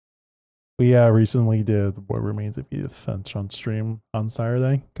We recently did What Remains of Edith Finch on stream on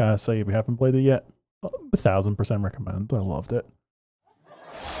Saturday. Gotta say, if you haven't played it yet, 1000% recommend. I loved it.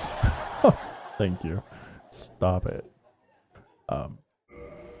 Thank you. Stop it. That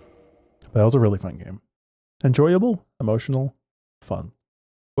was a really fun game. Enjoyable, emotional, fun.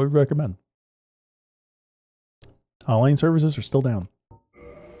 Would recommend. Online services are still down.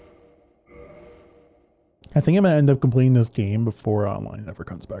 I think I'm gonna end up completing this game before online ever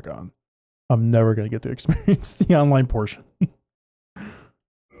comes back on. I'm never gonna get to experience the online portion.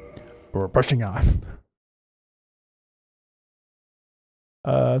 We're pushing on.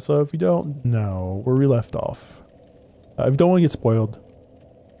 So if you don't know where we left off, if you don't want to get spoiled,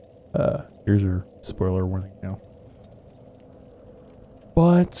 here's your spoiler warning now.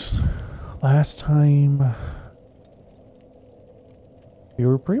 But last time we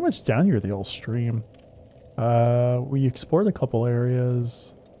were pretty much down here the whole stream. We explored a couple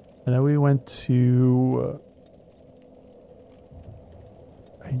areas, and then we went to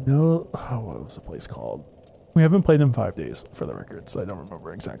what was the place called? We haven't played in 5 days, for the record, so I don't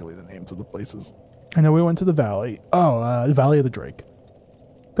remember exactly the names of the places. I know we went to the valley. Oh, the Valley of the Drake.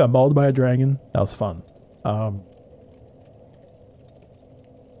 Got mauled by a dragon. That was fun.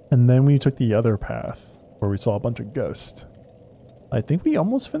 And then we took the other path, where we saw a bunch of ghosts. I think we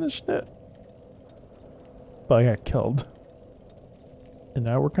almost finished it, but I got killed. And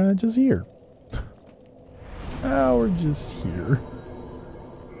now we're kind of just here. Now we're just here.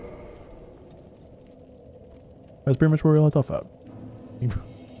 That's pretty much where we left off at.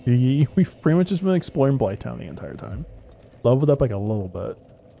 We've pretty much just been exploring Blighttown the entire time. Leveled up like a little bit.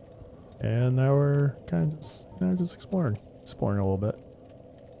 And now we're kind of just exploring a little bit.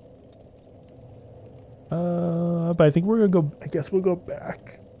 But I think we're gonna go, I guess we'll go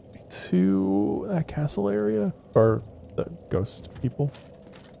back to that castle area, or the ghost people.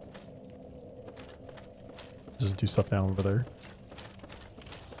 Just do stuff down over there.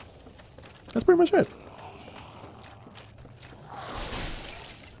 That's pretty much it.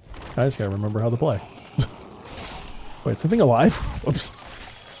 I just gotta remember how to play. Wait, something alive? Whoops.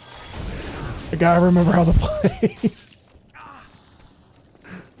 I gotta remember how to play.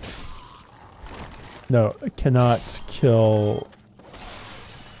 No, I cannot kill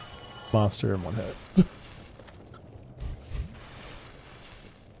monster in one hit.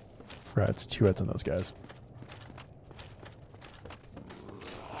 Frats, 2 hits on those guys.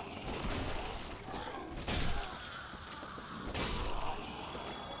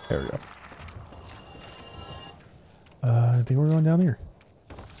 There we go. I think we're going down here.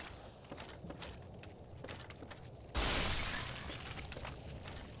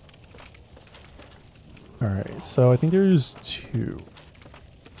 Alright, so I think there's 2.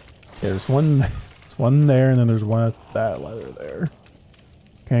 Yeah, there's one there, and then there's one at that ladder there.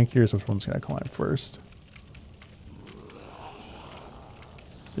 Kinda curious which one's gonna climb first.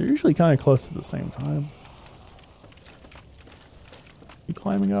 They're usually kinda close at the same time. You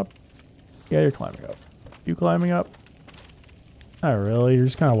climbing up? Yeah, you're climbing up. You climbing up? Not really, you're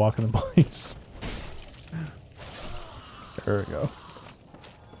just kinda walking in place. There we go.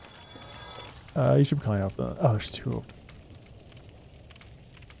 You should climb up the... Oh, there's 2 of them.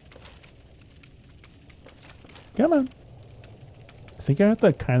 Come on. I think I have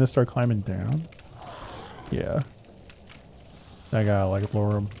to kind of start climbing down. Yeah. I gotta like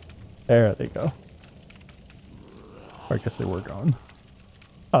lower them. There they go. Or I guess they were going.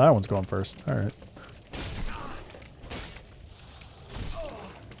 Oh, that one's going first. Alright.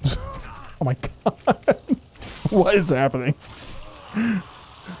 Oh my god. What is happening? I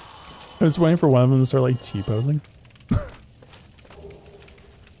was waiting for one of them to start like T-posing.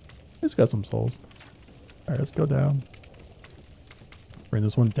 He's got some souls. Alright, let's go down. Bring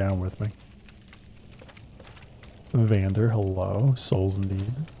this one down with me. Vander, hello. Souls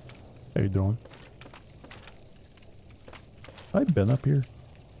indeed. How you doing? Have I been up here?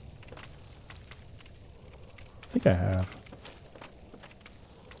 I think I have.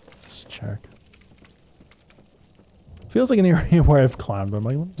 Let's check. Feels like an area where I've climbed. I'm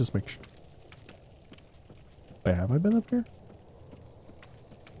like, let me just make sure. Wait, have I been up here?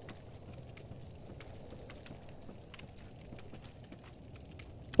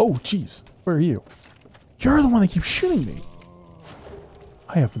 Oh, jeez. Where are you? You're the one that keeps shooting me.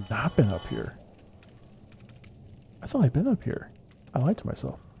 I have not been up here. I thought I'd been up here. I lied to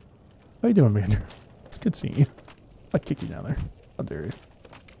myself. How you doing, Vander? It's good seeing you. I'd kick you down there. How dare you.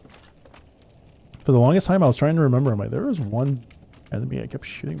 For the longest time, I was trying to remember. I'm like, there was one enemy that kept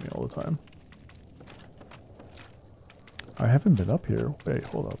shooting me all the time. I haven't been up here. Wait,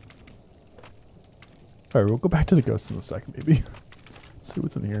 hold up. Alright, we'll go back to the ghost in a second, maybe. Let's see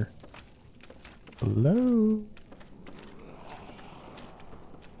what's in here. Hello?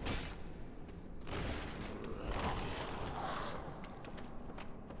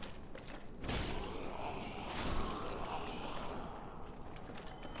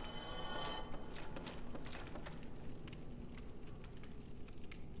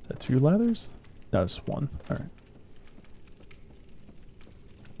 Is that 2 ladders? No, it's 1. Alright.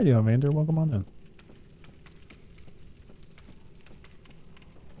 Hey, Amanda, welcome on in.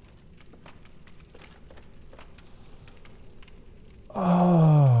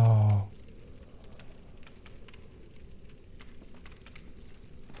 Oh.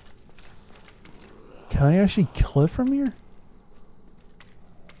 Can I actually kill it from here?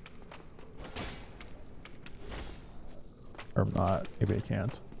 Or not. Maybe I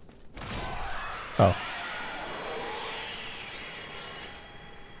can't. Oh.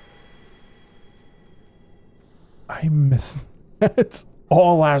 I missed that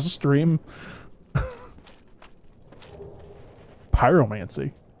all last stream.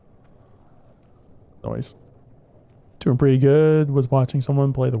 Pyromancy. Noise. Doing pretty good. Was watching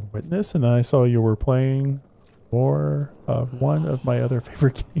someone play The Witness, and then I saw you were playing more of one of my other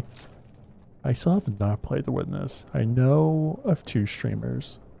favorite games. I still have not played The Witness. I know of 2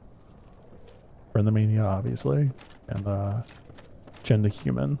 streamers. Mania, obviously, and Jen the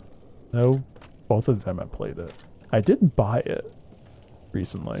Human. No, both of them have played it. I did buy it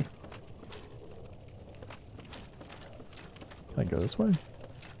recently. Can I go this way?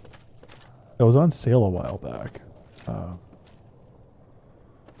 It was on sale a while back.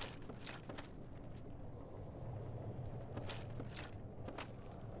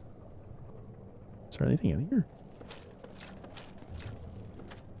 Is there anything in here?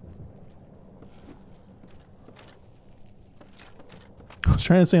 I was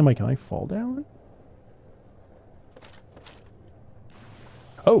trying to say, I'm like, can I fall down?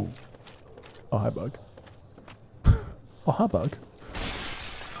 Oh. Oh, hi, bug. Oh, hi, bug.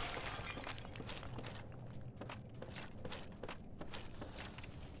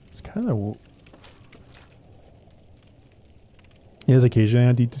 It's kind of... It is occasionally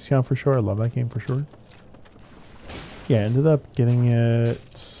on deep discount for sure. I love that game for sure. Yeah, I ended up getting it...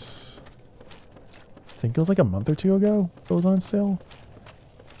 I think it was like a month or 2 ago it was on sale.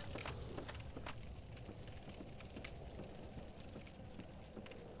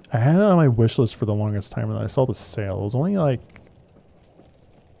 I had it on my wish list for the longest time, and I saw the sale. It was only like,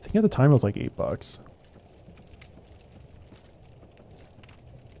 I think at the time it was like $8.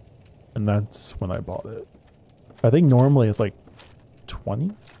 And that's when I bought it. I think normally it's like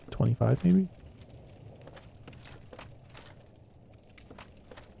 20, 25 maybe.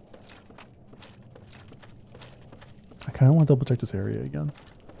 I kind of want to double check this area again.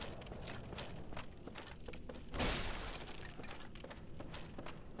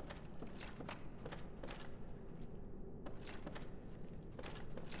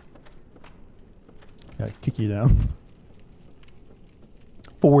 Yeah, kick you down.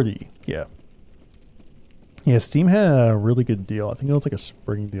 40, yeah. Yeah, Steam had a really good deal. I think it was like a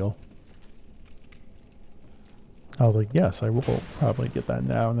spring deal. I was like, yes, I will probably get that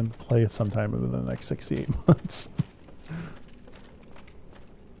now and then play it sometime within the next 6 to 8 months.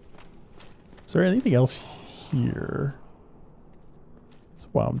 Is there anything else here? That's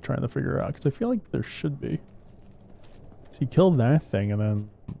what I'm trying to figure out, because I feel like there should be. So he killed that thing and then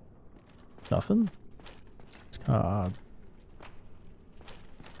nothing? It's kind of odd.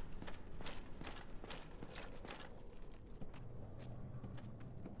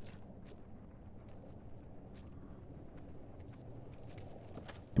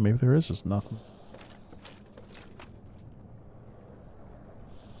 Maybe there is just nothing.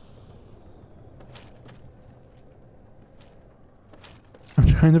 I'm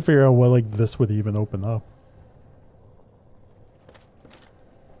trying to figure out what like this would even open up.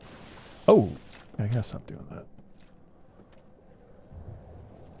 Oh, I gotta stop doing that.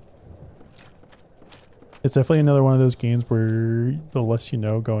 It's definitely another one of those games where the less you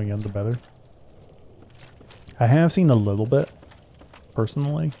know going in, the better. I have seen a little bit,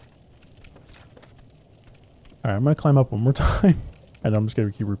 personally. Alright, I'm gonna climb up one more time. And I'm just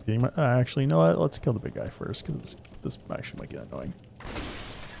gonna keep repeating my... actually, you know what? Let's kill the big guy first, because this actually might get annoying.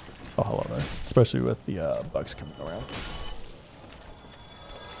 Oh, hello there. Especially with the bugs coming around.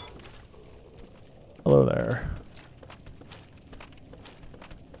 Hello there.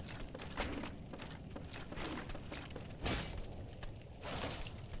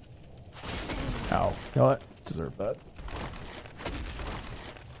 Ow. You know what? Deserve that.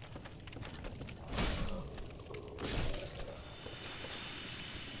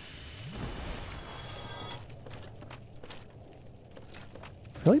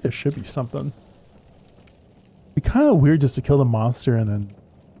 I feel like there should be something kind of weird just to kill the monster and then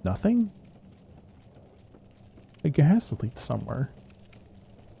nothing. Like, it has to lead somewhere.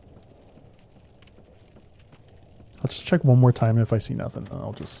 I'll just check one more time. If I see nothing, then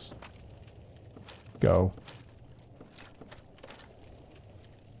I'll just go.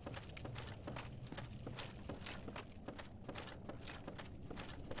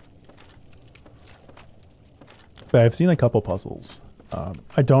 But I've seen a couple puzzles.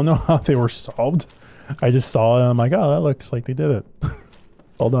 I don't know how they were solved. I just saw it and I'm like, oh, that looks like they did it.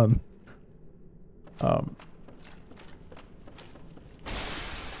 Well done. I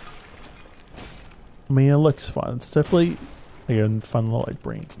mean, it looks fun. It's definitely like a fun little like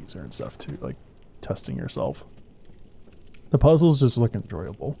brain teaser and stuff too, like testing yourself. The puzzles just look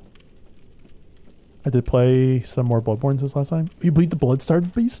enjoyable. I did play some more Bloodborne this last time. You beat the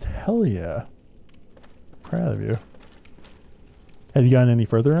Bloodstarved Beast? Hell yeah. Proud of you. Have you gotten any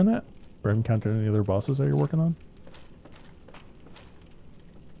further on that? Or encountered any other bosses that you're working on?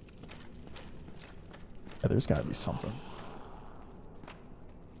 Yeah, there's gotta be something.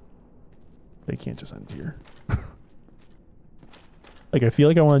 They can't just end here. Like, I feel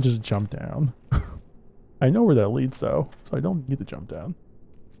like I want to just jump down. I know where that leads though, so I don't need to jump down.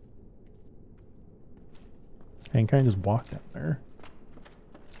 And kind of just walk down there.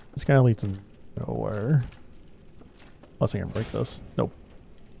 This kind of leads to nowhere. Unless I can break this. Nope.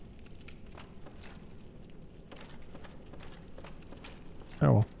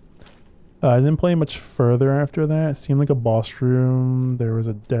 Oh well. I didn't play much further after that. It seemed like a boss room. There was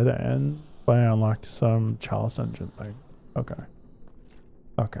a dead end, but I unlocked some Chalice engine thing. Okay.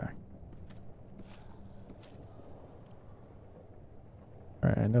 Okay.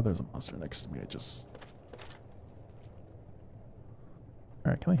 Alright, I know there's a monster next to me. I just...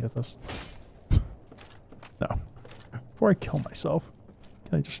 Alright, can I hit this? No. Before I kill myself.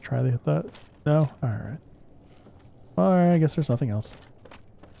 Can I just try to hit that? No? Alright. Alright, I guess there's nothing else.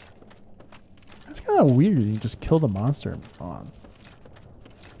 That's kind of weird. You just kill the monster and move on.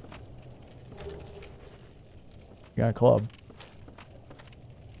 You got a club.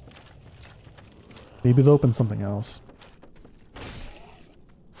 Maybe they'll open something else.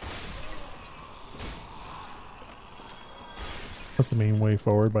 That's the main way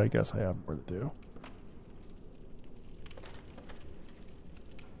forward, but I guess I have more to do.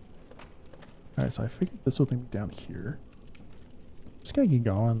 Alright, so I figured this would be down here. Just gotta keep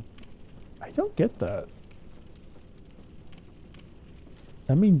going. I don't get that.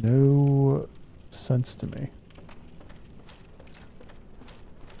 That made no sense to me.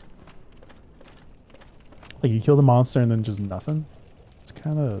 Like, you kill the monster and then just nothing? It's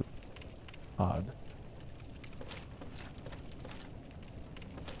kind of odd.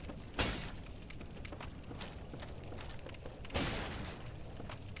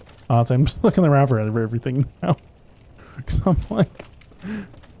 Honestly, I'm just looking around for everything now. Because I'm like,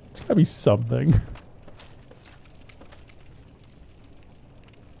 it's gotta be something.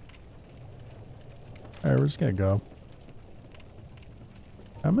 Alright, we're just gonna go.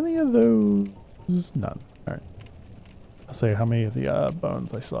 How many of those? None. Alright. I'll say how many of the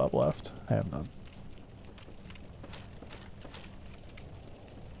bones I still have left. I have none.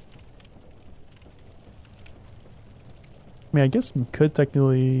 I mean, I guess we could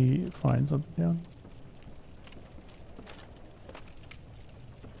technically find something down.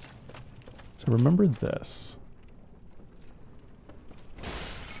 So remember this.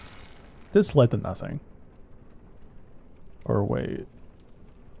 This led to nothing. Or wait.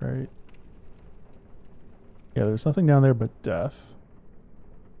 Right? Yeah, there's nothing down there but death.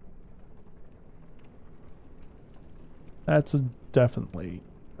 That's definitely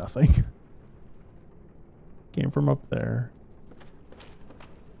nothing. Came from up there.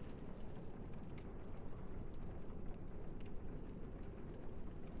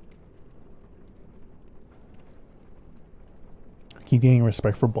 Keep gaining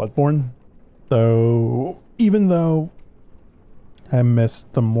respect for Bloodborne. So even though I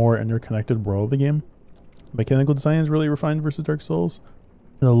missed the more interconnected world of the game, mechanical design is really refined versus Dark Souls,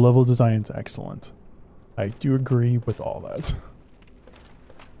 and the level design is excellent. I do agree with all that.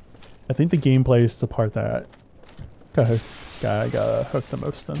 I think the gameplay is the part that I got hooked the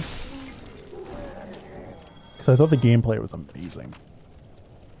most in. Because I thought the gameplay was amazing.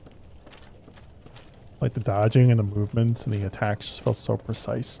 Like the dodging and the movements and the attacks just felt so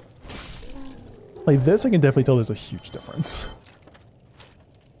precise. Like this, I can definitely tell there's a huge difference.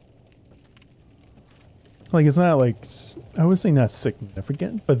 Like it's not like, I would say not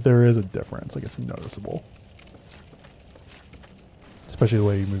significant, but there is a difference. Like it's noticeable. Especially the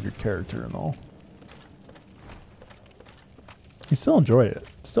way you move your character and all. You still enjoy it.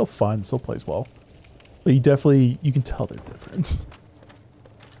 It's still fun, still plays well. But you can tell the difference.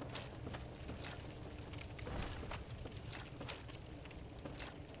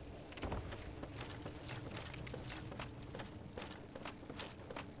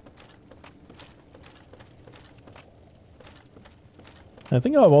 I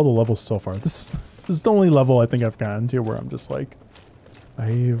think out of all the levels so far, this is the only level I think I've gotten to where I'm just like,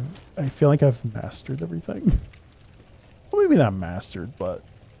 I feel like I've mastered everything. Well, maybe not mastered, but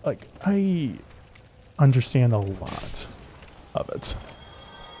like I understand a lot of it.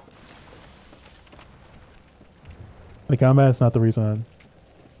 The combat is not the reason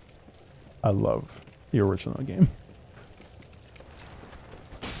I love the original game.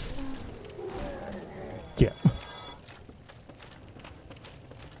 Yeah.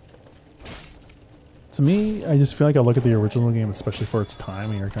 To me, I just feel like I look at the original game, especially for its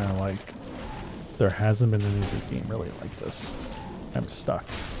time, and you're kind of like, there hasn't been any other game really like this. I'm stuck.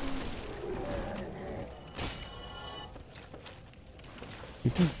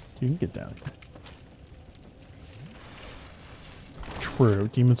 You can get down here. True,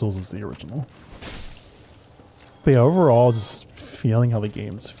 Demon's Souls is the original. But yeah, overall, just feeling how the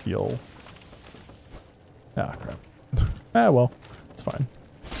games feel. Ah, crap. Ah, well, it's fine.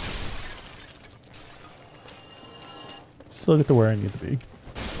 Still get to where I need to be.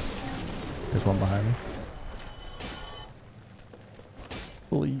 There's one behind me.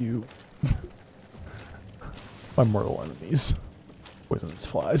 Bully you. My mortal enemies. Poisonous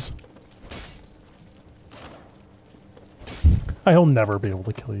flies. I'll never be able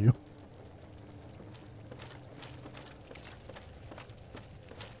to kill you.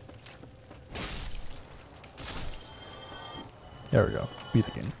 There we go. Beat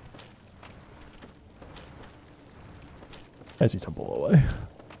the game. As you tumble away.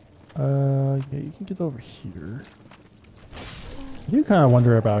 Yeah, you can get over here. I do kind of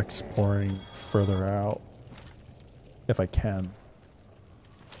wonder about exploring further out. If I can.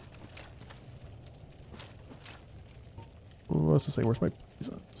 What's to say? Where's my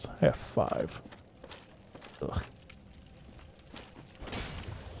poisons? I have 5. Ugh.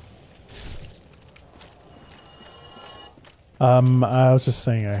 I was just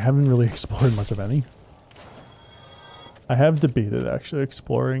saying I haven't really explored much of any. I have debated actually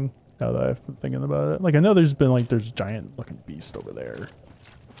exploring now that I've been thinking about it. Like I know there's giant looking beast over there.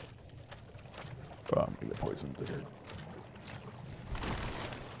 Oh, I'm gonna get poisoned here.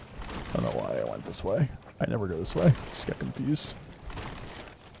 I don't know why I went this way. I never go this way. Just got confused.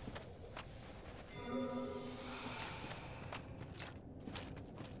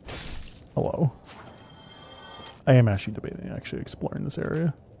 Hello. I am actually debating exploring this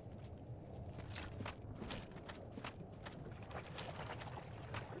area.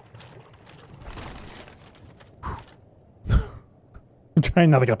 I'm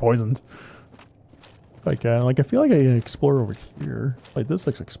trying not to get poisoned. Like I feel like I can explore over here. Like this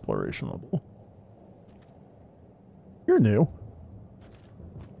looks explorationable. You're new.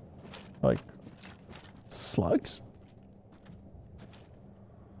 Like slugs?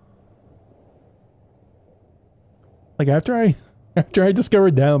 Like after I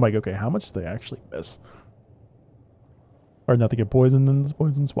discovered that, I'm like, okay, how much do they actually miss? Or not to get poisoned in this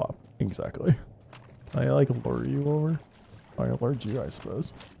poison swap. Exactly. I like lure you over. I lured you, I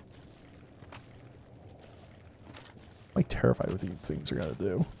suppose. I'm like terrified with the things you're gonna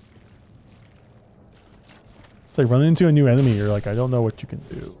do. It's like running into a new enemy, you're like, I don't know what you can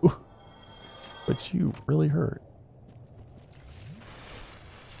do. But you really hurt.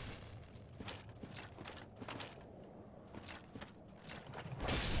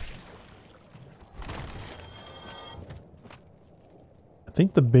 I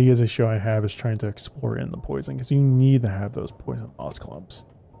think the biggest issue I have is trying to explore in the poison, because you need to have those poison moss clumps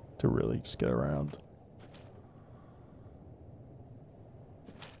to really just get around.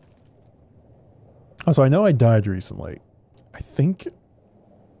 Also, I know I died recently. I think it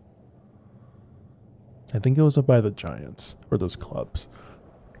was up by the giants, or those clubs.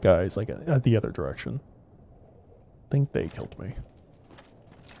 Guys, like at the other direction. I think they killed me.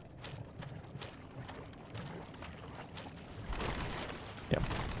 Yeah.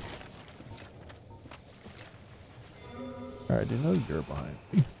 Alright, I know you're behind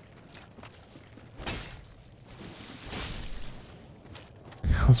me.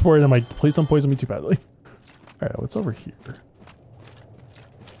 I was worried I might, please don't poison me too badly. Alright, what's over here?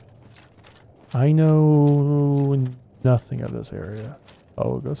 I know nothing of this area.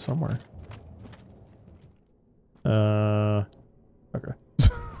 Oh, it goes somewhere. Okay.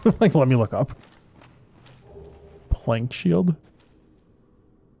 Like, let me look up. Plank shield?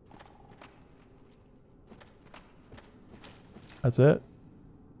 That's it?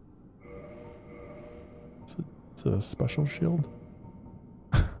 It's a special shield.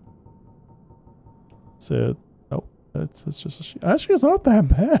 That's it. Nope. It's just a shield. Actually, it's not that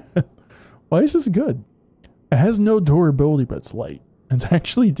bad. Why is this good? It has no durability, but it's light. It's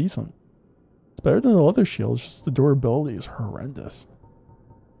actually decent. It's better than the other shields, just the durability is horrendous.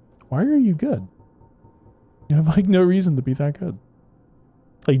 Why are you good? You have like no reason to be that good.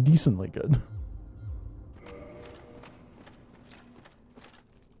 Like decently good.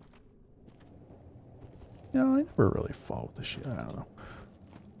 You know, I never really fought with the shield. I don't know.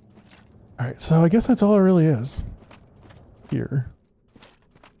 Alright, so I guess that's all it really is. Here.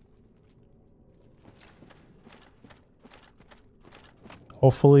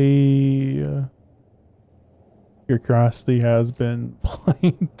 Hopefully, your curiosity has been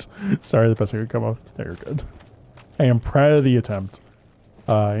plagued. Sorry, the best I could come up with. There, good. I am proud of the attempt.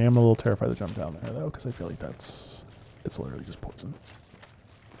 I am a little terrified to jump down there, though, because I feel like it's literally just poison.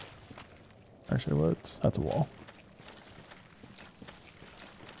 Actually, that's a wall.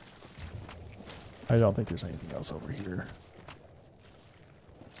 I don't think there's anything else over here.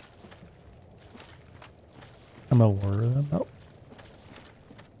 I'm gonna lure them. Oh.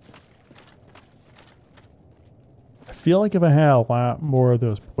 I feel like if I had a lot more of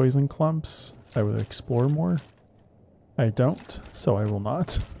those poison clumps, I would explore more. I don't, so I will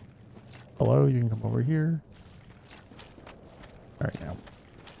not. Hello, you can come over here. Alright, now.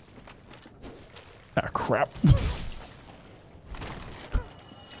 Ah, crap.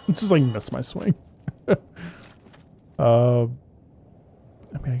 Just like missed my swing. I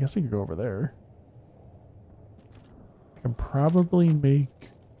mean, I guess I could go over there. I can probably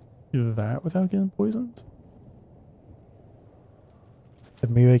make that without getting poisoned. And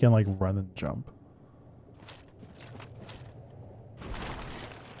maybe I can like run and jump.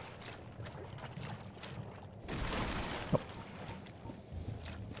 Oh.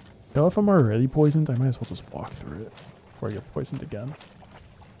 You know, if I'm already poisoned, I might as well just walk through it before I get poisoned again.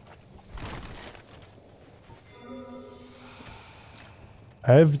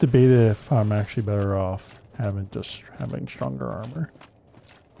 I've debated if I'm actually better off having stronger armor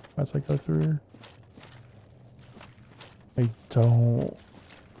as I go through here. I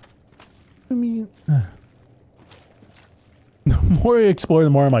mean, the more I explore,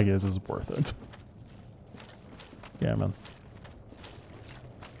 the more I'm like, this is worth it. Yeah, man.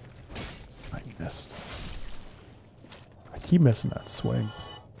 I missed. I keep missing that swing.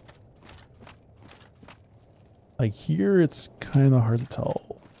 Like here, it's kind of hard to tell.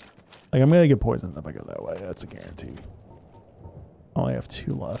 Like I'm gonna get poisoned if I go that way. That's a guarantee. I only have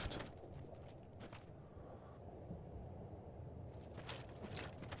 2 left.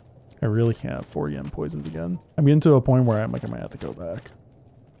 I really can't afford getting poisoned again. I'm getting to a point where I'm like, I might have to go back.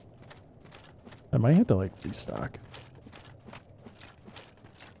 I might have to like restock.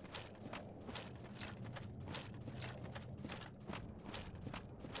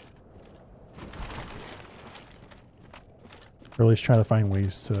 Really just trying to find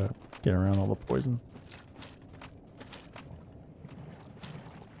ways to get around all the poison.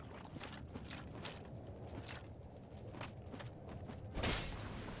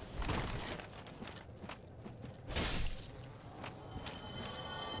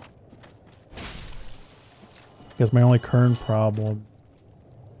 I guess my only current problem...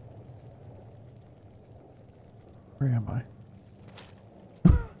 Where am I?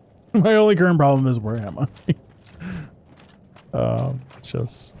 My only current problem is where am I?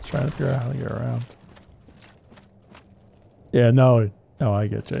 Just trying to figure out how to get around. Yeah, no, I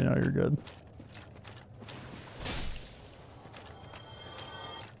get you. I know you're good.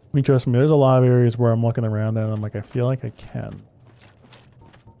 I mean, trust me, there's a lot of areas where I'm looking around and I'm like, I feel like I can.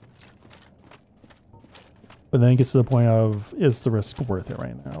 But then it gets to the point of, is the risk worth it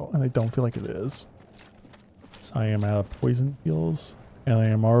right now? And I don't feel like it is. So I am out of poison heals, and I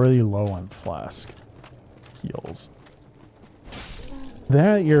am already low on flask heals.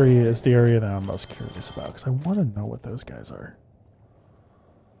 That area is the area that I'm most curious about because I want to know what those guys are.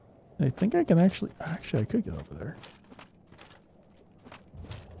 I think I can actually I could get over there.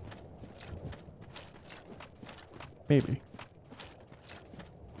 Maybe.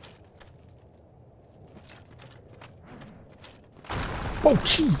 Oh,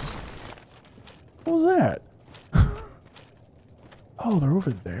 jeez. What was that? Oh, they're over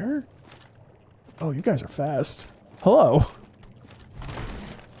there? Oh, you guys are fast. Hello.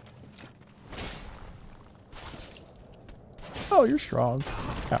 Oh, you're strong.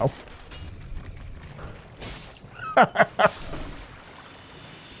 Ow.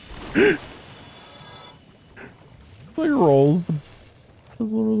 Like rolls the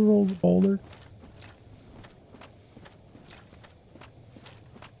boulder.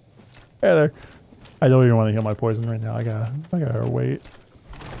 Hey there. I don't even want to heal my poison right now. I gotta wait.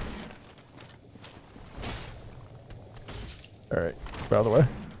 Alright, get out of the way.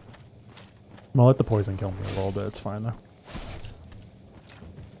 I'm gonna let the poison kill me a little bit, it's fine though.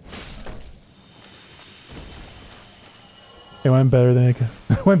 It went better than it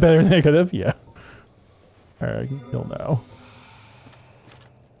could went better than it could have, yeah. Alright, I can kill now.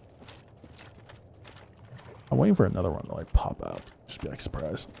 I'm waiting for another one to like pop out. Just be like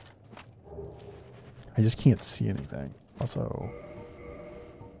surprised. I just can't see anything. Also,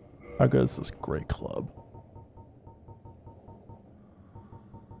 how good is this great club?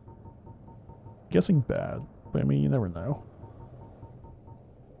 Guessing bad, but I mean, you never know.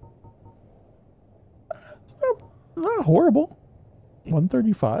 It's not horrible.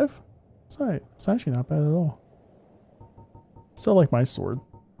 135? It's actually not bad at all. Still like my sword.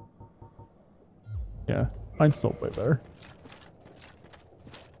 Yeah, mine's still way better.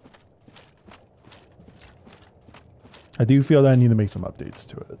 I do feel that I need to make some updates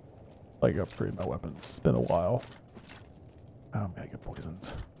to it. Like upgrade my weapons. It's been a while. Oh man, I get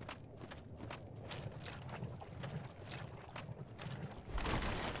poisoned.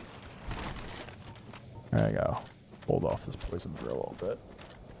 There I go. Hold off this poison for a little bit.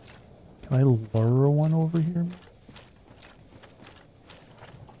 Can I lure one over here?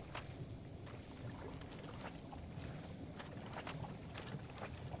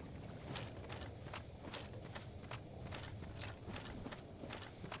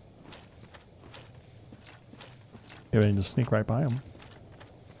 Maybe I can just sneak right by him.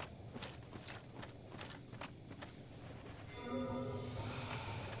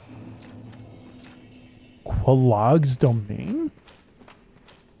 Qualog's domain?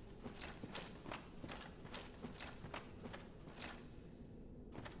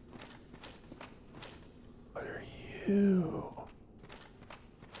 What are you?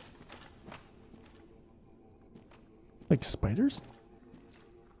 Like spiders?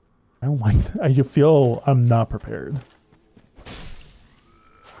 I don't like that. I feel I'm not prepared.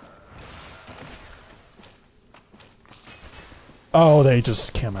 Oh, they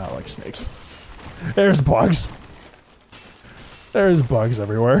just came out like snakes. There's bugs. There's bugs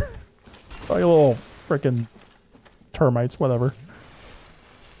everywhere. Like little frickin' termites, whatever.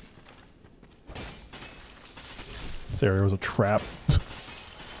 This area was a trap.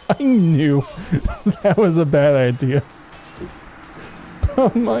 I knew that was a bad idea.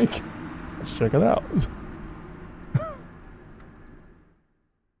 Oh my God. Let's check it out.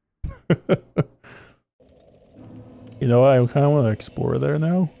 You know what? I kind of want to explore there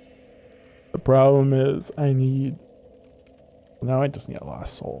now. The problem is I need... Now I just need a lot of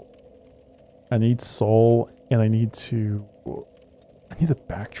soul. I need soul and I need to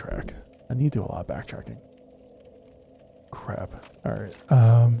backtrack. I need to do a lot of backtracking. Crap. Alright.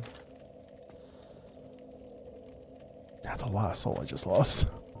 That's a lot of soul I just lost.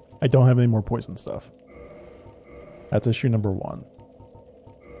 I don't have any more poison stuff. That's issue number 1.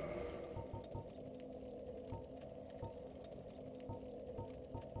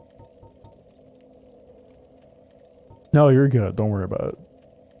 No, you're good. Don't worry about it.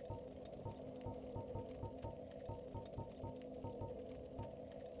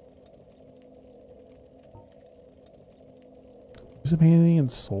 Use anything in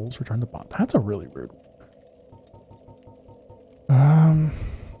souls return to bond. That's a really weird one.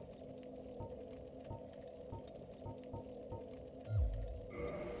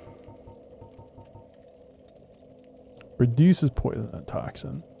 Reduces poison and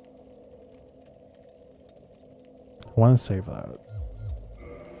toxin. I want to save that.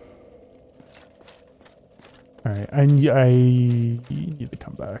 Alright, I need to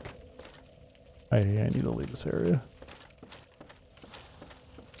come back. I need to leave this area.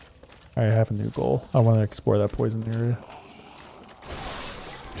 I have a new goal. I want to explore that poison area.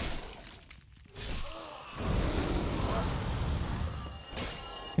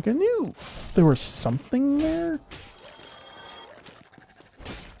 Like I knew there was something there.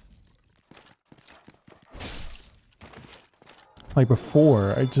 Like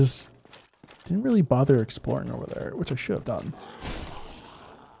before, I just didn't really bother exploring over there, which I should have done.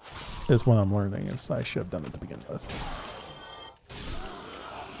 Is what I'm learning, is I should have done it to begin with.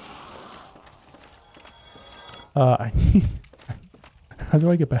 I need... How do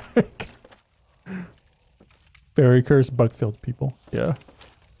I get back? Fairy curse, bug-filled people. Yeah.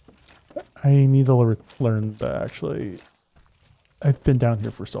 I need to learn that actually... I've been down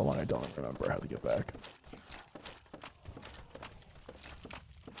here for so long, I don't remember how to get back.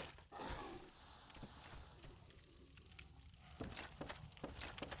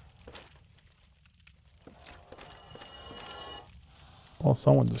 Well,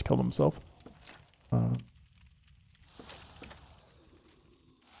 someone just killed himself.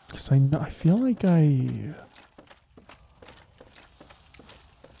 Because I feel like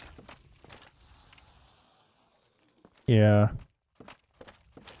yeah.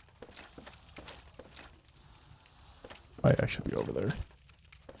 I should be over there.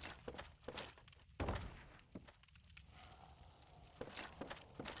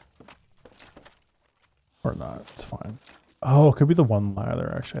 Or not, it's fine. Oh, it could be the one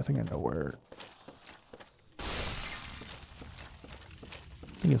ladder, actually. I think I know where. I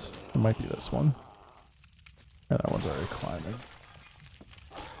think it might be this one. Yeah, that one's already climbing.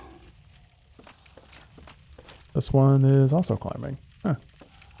 This one is also climbing. Huh.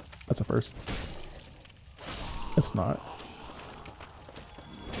 That's a first. It's not.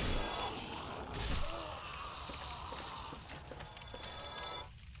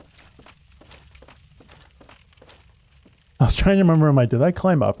 I was trying to remember, did I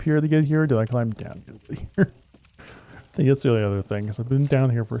climb up here to get here? Or did I climb down to get here? I think that's the only other thing, because I've been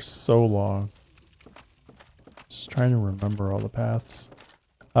down here for so long. Just trying to remember all the paths.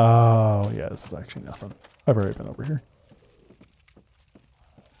 Oh, yeah, this is actually nothing. I've already been over here.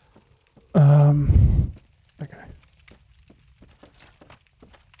 Okay.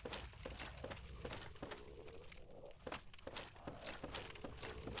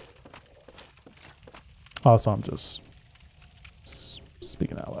 Also, I'm just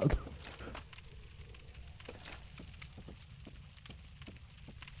speaking out loud.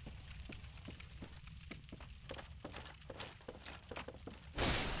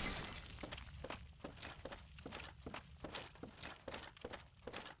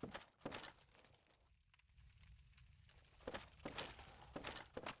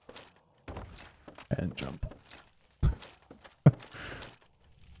 And jump.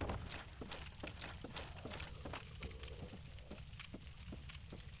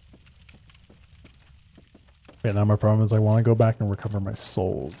 Yeah, now my problem is I want to go back and recover my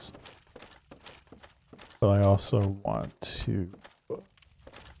souls. But I also want to...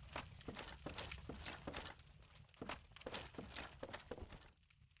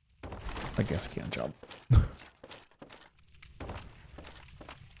 I guess I can't jump.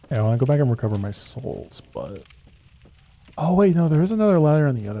 Yeah, I want to go back and recover my souls, but... Oh wait, no, there is another ladder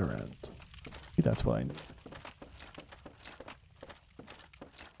on the other end. Maybe that's what I need.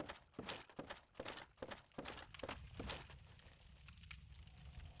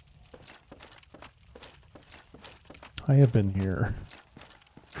 I have been here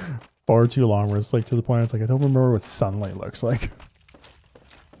far too long where it's like to the point it's like I don't remember what sunlight looks like.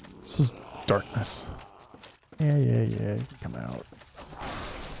 This is darkness. Yeah, you can come out.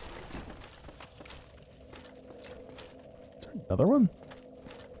 Is there another one?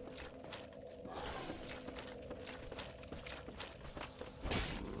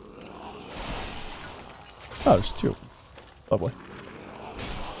 Oh, there's two. Lovely.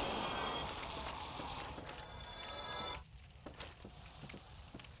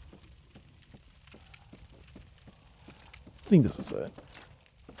 I think this is it.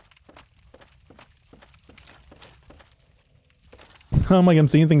 I'm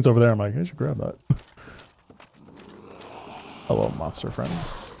seeing things over there. I'm like, I should grab that. Hello, monster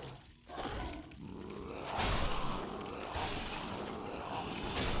friends.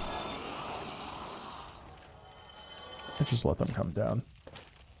 I just let them come down.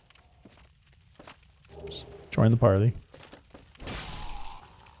 Just join the party.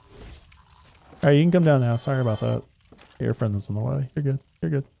 Alright, you can come down now. Sorry about that. Your friend was in the way. You're good.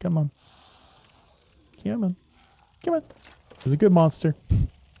 You're good. Come on. Come on. Come on. He's a good monster.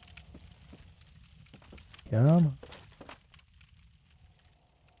 Come on.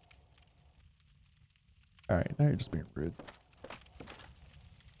 Alright, now you're just being rude.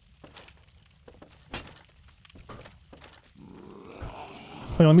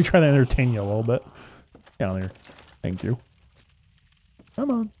 So let me try to entertain you a little bit. Down here. Thank you. Come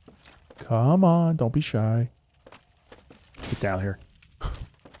on. Come on. Don't be shy. Get down here.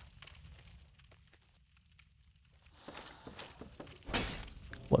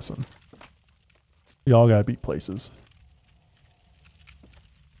 Listen. We all gotta beat places.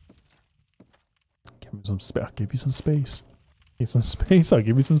 Give me some space. I'll give you some space. Need some space? I'll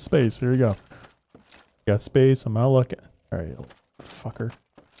give you some space. Here we go. Got space. I'm not looking. Alright, fucker.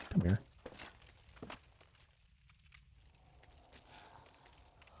 Come here.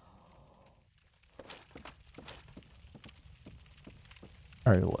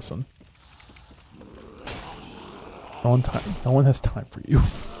 Alright, listen. No one has time for you.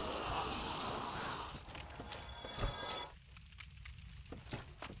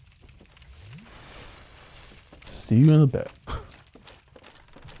 See you in a bit.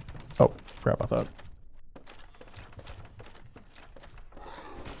 Oh, forgot about that.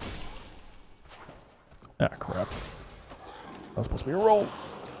 That's supposed to be a roll.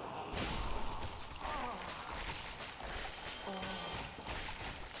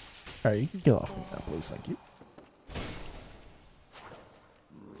 Alright, you can get off me now, please. Thank you.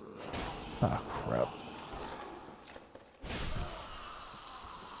 Ah, crap.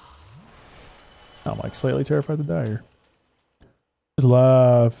 I'm like slightly terrified to die here. There's a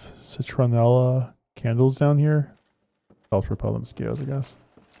lot of citronella candles down here. Helps repel the mosquitoes, I guess.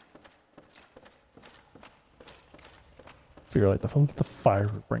 Figure like the fire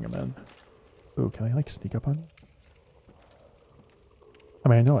would bring them in. Ooh, can I like sneak up on you? I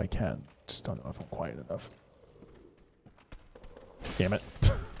mean, I know I can. Just don't know if I'm quiet enough. Damn it.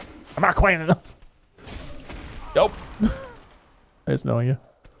 I'm not quiet enough. Nope. Nice knowing you.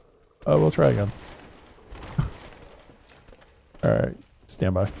 Oh, we'll try again. Alright,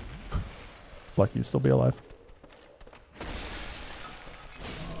 stand by. Lucky to still be alive.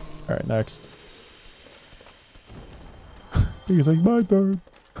 Alright, next. He's like, my turn.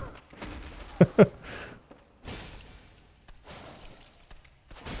 There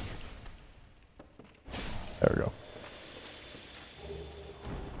we go.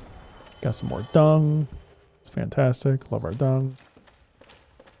 Got some more dung. It's fantastic. Love our dung.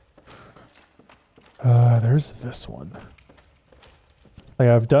 There's this one. Like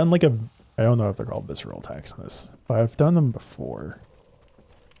I've done like I don't know if they're called visceral attacks on this, but I've done them before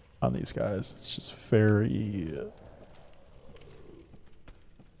on these guys. It's just very...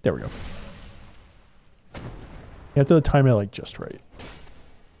 There we go. You have to time it like just right.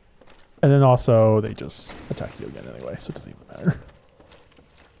 And then also they just attack you again anyway, so it doesn't even matter.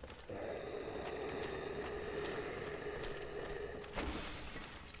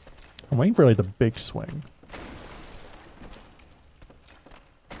 I'm waiting for like the big swing.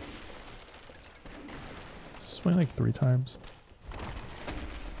 Swing like 3 times.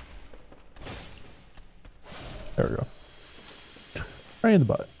 There we go. Right in the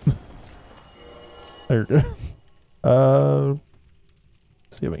butt. There we go.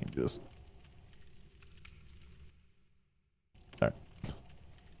 See if I can do this. Alright.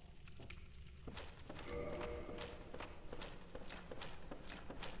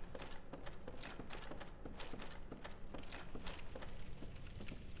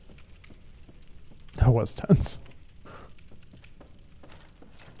 That was tense.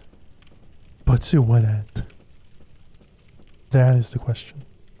 But to what end? That is the question.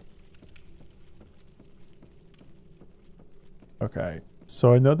 Okay,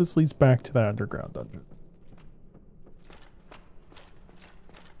 so I know this leads back to that underground dungeon.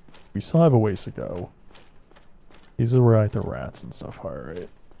 We still have a ways to go. These are where like the rats and stuff are, right?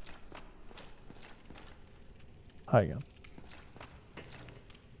 Hi again.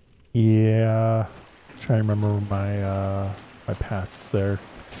 Yeah, I'm trying to remember my my paths there.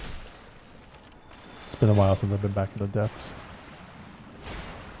 It's been a while since I've been back in the depths.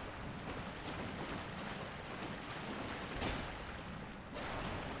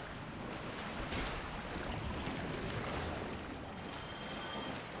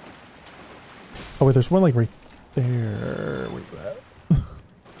 Oh wait, there's one like right there. Wait for that.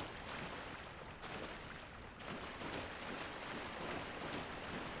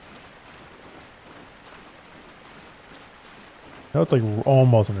 Now it's like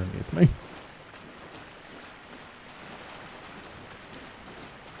almost underneath me.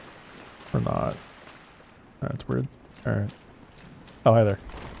 Or not. That's weird. Alright. Oh, hi there.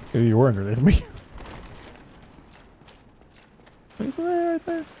 Maybe you were underneath me. Isn't that right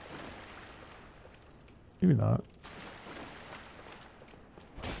there? Maybe not.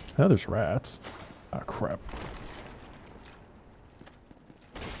 I know there's rats. Ah, crap.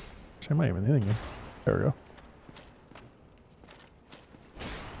 Actually, I might even hitting you. There we go.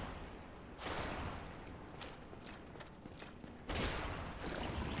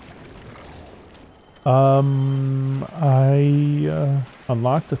 I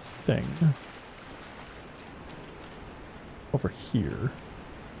unlocked a thing over here.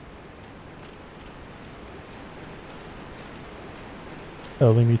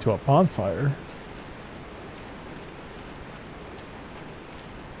 That'll lead me to a bonfire.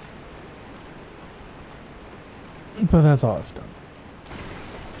 But that's all I've done.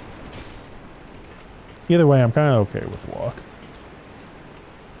 Either way, I'm kind of okay with the walk.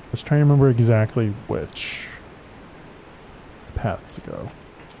 I was trying to remember exactly which paths to go.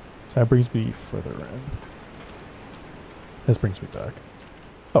 So that brings me further in. This brings me back.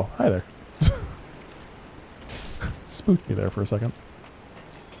 Oh, hi there. Spooked me there for a second.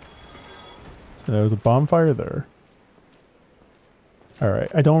 So there was a bonfire there.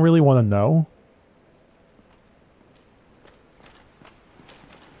 Alright, I don't really want to know.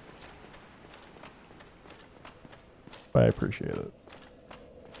 But I appreciate it.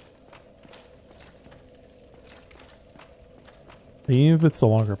 Even if it's the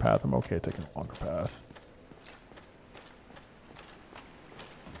longer path, I'm okay taking a longer path.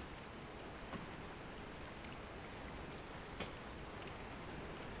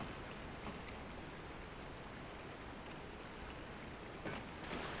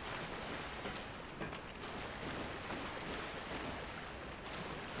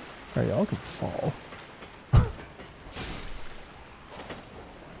 Alright, y'all can fall.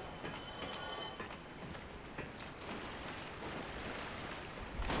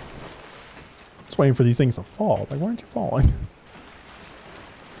 Just waiting for these things to fall. Like, why aren't you falling?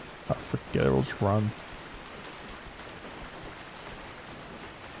 Oh, forget it. We'll just run.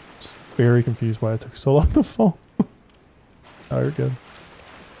 Just very confused why it took so long to fall. Oh, you're good.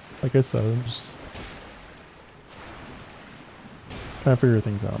 Like I said, I'm just trying to figure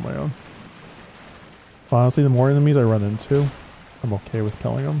things out on my own. But honestly, the more enemies I run into, I'm okay with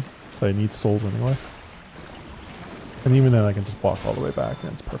killing them. So I need souls anyway. And even then I can just walk all the way back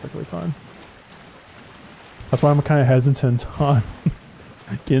and it's perfectly fine. That's why I'm kind of hesitant on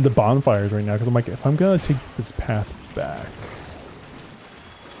getting into bonfires right now. Because I'm like, if I'm going to take this path back,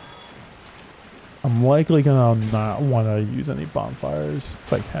 I'm likely going to not want to use any bonfires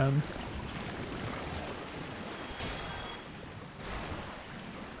if I can.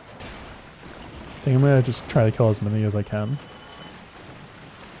 I think I'm going to just try to kill as many as I can.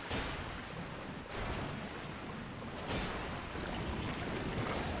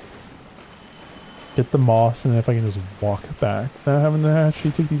 Get the moss, and if I can just walk back without having to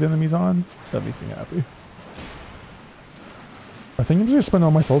actually take these enemies on, that makes me happy. I think I'm just going to spend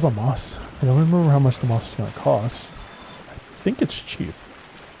all my souls on moss. I don't remember how much the moss is going to cost. I think it's cheap.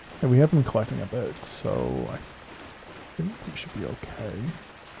 And we have been collecting a bit, so I think we should be okay.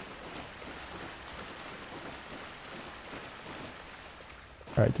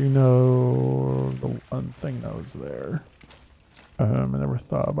 I do know the one thing that was there. I never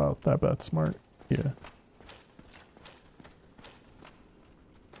thought about that, but that's smart. Yeah.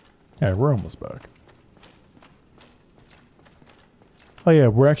 Yeah, we're almost back. Oh yeah,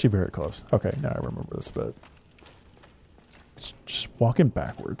 we're actually very close. Okay, now I remember this bit. It's just walking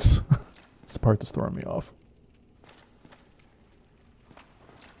backwards. It's the part that's throwing me off.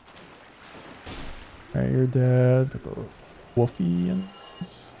 Alright, you're dead. Got the wolfie and...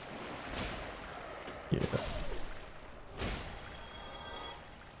 Yeah.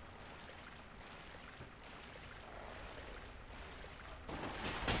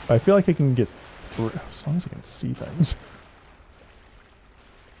 I feel like I can get through as long as I can see things.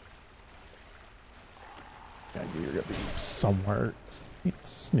 Yeah, you're gonna be somewhere. It's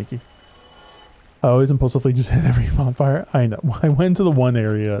sneaky. I always impulsively just hit every bonfire. I know. I went to the one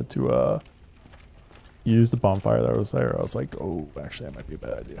area to use the bonfire that was there. I was like, oh, actually, that might be a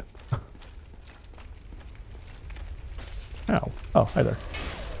bad idea. Ow. Oh, hi there.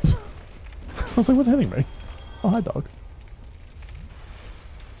 I was like, what's hitting me? Oh, hi, dog.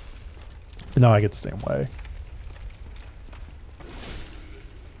 But now I get the same way.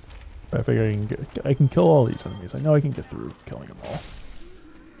 I figure I can kill all these enemies. I know I can get through killing them all.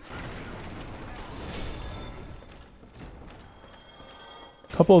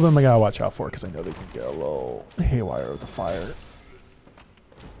 A couple of them I gotta watch out for because I know they can get a little haywire with the fire.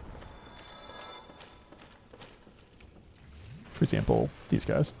 For example, these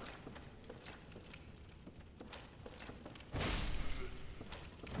guys.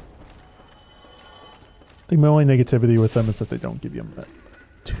 I think my only negativity with them is that they don't give you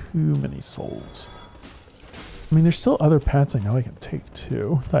too many souls. I mean, there's still other paths I know I can take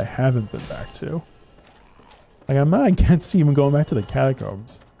too that I haven't been back to. Like, I'm not against even going back to the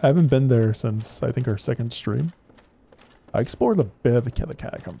catacombs. I haven't been there since, I think, our second stream. I explored a bit of the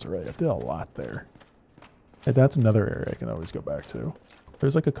catacombs already. I did a lot there. And that's another area I can always go back to.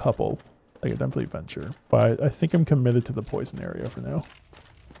 There's like a couple I could definitely venture. But I think I'm committed to the poison area for now.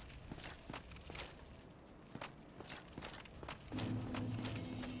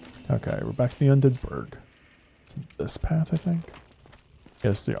 Okay, we're back to the Undead Burg. It's this path, I think.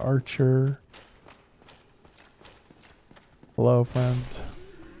 Yes, the archer. Hello, friend.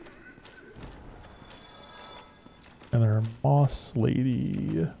 And our moss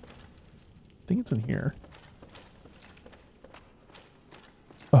lady. I think it's in here.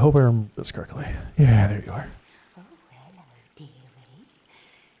 I hope I remember this correctly. Yeah, there you are. Oh, hello, dearie.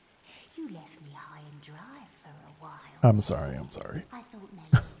 You left me high and dry for a while. I'm sorry, I'm sorry. I thought maybe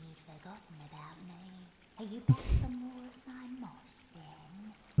you'd forgotten about me. Are you back for more of my moss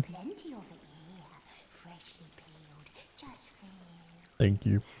then? Plenty of it here, freshly peeled, just for you. Thank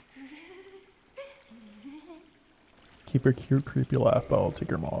you. Keep your cute, creepy laugh, but I'll take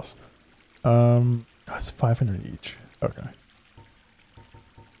your moss. That's 500 each. Okay.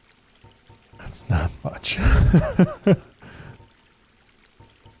 That's not much.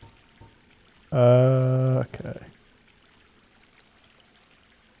 Okay.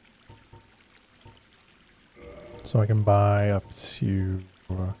 So I can buy up to...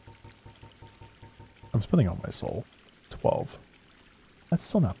 I'm spending all my soul. 12. That's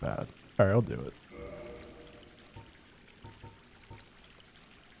still not bad. Alright, I'll do it.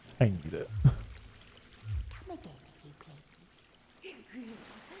 I need it. Come again, if you please.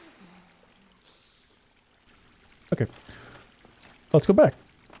 Okay. Let's go back.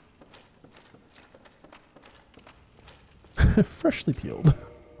 Freshly peeled.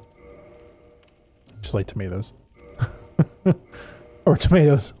 Just like tomatoes. Or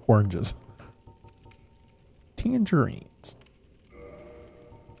tomatoes, oranges. Tangerines.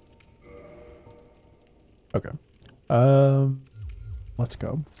 Okay. Let's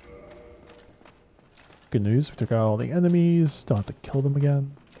go. Good news, we took out all the enemies. Don't have to kill them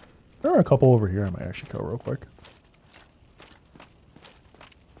again. There are a couple over here I might actually kill real quick.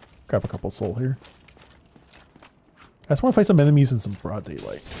 Grab a couple soul here. I just want to fight some enemies in some broad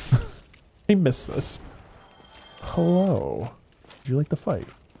daylight. I missed this. Hello. Would you like to fight?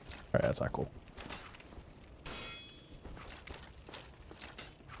 Alright, that's not cool.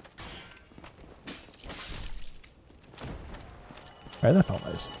 Alright, that felt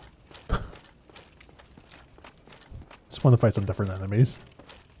nice. Just want to fight some different enemies.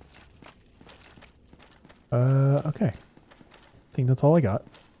 Okay. I think that's all I got.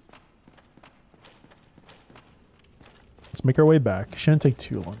 Let's make our way back. Shouldn't take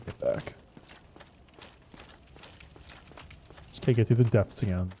too long to get back. Just can't get through the depths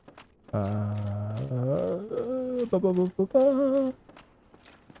again.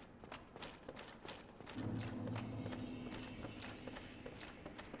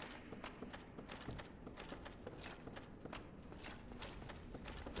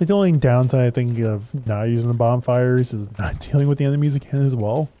 The only downside I think of not using the bonfires is not dealing with the enemies again as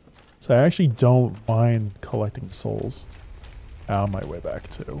well. So I actually don't mind collecting souls on my way back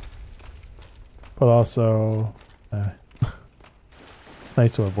too. But also, it's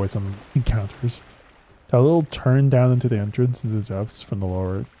nice to avoid some encounters. That little turn down into the entrance into the depths from the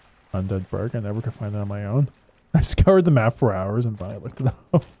lower undead burg, I never could find it on my own. I scoured the map for hours and finally looked it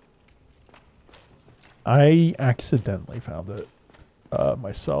up. I accidentally found it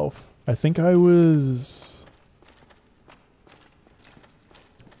myself. I think I was...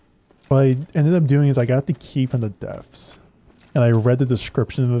 What I ended up doing is I got the key from the depths. And I read the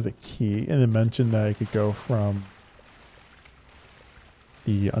description of the key, and it mentioned that I could go from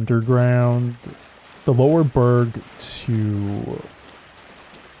the underground, the lower burg to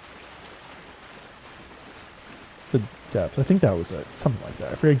the depths. I think that was it. Something like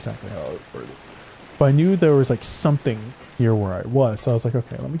that. I forget exactly how it worded it. But I knew there was like something near where I was. So I was like,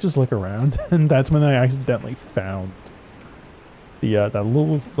 okay, let me just look around. And that's when I accidentally found the that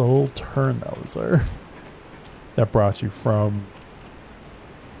little turn that was there. That brought you from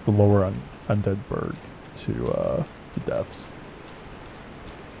the lower undead burg to the depths.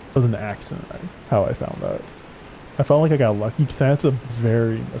 It was an accident how I found that. I felt like I got lucky because that's a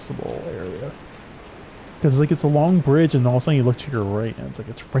very missable area. Because like it's a long bridge and all of a sudden you look to your right and it's like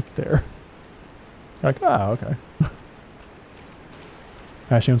it's right there. You're like, ah, okay.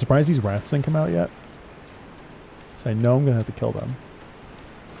 Actually, I'm surprised these rats didn't come out yet. So I know I'm gonna have to kill them.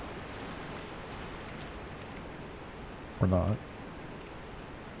 Or not.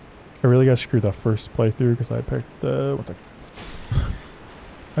 I really got screwed that first playthrough because I picked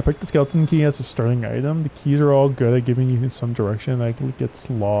I picked the skeleton key as a starting item. The keys are all good at giving you some direction. It gets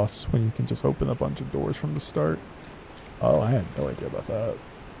lost when you can just open a bunch of doors from the start. Oh, I had no idea about that.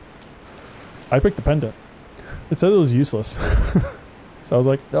 I picked the pendant. It said it was useless. So I was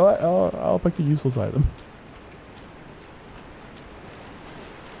like, no, I'll pick the useless item.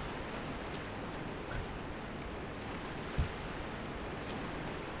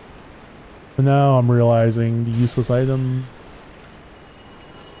 But now I'm realizing the useless item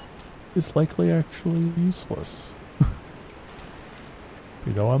is likely actually useless.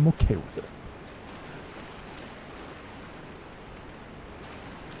 You know, I'm okay with it.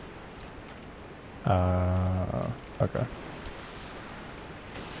 Okay.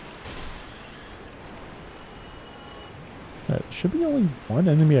 There should be only one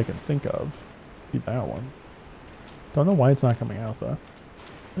enemy I can think of. Be that one. Don't know why it's not coming out though.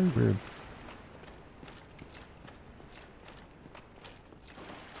 Very weird.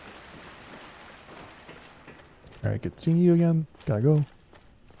 Alright, good seeing you again. Gotta go.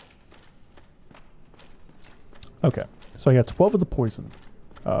 Okay. So I got 12 of the poison,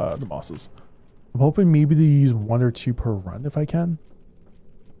 the mosses. I'm hoping maybe to use 1 or 2 per run if I can.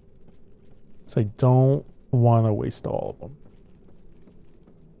 So I don't want to waste all of them.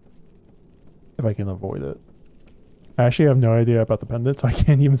 If I can avoid it. I actually have no idea about the pendant, so I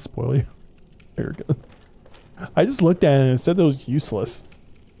can't even spoil you. Very good. I just looked at it and it said it was useless.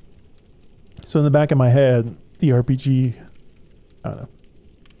 So in the back of my head, the RPG, I don't know.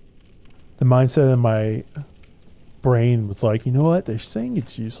 The mindset in my brain was like, you know what? They're saying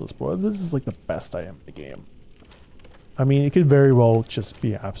it's useless, bro. This is like the best I am in the game. I mean, it could very well just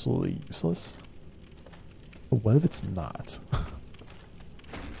be absolutely useless. But what if it's not?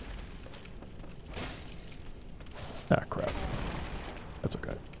 Ah, crap. That's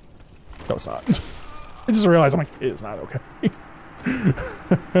okay. No, it's not. I just realized, I'm like, it's not okay.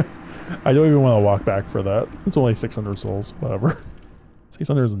 I don't even want to walk back for that. It's only 600 souls, whatever.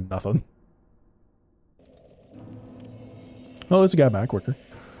 600 is nothing. Oh, at least we got back quicker.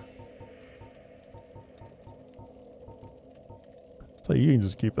 So you can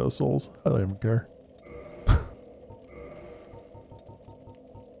just keep those souls. I don't even care.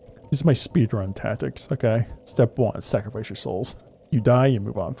 These are my speedrun tactics, okay? Step 1, sacrifice your souls. You die, you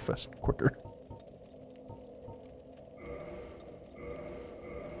move on faster, quicker.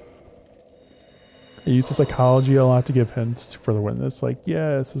 I use the psychology a lot to give hints for the witness, like,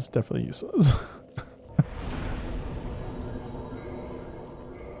 yeah, this is definitely useless.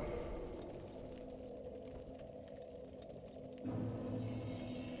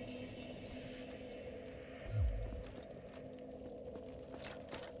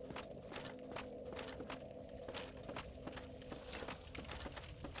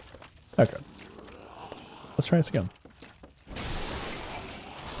 Okay. Let's try this again.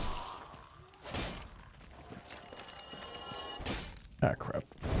 Ah, crap.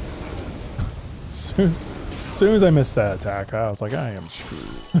 As soon as I missed that attack, I was like, I am screwed.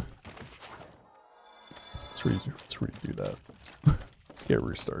 Let's redo that. Let's get a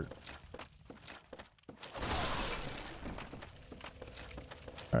restart.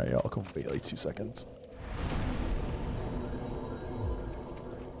 Alright, y'all can wait like 2 seconds.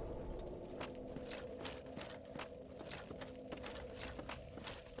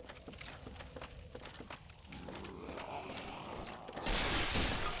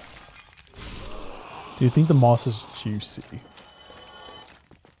 Do you think the moss is juicy?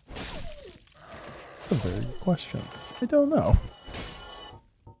 That's a very good question. I don't know.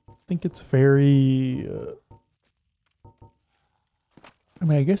 I think it's very... I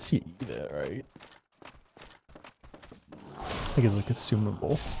mean, I guess you eat it, right? I guess it's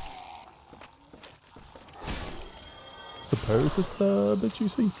consumable. Suppose it's a bit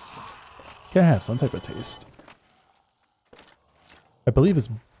juicy. Can have some type of taste. I believe it's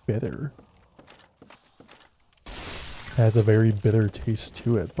bitter. It has a very bitter taste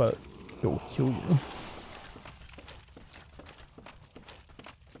to it, but it will kill you.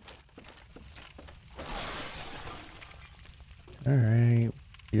 Alright,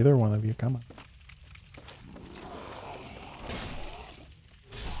 either one of you, come on.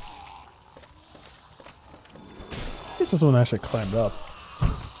 I guess this one actually climbed up.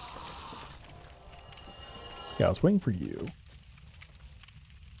 Yeah, I was waiting for you.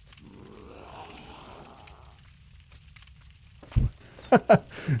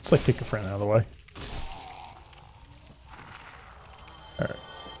 It's like kick a friend out of the way. Alright.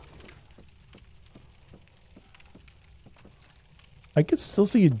 I could still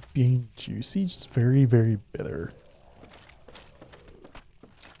see it being juicy, just very, very bitter.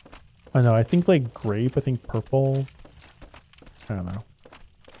 I know, I think like grape, I think purple. I don't know.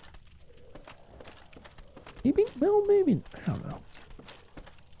 Maybe, well, maybe, I don't know.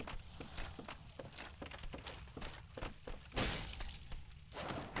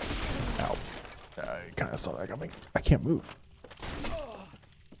 Ow. I kind of saw that coming. I can't move.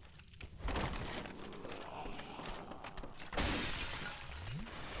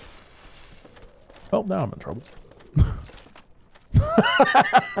 Well, now I'm in trouble.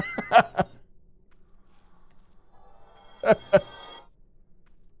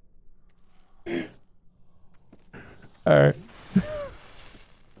 All right.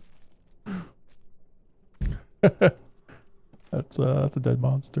 That's a dead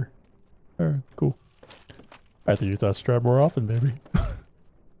monster. All right, cool. I have to use that strat more often, maybe.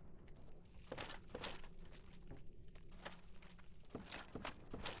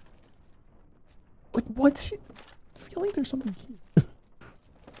 Like, what's? I feel like there's something here.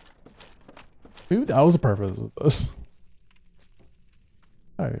 Maybe that was the purpose of this.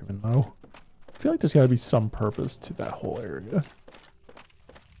 I don't even know. I feel like there's got to be some purpose to that whole area.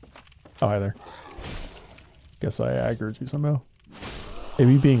 Oh, hi there. Guess I aggroed you somehow.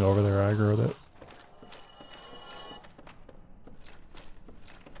 Maybe being over there I aggroed it.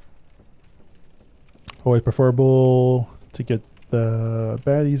 Always preferable to get the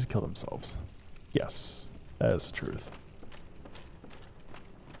baddies to kill themselves. Yes, that is the truth.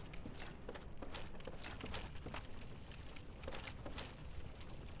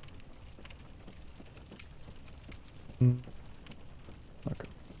 Okay.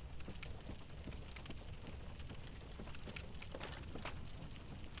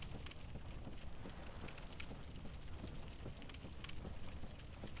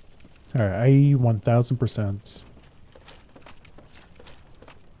 Alright, I 1000%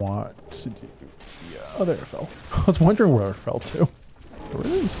 want to do... Yeah, oh, there it fell. I was wondering where it fell to. Where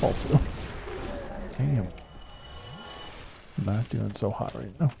did this fall to? Damn. Not doing so hot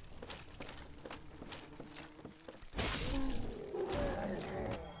right now.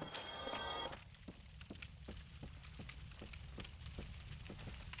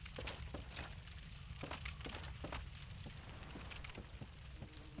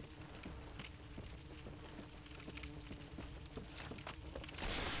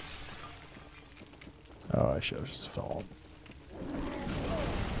 Oh, I should have just fell.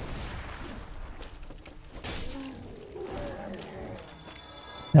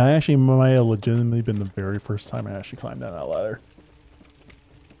 Now, actually, might have legitimately been the very first time I actually climbed down that ladder.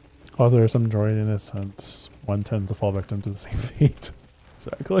 Although there's some joy in it since one tends to fall victim to the same fate.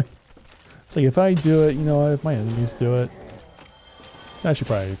 Exactly. It's like if I do it, you know, if my enemies do it, it's actually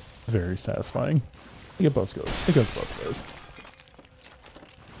probably very satisfying. I think it goes both ways.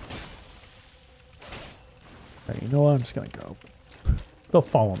 Alright, you know what? I'm just gonna go. They'll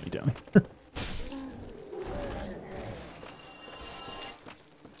follow me down here.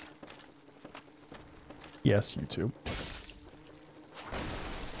 Yes, you too.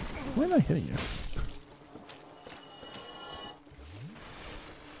 Why am I hitting you?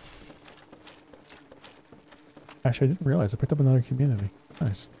 Actually, I didn't realize I picked up another community.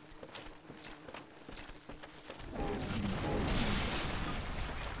 Nice.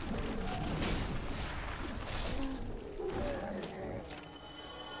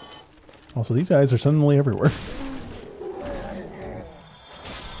 Also, these guys are suddenly everywhere.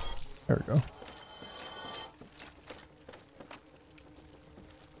 There we go.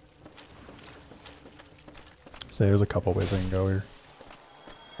 Say there's a couple ways I can go here.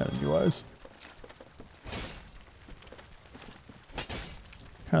 Enemy-wise.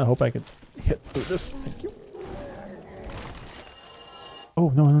 Kinda hope I could hit through this. Thank you. Oh,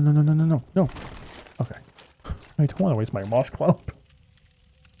 no. Okay. I don't want to waste my moss cloud.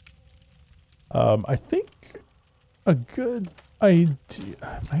 I think a good idea...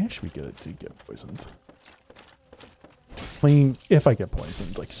 I might actually be good to get poisoned. I mean, if I get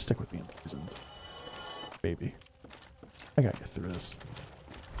poisoned, like, stick with being poisoned. Baby. I gotta get through this.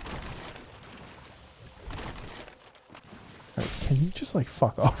 Alright, can you just, like,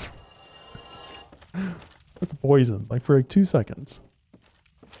 fuck off? With the poison, like, for, like, 2 seconds.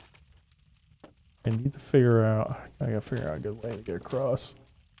 I need to figure out... I gotta figure out a good way to get across.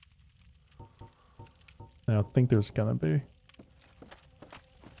 I don't think there's gonna be.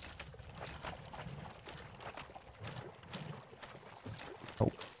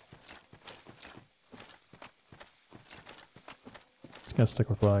 Oh. Just gonna stick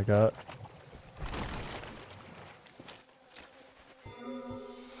with what I got.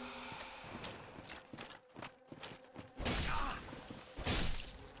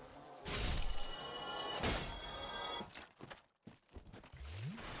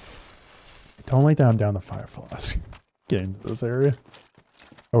 Don't like that I'm down to 5 flasks. Get into this area.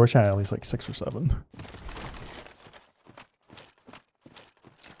 I wish I had at least like 6 or 7.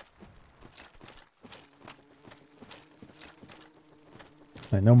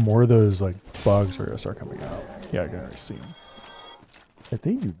 I know more of those like bugs are gonna start coming out. Yeah, I can already see them. But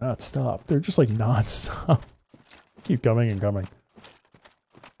they do not stop. They're just like non-stop. Keep coming and coming.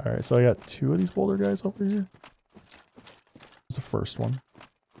 Alright, so I got 2 of these boulder guys over here. There's the first one.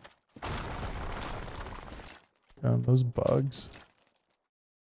 Those bugs.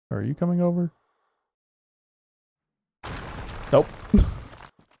 Are you coming over? Nope.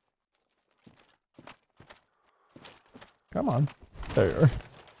 Come on. There you are.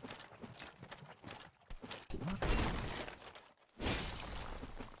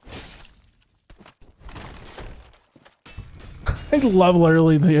 I love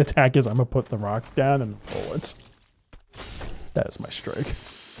literally the attack is I'm gonna put the rock down and bullets. That is my strike.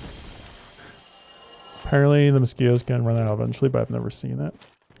 Apparently the mosquitoes can run out eventually, but I've never seen it.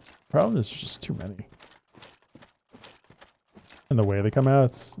 Problem is just too many. And the way they come out,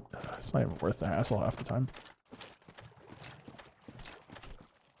 it's not even worth the hassle half the time.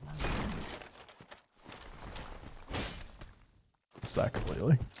 bounced that good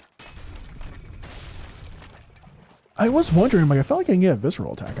lately. I was wondering, like, I felt like I can get a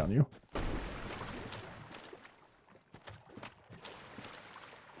visceral attack on you.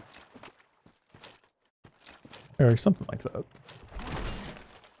 Or something like that.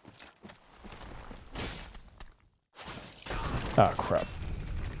 Ah, crap.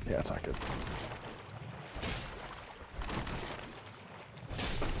 Yeah, it's not good.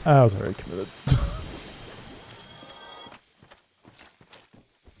 I was already committed.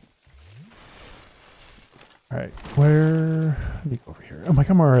 Alright, where... I need to go over here. I'm like,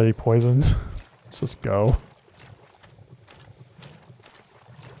 I'm already poisoned. Let's just go.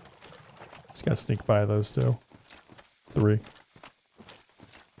 Just gotta sneak by those two. 3.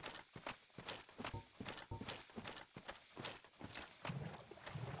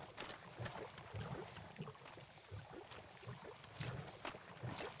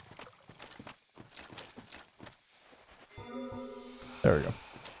 There we go.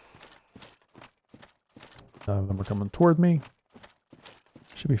 None of them are coming toward me.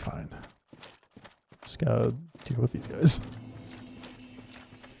 Should be fine. Just gotta deal with these guys.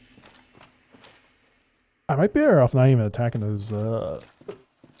 I might be better off not even attacking those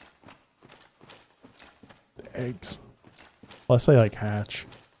eggs. Unless they like hatch.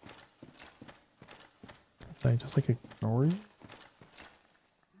 Can I just like ignore you?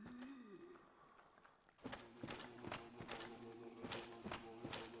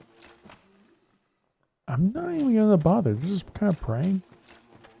 I'm not even gonna bother. They're just kind of praying.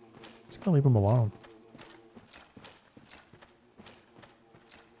 Just gonna leave them alone.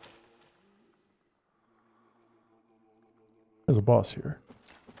 There's a boss here.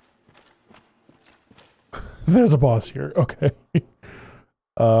 There's a boss here. Okay.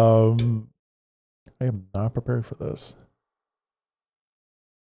 I am not prepared for this.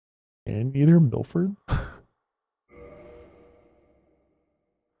 And either Milford.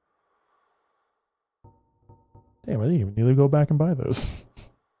 Damn, I didn't even need to go back and buy those.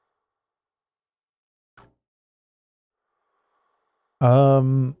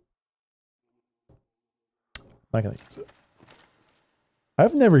 Not gonna use it.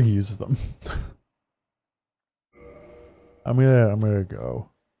 I've never used them. I'm gonna go.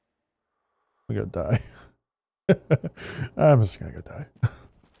 I'm gonna die. I'm just gonna go die.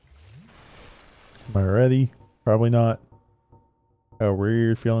 Am I ready? Probably not. A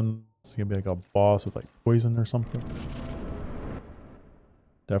weird feeling it's gonna be like a boss with like poison or something.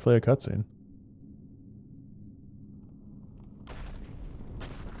 Definitely a cutscene.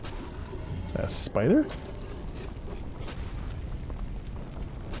 Is that a spider?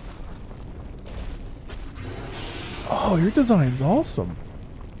 Oh, your design's awesome.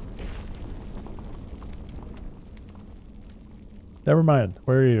 Never mind.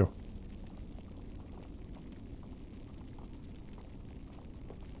 Where are you?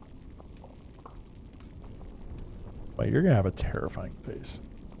 Well, you're gonna have a terrifying face.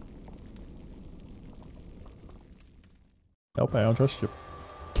 Nope, I don't trust you.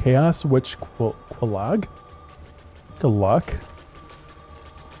 Chaos Witch Qualag? Good luck.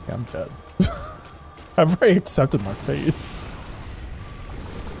 Yeah, I'm dead. I've already accepted my fate.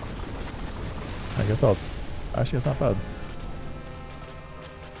 I guess I'll... Actually, it's not bad.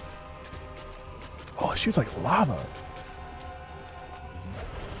 Oh, it shoots like lava.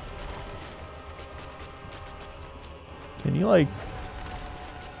 Can you, like...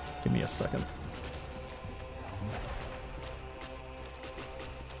 Give me a second.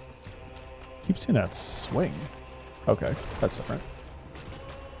 Keep seeing that swing. Okay, that's different.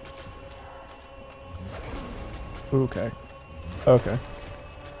 Okay. Okay.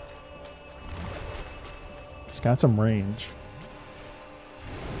 It's got some range.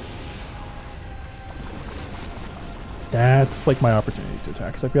 That's like my opportunity to attack.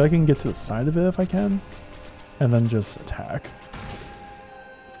 Because I feel like I can get to the side of it if I can. And then just attack.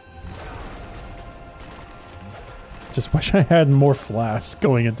 Just wish I had more flasks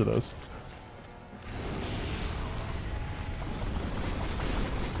going into this.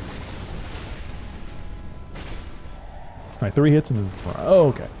 My 3 hits and then... Oh,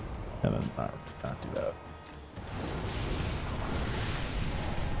 okay. And then not do that.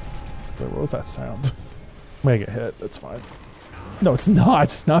 So what was that sound? I'm gonna get hit. That's fine. No, it's not.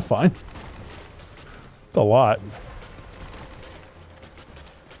 It's not fine. It's a lot.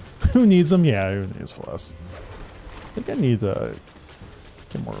 Who needs them? Yeah, who needs flasks? I think I need to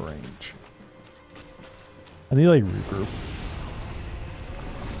get more range. I need to like regroup.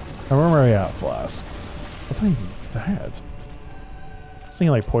 I remember I got flask. I don't even need that. I was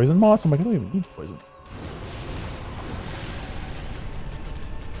thinking like poison moss. I'm like, I don't even need poison.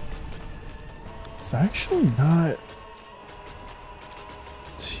 It's actually not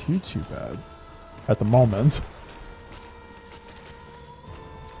too bad at the moment.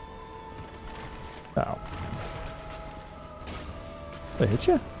 Ow. Did I hit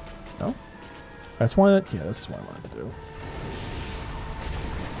you? No? That's one that, yeah, this is what I wanted to do.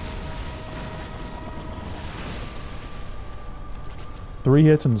 Three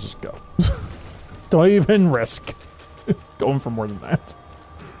hits and just go. Don't even risk going for more than that.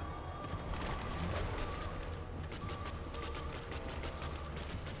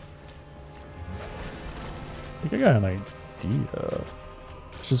 I think I got an idea.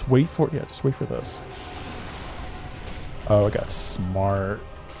 Just wait for, yeah, just wait for this. Oh, I got smart.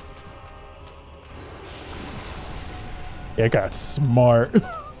 Yeah, I got smart.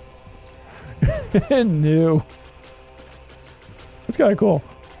 And new. It's kind of cool.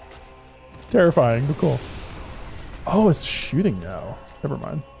 Terrifying, but cool. Oh, it's shooting now. Never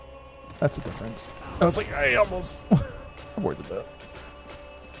mind. That's a difference. I was like, I almost avoided that.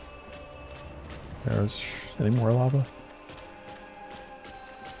 There's any more lava?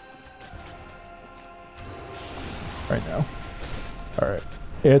 Right now. Alright.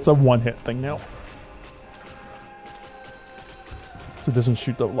 It's a one-hit thing now. So it doesn't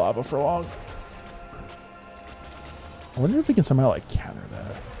shoot the lava for long. I wonder if we can somehow like counter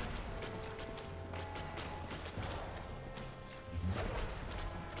that.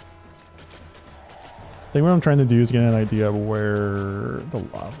 I think what I'm trying to do is get an idea of where the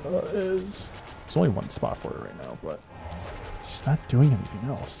lava is. There's only one spot for it right now, but she's not doing anything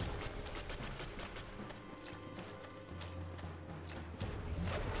else.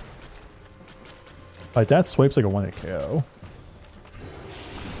 Like that swipe's like a 1-hit KO.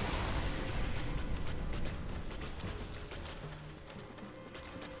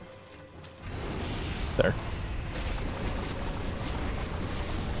 There.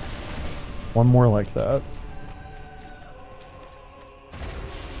 One more like that.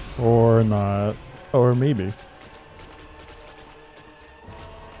 Or not. Or maybe.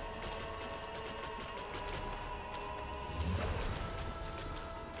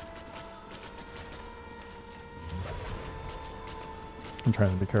 I'm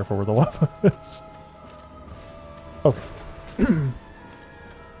trying to be careful where the lava is. Okay.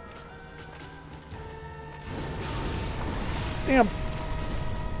 Damn.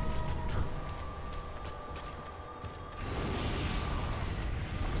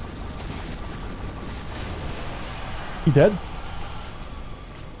 He dead?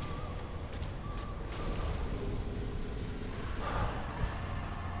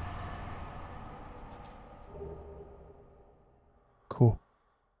 Cool.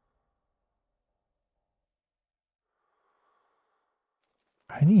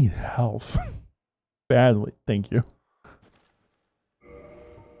 I need health. Badly. Thank you.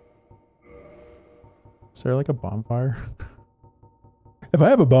 Is there like a bonfire? If I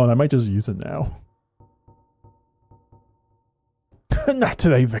have a bone, I might just use it now. Not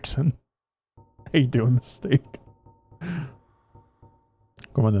today, Vixen. How you doing, mistake? Come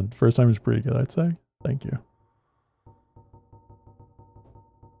on then. First time is pretty good, I'd say. Thank you. I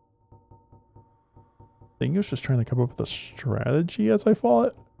think I was just trying to come up with a strategy as I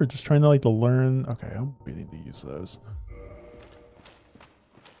fought, or just trying to like to learn. Okay, I'm waiting to use those.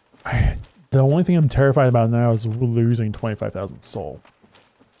 The only thing I'm terrified about now is losing 25,000 soul.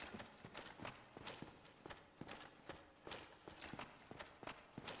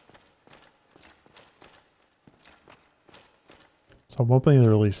 So I'm hoping to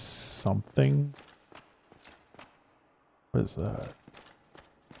release something. What is that?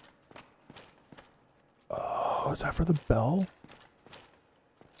 Oh, is that for the bell?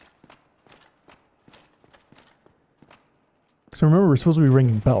 Because remember, we're supposed to be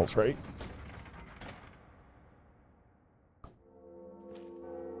ringing bells, right?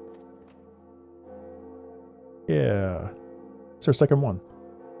 Yeah. It's our second one.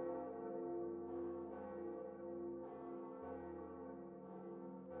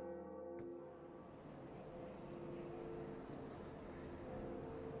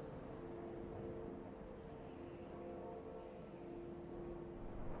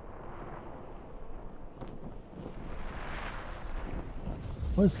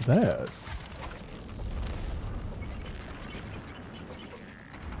 What's that?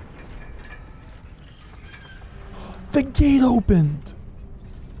 The gate opened!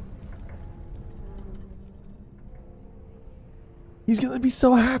 He's gonna be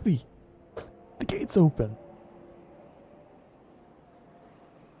so happy. The gate's open.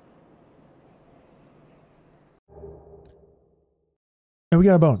 And we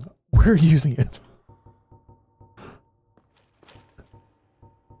got a bone. We're using it.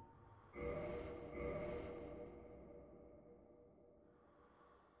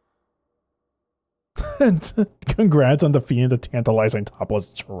 Congrats on defeating the tantalizing topless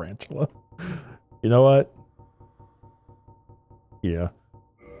tarantula. You know what? Yeah.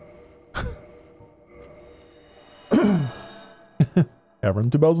 Run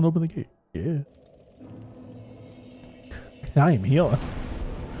 2000, open the gate. Yeah. I am healing.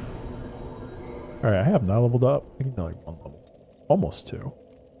 Alright, I have not leveled up. I can do like 1 level. Almost 2.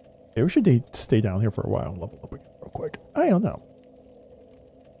 Maybe we should stay down here for a while and level up again real quick. I don't know.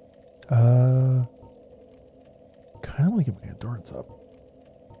 Kind of want to get my endurance up.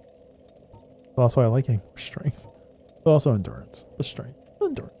 But also, I like getting more strength. But also endurance. But strength.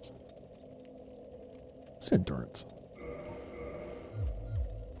 Endurance. It's endurance.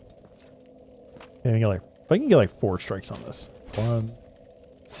 Yeah, if I can get like 4 strikes on this. 1,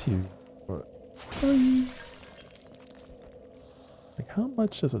 2, 3. Like, how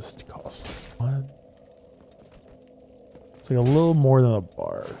much does this cost? 1. It's like a little more than a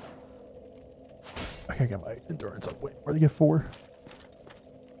bar. I gotta get my endurance up. Wait, where'd I get 4?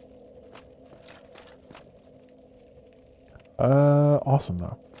 Awesome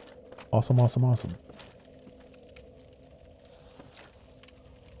though. Awesome, awesome, awesome.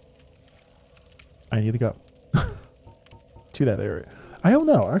 I need to go to that area. I don't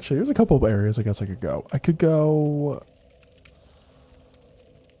know. Actually, there's a couple of areas I guess I could go. I could go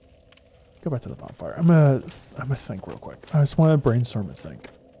back to the bonfire. I'm gonna think real quick. I just want to brainstorm and think.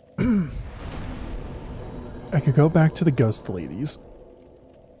 I could go back to the ghost ladies.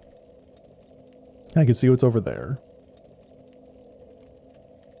 I can see what's over there.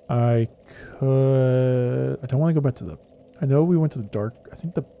 I don't want to go back to the... I know we went to the dark... I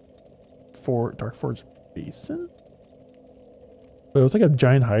think the Dark Forge Basin? But it was like a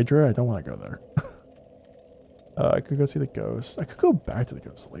giant hydra. I don't want to go there. I could go see the ghost. I could go back to the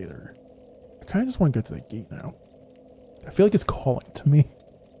ghost later. I kind of just want to go to the gate now. I feel like it's calling to me.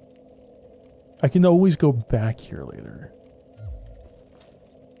 I can always go back here later.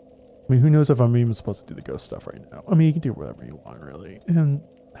 I mean, who knows if I'm even supposed to do the ghost stuff right now. I mean, you can do whatever you want, really. And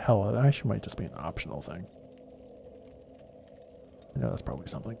hell, it actually might just be an optional thing. Yeah, that's probably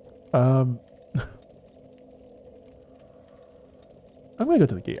something. I'm gonna go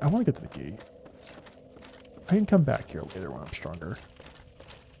to the gate. I want to go to the gate. I can come back here later when I'm stronger.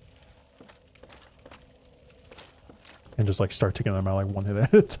 And just like start taking them out like one hit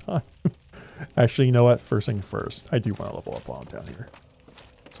at a time. Actually, you know what? First thing first, I do want to level up while I'm down here.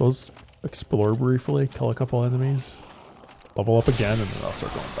 So let's explore briefly, kill a couple enemies, level up again, and then I'll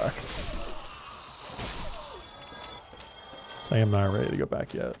start going back. So I am not ready to go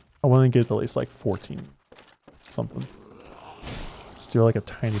back yet. I want to get at least like 14 something. Let's do like a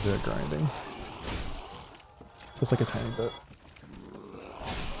tiny bit of grinding. Just like a tiny bit.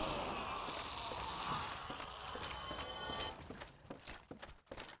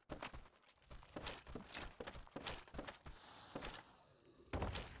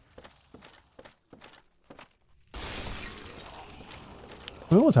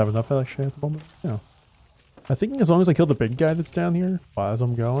 We almost have enough actually at the moment. Yeah. I think as long as I kill the big guy that's down here as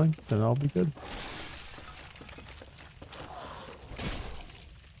I'm going, then I'll be good.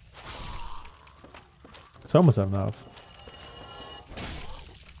 So I almost have enough.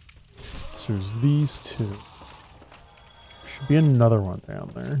 So there's these 2. Should be another one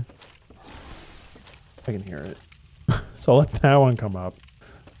down there. I can hear it. So I'll let that one come up.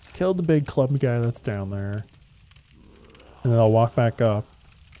 Kill the big club guy that's down there. And then I'll walk back up.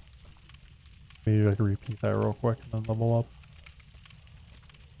 Maybe I can repeat that real quick and then level up.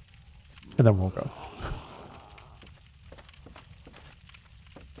 And then we'll go.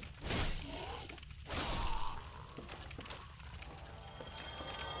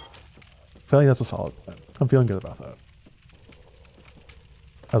 I feel like that's a solid plan. I'm feeling good about that.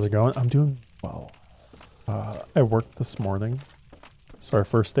 How's it going? I'm doing well. I worked this morning. So our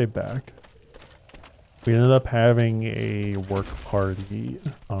first day back. We ended up having a work party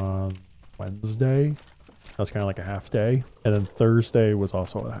on Wednesday. That was kind of like a half day. And then Thursday was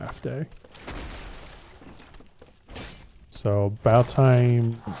also a half day. So about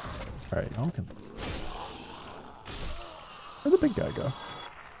time... Alright, y'all can... Where'd the big guy go?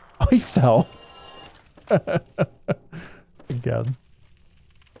 Oh, he fell. Again.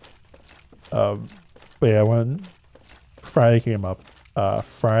 But yeah, when Friday came up,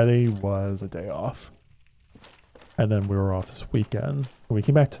 Friday was a day off. And then we were off this weekend. We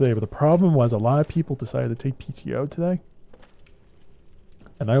came back today, but the problem was a lot of people decided to take PTO today.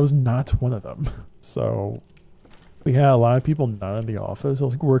 And I was not one of them. So we had a lot of people not in the office.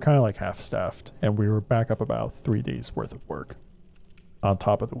 We were kind of like half-staffed. And we were back up about 3 days worth of work on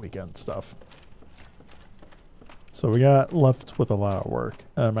top of the weekend stuff. So we got left with a lot of work.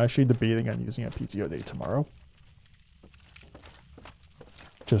 I'm actually debating on using a PTO day tomorrow.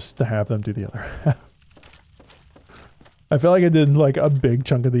 Just to have them do the other half. I feel like I did like a big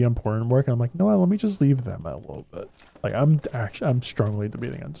chunk of the important work, and I'm like, no, let me just leave them a little bit. Like I'm strongly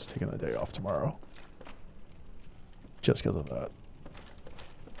debating on just taking a day off tomorrow. Just because of that.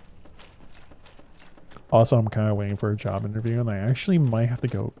 Also, I'm kind of waiting for a job interview, and I actually might have to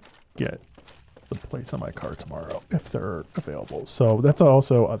go get the plates on my car tomorrow if they're available. So that's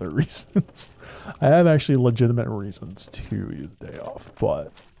also other reasons. I have actually legitimate reasons to use a day off,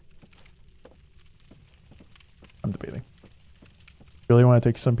 but I'm debating. Really want to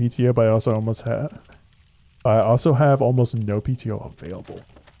take some PTO, but I also have almost no PTO available.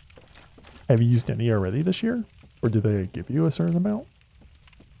 Have you used any already this year? Or do they give you a certain amount?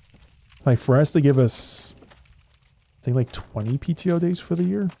 Like for us to give us, I think like 20 PTO days for the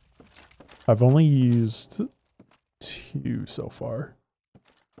year. I've only used 2 so far.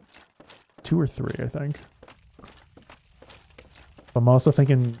 2 or 3, I think. I'm also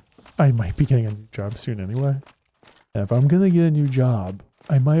thinking I might be getting a new job soon anyway. And if I'm gonna get a new job,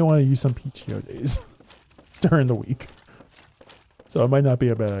 I might want to use some PTO days during the week. So it might not be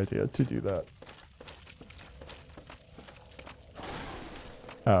a bad idea to do that.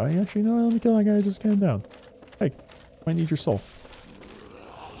 Oh, actually, no, let me kill that guy just getting down. Hey, I need your soul.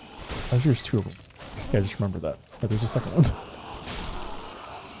 There's two of them. Yeah, just remember that. Oh, there's a second one.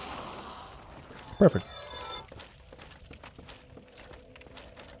 Perfect.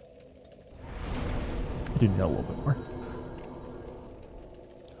 I do need a little bit more.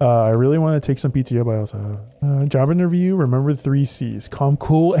 I really want to take some PTO, but I also job interview. Remember the 3 C's: calm,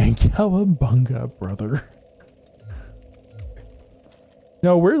 cool, and cowabunga, brother.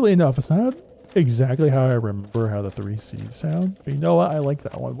 No, weirdly enough, it's not exactly how I remember how the 3 C's sound. But you know what? I like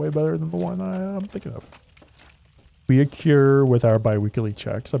that one way better than the one I'm thinking of. We a cure with our bi-weekly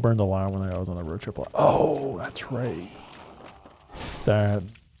checks. I burned a lot when I was on a road trip. Oh, that's right. That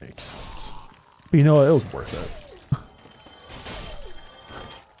makes sense. But you know what? It was worth it.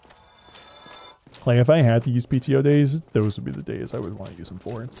 Like, if I had to use PTO days, those would be the days I would want to use them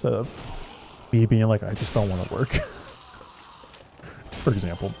for, instead of me being like, I just don't want to work. For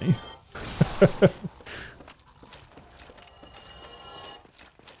example, me. But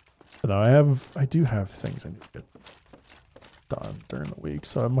no, I do have things I need to get done during the week,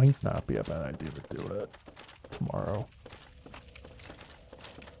 so it might not be a bad idea to do it tomorrow.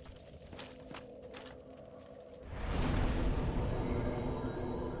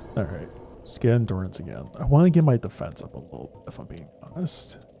 Alright, let's get endurance again. I want to get my defense up a little bit, if I'm being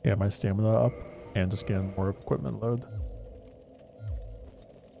honest. Yeah, my stamina up, and just getting more of equipment load.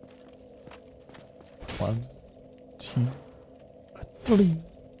 1, 2, 3.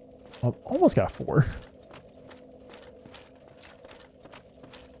 I almost got 4.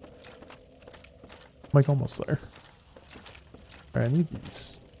 I'm like almost there. Alright, I need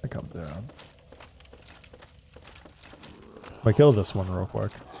these to come down. I kill this one real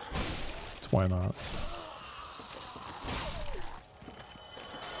quick. So why not?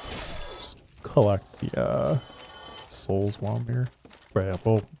 Just collect the souls while I'm here. Right,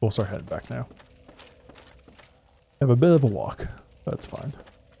 yeah, we'll start heading back now. Have a bit of a walk. That's fine.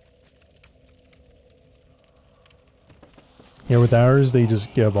 Yeah, with ours, they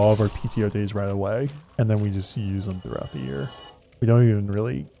just give all of our PTO days right away, and then we just use them throughout the year. We don't even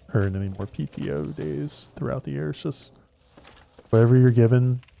really earn any more PTO days throughout the year. It's just whatever you're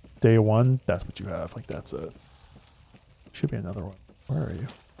given day 1, that's what you have. Like, that's it. Should be another one. Where are you?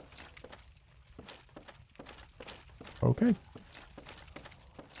 Okay.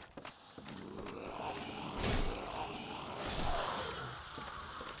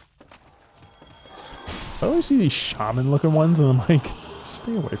 I always see these shaman looking ones and I'm like,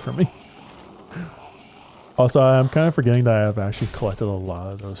 stay away from me. Also, I'm kind of forgetting that I have actually collected a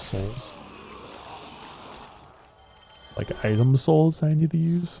lot of those souls. Like item souls I need to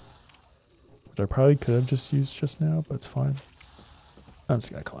use. Which I probably could have just used just now, but it's fine. I'm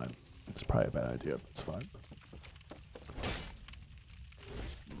just gonna climb. It's probably a bad idea, but it's fine.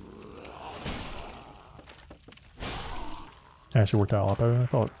 Actually worked out a lot better than I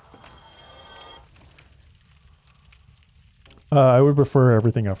thought. I would prefer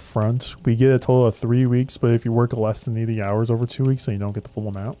everything up front. We get a total of 3 weeks, but if you work less than 80 hours over 2 weeks, then you don't get the full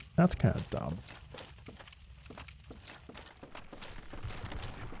amount. That's kind of dumb.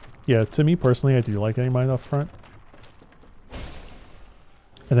 Yeah, to me personally, I do like getting mine up front.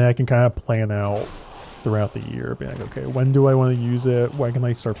 And then I can kind of plan out throughout the year, being like, okay, when do I want to use it? When can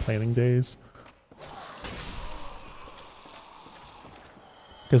I start planning days?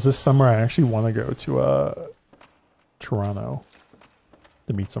 Because this summer I actually want to go to Toronto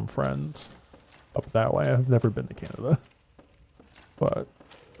to meet some friends up that way. I've never been to Canada, but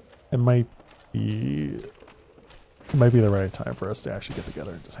it might be the right time for us to actually get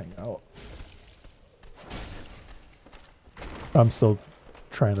together and just hang out. I'm still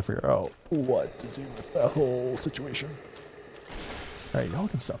trying to figure out what to do with that whole situation. Alright, y'all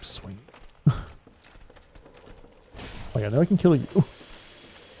can stop swinging. Like, I know I can kill you.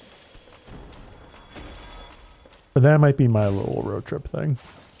 But that might be my little road trip thing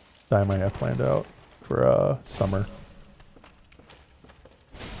that I might have planned out for summer.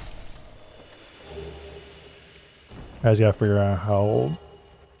 I just gotta figure out how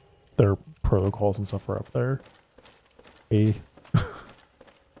their protocols and stuff are up there.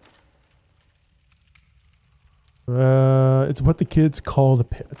 It's what the kids call the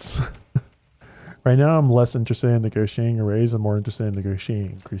pits. Right now, I'm less interested in negotiating a raise and more interested in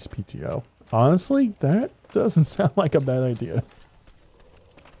negotiating increased PTO. Honestly, that doesn't sound like a bad idea.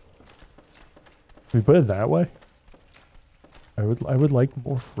 If we put it that way, I would like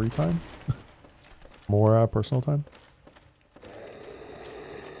more free time, more personal time.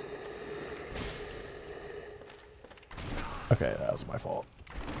 Okay, that was my fault.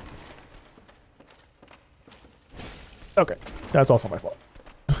 Okay, that's also my fault.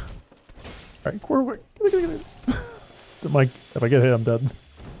 All right, quick. Mike, if I get hit, I'm dead.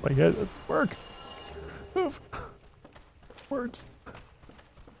 If I get it, work. Move. Words.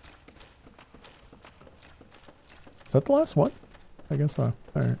 Is that the last one? I guess so.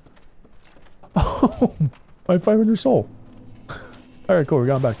 All right. Oh, my 500 soul. All right, cool. We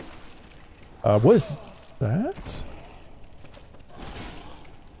got him back. What is that?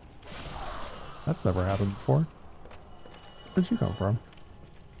 That's never happened before. Where'd you come from?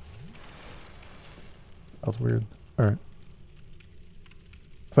 That was weird. Alright.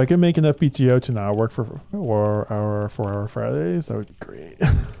 If I could make enough PTO to not work for 4-hour Fridays, that would be great.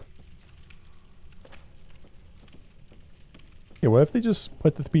 Yeah, what if they just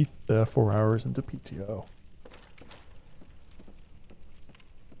put the 4 hours into PTO?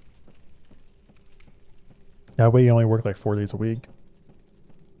 That way you only work like 4 days a week.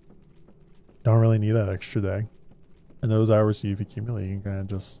 Don't really need that extra day. And those hours you've accumulated, you can kind of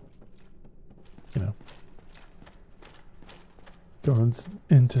just, you know, go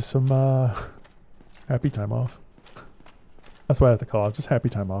into some happy time off. That's what I have to call it, just happy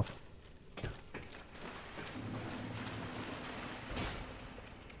time off.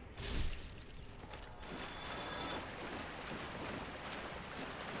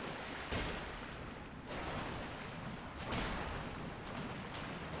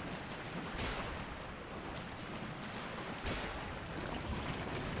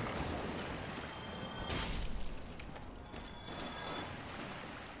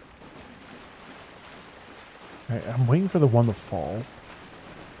 I'm waiting for the one to fall.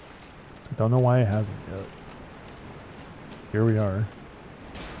 I don't know why it hasn't yet. Here we are.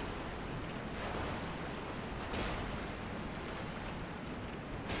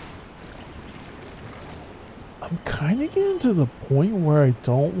 I'm kind of getting to the point where I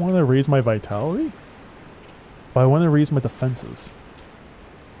don't want to raise my vitality, but I want to raise my defenses.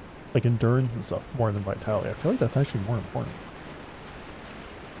 Like endurance and stuff more than vitality. I feel like that's actually more important.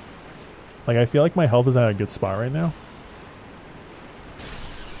 Like, I feel like my health is at a good spot right now.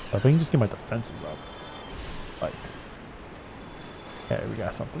 But if I can just get my defenses up. Like, hey, we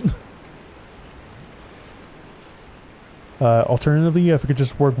got something. Alternatively, if I could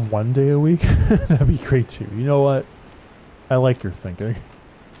just work 1 day a week, that'd be great too. You know what? I like your thinking.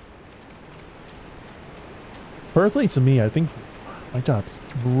 Personally, to me, I think my job's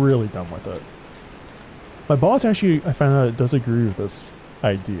really done with it. My boss actually, I found out, does agree with this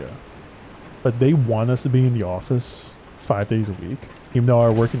idea. But they want us to be in the office 5 days a week, even though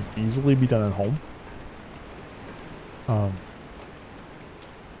our work can easily be done at home.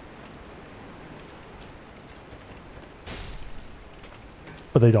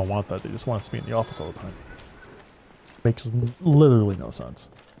 But they don't want that. They just want us to be in the office all the time. Makes literally no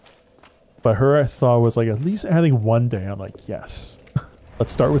sense. But her thought was like, at least adding 1 day. I'm like, yes.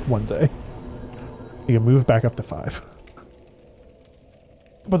 Let's start with 1 day. You can move back up to 5.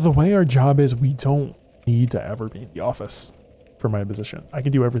 But the way our job is, we don't need to ever be in the office for my position. I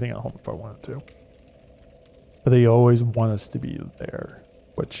can do everything at home if I wanted to. But they always want us to be there,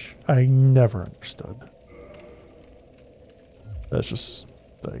 which I never understood. That's just,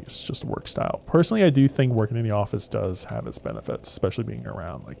 it's just work style. Personally, I do think working in the office does have its benefits, especially being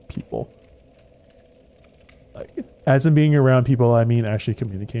around like people. Like, as in being around people, I mean actually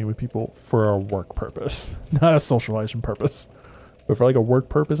communicating with people for a work purpose, not a socialization purpose. But for like a work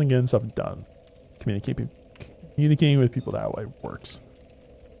purpose and getting stuff done, communicating with people that way works.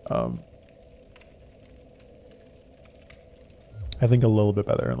 I think a little bit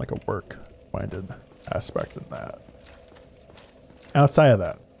better in like a work-minded aspect than that. Outside of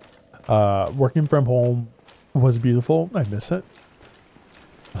that, working from home was beautiful. I miss it.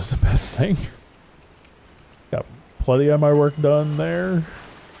 It was the best thing. Got plenty of my work done there.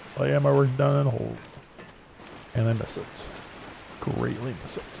 Plenty of my work done at home. And I miss it. Greatly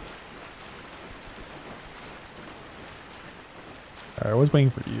miss it. Alright, I was waiting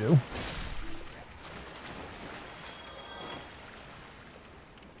for you.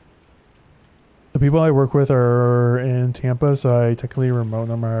 The people I work with are in Tampa, so I technically remote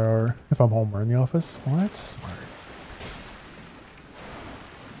no matter if I'm home or in the office. Well, that's smart.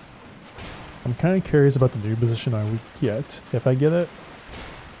 I'm kind of curious about the new position I would get, if I get it.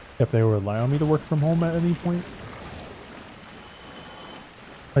 If they would allow me to work from home at any point.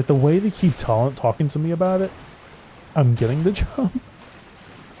 Like, the way they keep talking to me about it, I'm getting the job.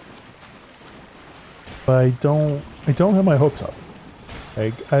 But I don't have my hopes up.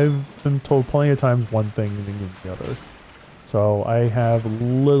 Like, I've been told plenty of times one thing and then the other. So I have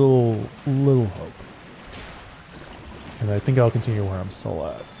little hope. And I think I'll continue where I'm still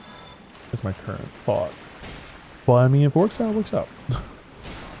at. Is my current thought. Well, I mean, if it works out, it works out.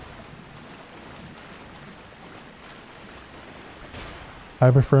 I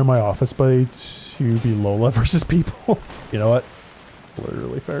prefer my office buddy to be Lola versus people. You know what?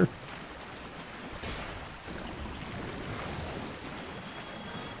 Literally fair.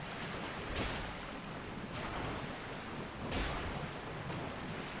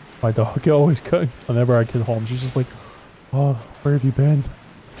 My dog always could. Whenever I get home, she's just like, "Oh, where have you been?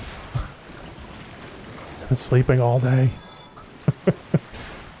 I've been sleeping all day."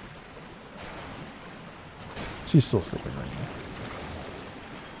 She's still sleeping right now.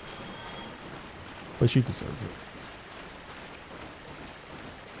 But she deserves it.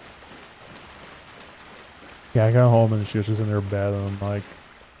 Yeah, I got home and she was just in her bed and I'm like,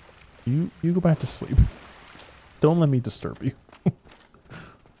 you go back to sleep. Don't let me disturb you.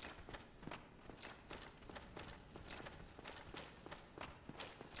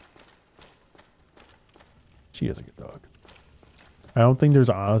 She is a good dog. I don't think there's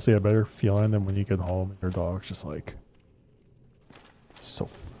honestly a better feeling than when you get home and your dog's just like so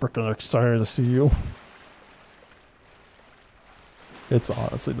freaking excited to see you. It's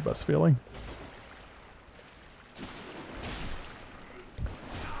honestly the best feeling.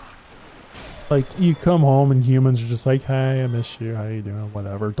 Like, you come home and humans are just like, "Hey, I miss you. How you doing?"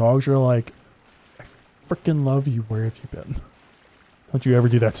 Whatever. Dogs are like, "I freaking love you. Where have you been? Don't you ever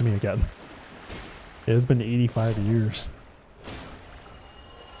do that to me again." It has been 85 years.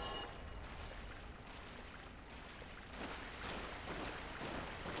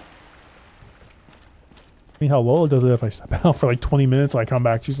 I mean, how Lola does it if I step out for like 20 minutes and I come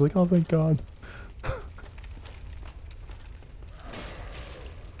back, she's like, "Oh, thank God."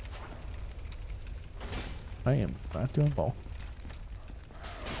 I am not doing well.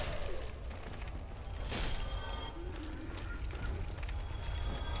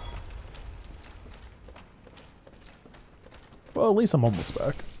 Well, at least I'm almost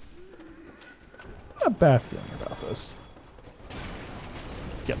back. Not a bad feeling about this.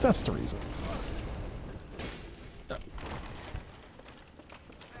 Yeah, that's the reason.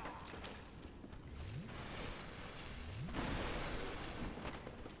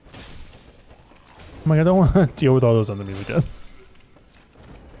 I'm like, I don't want to deal with all those enemies again.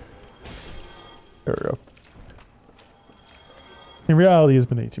 There we go. In reality, it's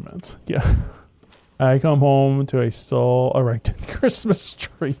been 18 minutes. Yeah. I come home to a still erected Christmas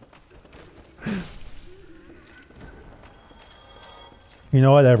tree. You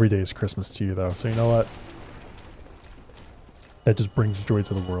know what? Every day is Christmas to you, though. So you know what? That just brings joy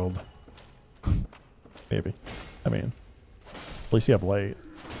to the world. Maybe. I mean, at least you have light.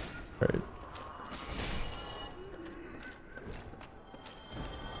 Right.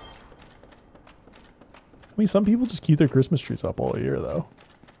 I mean, some people just keep their Christmas trees up all year, though.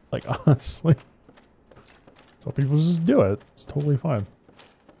 Like, honestly. Some people just do it. It's totally fine.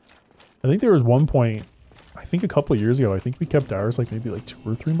 I think there was one point, I think a couple of years ago, I think we kept ours like maybe like 2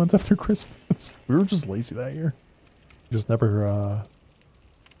 or 3 months after Christmas. We were just lazy that year. We just never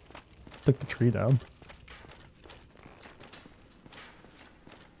took the tree down.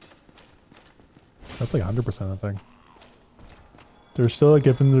 That's like 100% the thing. There's still a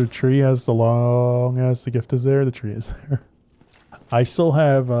gift in the tree as long as the gift is there, the tree is there. I still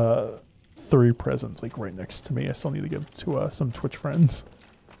have 3 presents like right next to me. I still need to give to some Twitch friends.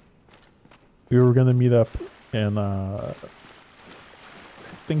 We were gonna meet up and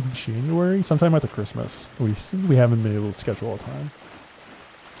think January, sometime after Christmas. We haven't been able to schedule a time.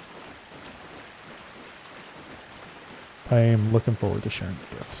 I am looking forward to sharing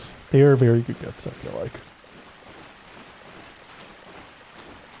the gifts. They are very good gifts, I feel like.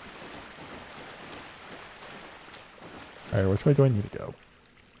 Alright, which way do I need to go?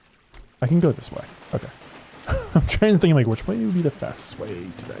 I can go this way. Okay. I'm trying to think like which way would be the fastest way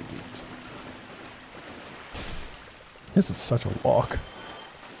to that gate. This is such a walk.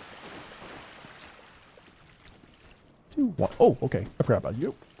 2, 1. Oh, okay. I forgot about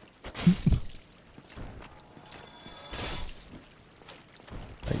you.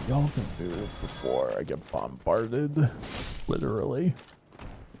 Hey, y'all can move before I get bombarded. Literally.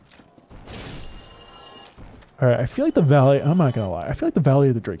 Alright, I feel like the valley, I'm not gonna lie, I feel like the Valley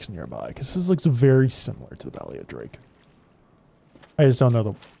of the Drake's nearby, because this looks very similar to the Valley of Drake. I just don't know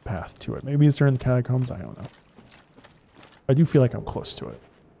the path to it. Maybe it's during the catacombs, I don't know. I do feel like I'm close to it.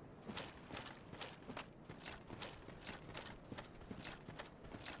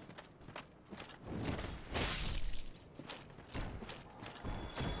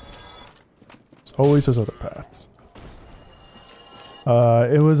 There's always those other paths.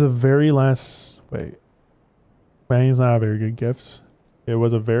 It was a very last, wait. Bang's not a very good gift. It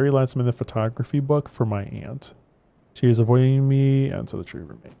was a very last minute photography book for my aunt. She is avoiding me, and so the tree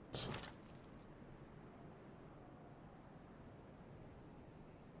remains.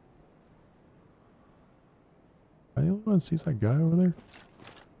 Am I the only one that sees that guy over there?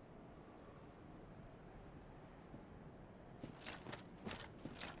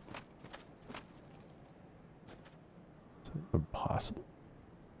 Is that even possible?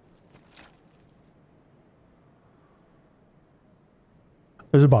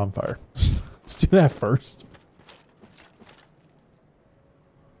 There's a bonfire. Let's do that first.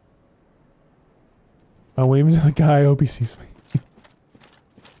 I'm waving to the guy. I hope he sees me.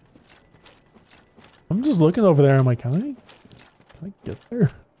 I'm just looking over there. I'm like, can I get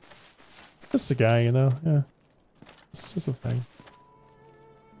there? Just a guy, you know? Yeah. It's just a thing.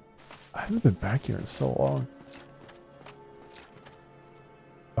 I haven't been back here in so long.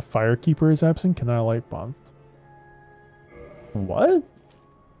 A firekeeper is absent. Cannot light bomb. What?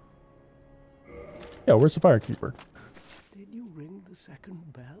 Yeah, where's the firekeeper? Did you ring the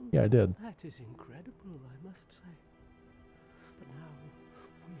second bell? Yeah, I did. That is incredible, I must say. But now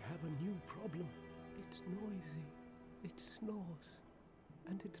we have a new problem. It's noisy, it snores,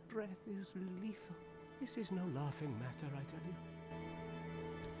 and its breath is lethal. This is no laughing matter, I tell you.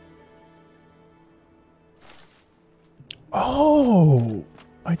 Oh,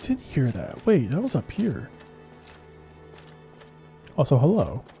 I did hear that. Wait, that was up here. Also,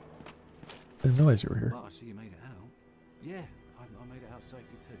 hello. I didn't realize you were here. Well, I see you made it out. Yeah, I made it out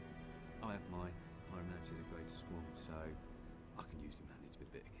safely too. I have my pyromancy the Great Swarm, so I can usually manage with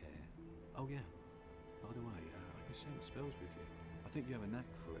a bit of care. Oh yeah, by the way, I can share my spells with you. I think you have a knack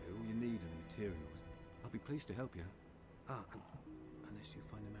for it. All you need are the materials. I'll be pleased to help you. Unless you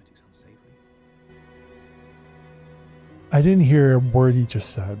find the magic's unsavory. I didn't hear a word he just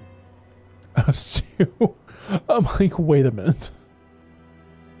said. I'm like, wait a minute.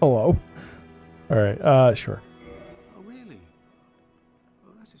 Hello? Alright, sure. Oh really?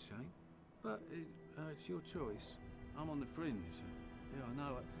 Well, that's a shame. But it's your choice. I'm on the fringe. Yeah, I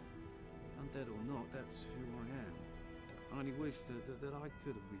know. Undead or not, that's who I am. I only wish that I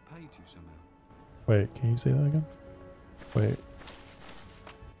could have repaid you somehow. Wait, can you say that again? Wait.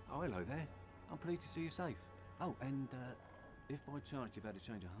 Oh, hello there. I'm pleased to see you safe. Oh, and if by chance you've had a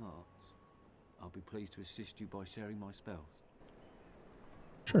change of hearts, I'll be pleased to assist you by sharing my spells.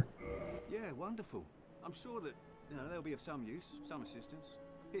 Sure. Yeah, wonderful. I'm sure that they'll be of some use, some assistance.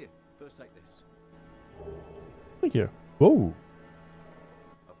 Here, first take this. Thank you. Whoa.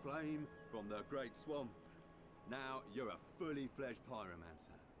 A flame from the Great Swamp. Now you're a fully fledged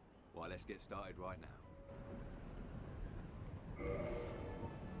pyromancer. Why, let's get started right now.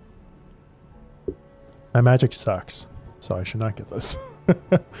 My magic sucks, so I should not get this.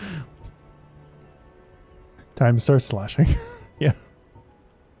 Time to start slashing. Yeah.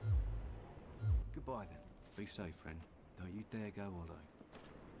 Goodbye then. Be safe, friend. Don't you dare go hollow.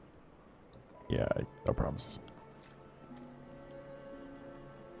 Yeah, no promises.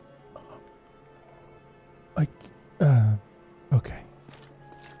 Okay.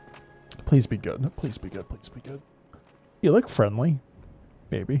 Please be good. Please be good. Please be good. You look friendly.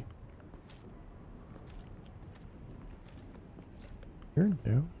 Maybe. You're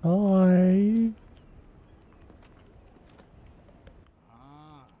new. Hi.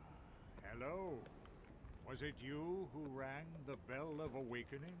 Hello. Was it you who rang the bell of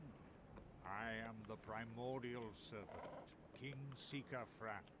awakening? I am the primordial serpent, King Seeker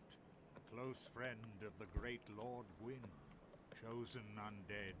Frapt, close friend of the great Lord Gwyn, chosen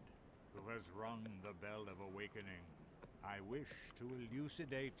undead, who has rung the bell of awakening. I wish to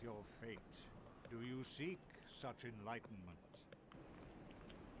elucidate your fate. Do you seek such enlightenment?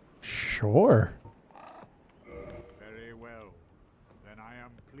 Sure. Very well. Then I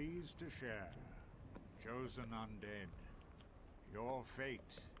am pleased to share. Chosen undead, your fate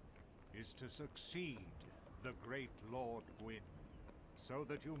is to succeed the great Lord Gwyn, so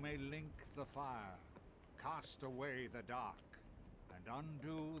that you may link the fire, cast away the dark, and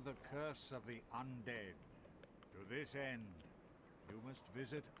undo the curse of the undead. To this end, you must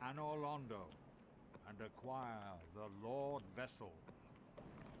visit Anor Londo and acquire the Lord Vessel.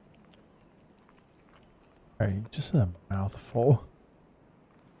 Alright, just a mouthful.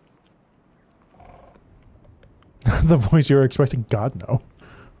 The voice you were expecting? God, no.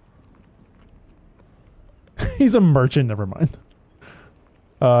 He's a merchant, never mind.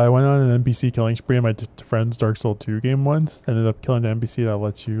 I went on an NPC killing spree in my friend's Dark Souls 2 game once. Ended up killing the NPC that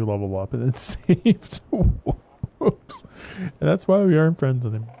lets you level up and it saved. Whoops. And that's why we aren't friends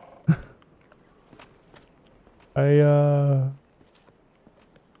with him. I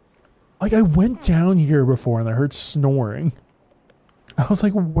went down here before and I heard snoring. I was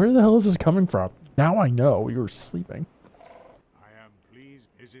like, where the hell is this coming from? Now I know you were sleeping. I am pleased.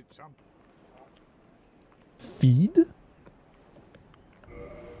 Is it something? Feed?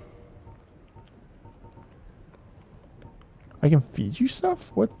 I can feed you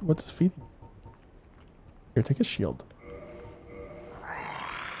stuff? What does feeding? Here, take a shield.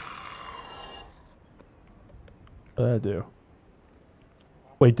 What did that do?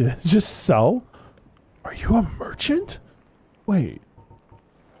 Wait, did it just sell? Are you a merchant? Wait.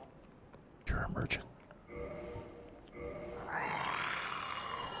 You're a merchant.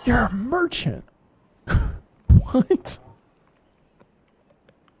 You're a merchant. What?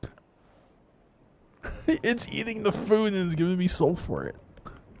 It's eating the food and it's giving me soul for it.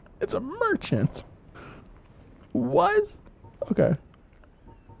 It's a merchant. What? Okay.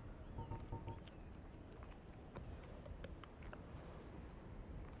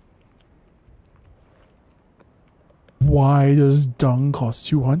 Why does dung cost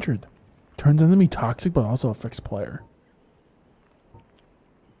 200? Turns enemy toxic, but also affects player.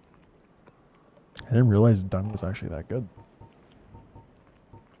 I didn't realize dung was actually that good.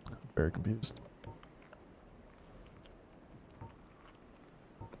 I'm very confused.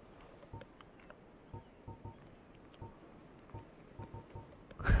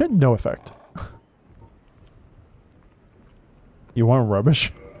 No effect. You want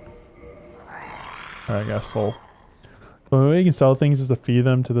rubbish? Alright, I got soul. The only way you can sell things is to feed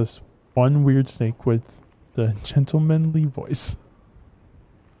them to this one weird snake with the gentlemanly voice.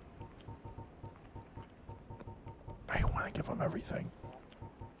 I want to give him everything.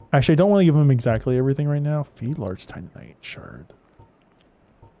 Actually, I don't want to give him exactly everything right now. Feed large titanite shard.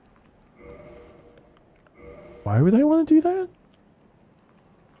 Why would I want to do that?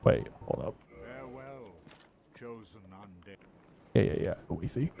 Wait, hold up. Farewell, chosen undead. Yeah.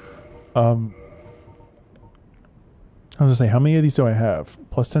 Weethy. I was gonna say, how many of these do I have?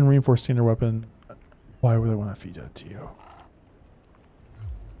 Plus 10 reinforced standard weapon. Why would I want to feed that to you?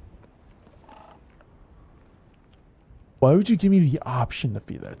 Why would you give me the option to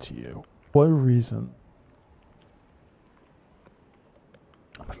feed that to you? What reason?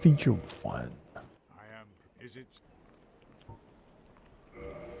 I'm gonna feed you one. I am. Is it?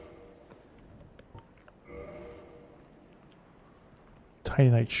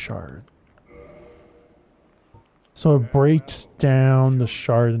 Titanite shard. So it breaks down the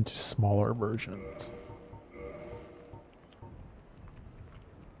shard into smaller versions.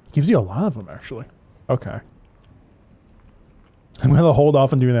 Gives you a lot of them, actually. Okay. I'm going to hold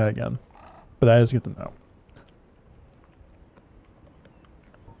off on doing that again. But that is good to know.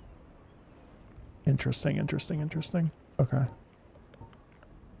 Interesting. Okay.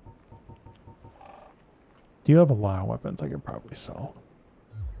 Do you have a lot of weapons I could probably sell?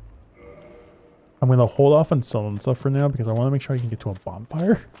 I'm going to hold off on selling stuff for now because I want to make sure I can get to a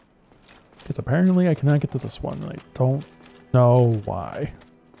bonfire. Because apparently I cannot get to this one and I don't know why.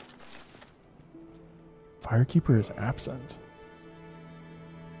 Firekeeper is absent.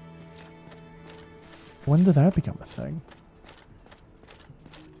 When did that become a thing?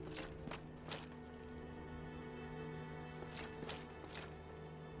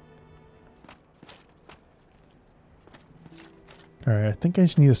 Alright, I think I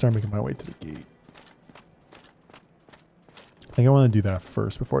just need to start making my way to the gate. I think I want to do that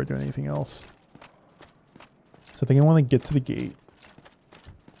first before I do anything else. So I think I want to get to the gate.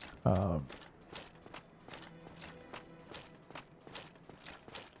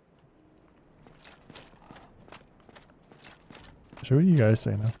 So what do you guys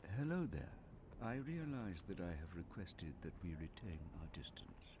say now? Hello there. I realize that I have requested that we retain our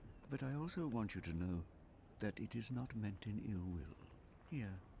distance, but I also want you to know that it is not meant in ill will.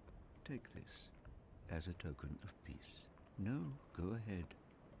 Here, take this as a token of peace. No, go ahead.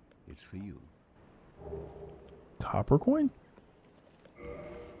 It's for you. Copper coin?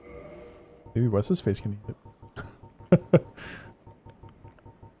 Maybe what's his face can eat it.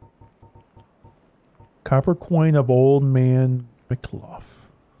 Copper coin of old man McLuff.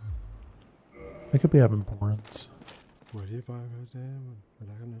 I could be having porns. What if I got them but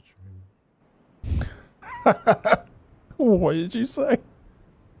I cannot dream? What did you say?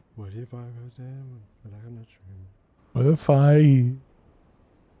 What if I got them but I cannot dream? What if I...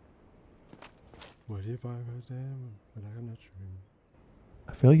 What if I got them but I cannot dream?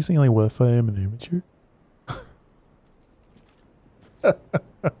 I feel like you're saying like, what if I am an amateur? Oh,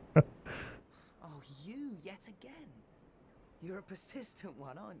 you yet again. You're a persistent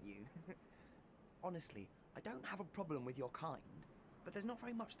one, aren't you? Honestly, I don't have a problem with your kind, but there's not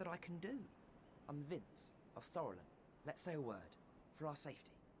very much that I can do. I'm Vince of Thorolin. Let's say a word for our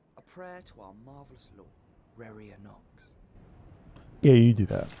safety. A prayer to our marvelous Lord, Reria Nox. Yeah, you do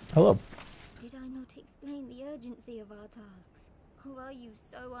that. Hello. Did I not explain the urgency of our tasks? Or are you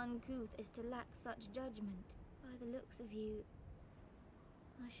so uncouth as to lack such judgment? By the looks of you,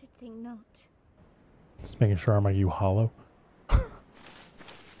 I should think not. Just making sure I'm like you hollow.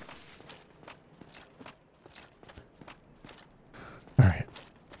 Alright.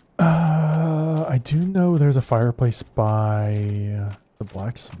 I do know there's a fireplace by the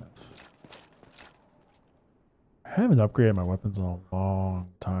blacksmith. I haven't upgraded my weapons in a long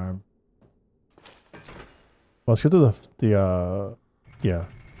time. Well, let's go to yeah.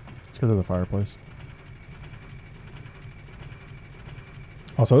 Let's go to the fireplace.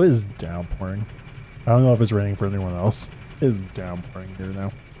 Also, it is downpouring. I don't know if it's raining for anyone else. It is downpouring here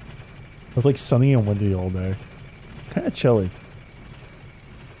now. It was like sunny and windy all day. Kind of chilly.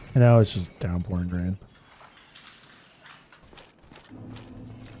 And now it's just downpouring rain.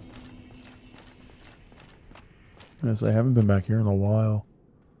 Yes, I haven't been back here in a while.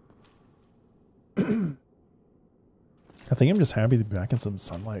 I think I'm just happy to be back in some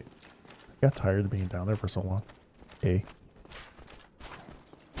sunlight. I got tired of being down there for so long. Hey.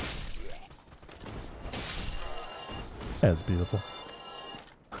 That's beautiful.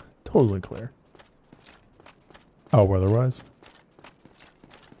 Totally clear. Oh, weather-wise?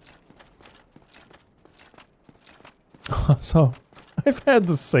 So, I've had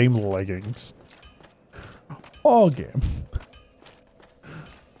the same leggings all game.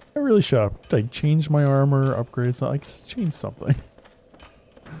 I really should have like changed my armor, upgrade something. Like, just change something.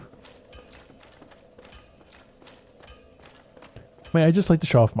 I mean, I just like to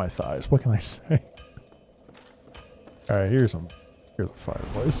show off my thighs. What can I say? All right, here's a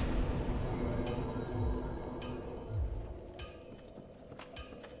fireplace.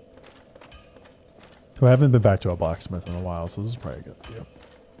 So I haven't been back to a blacksmith in a while, so this is probably a good idea.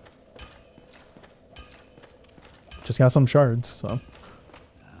 Just got some shards, so.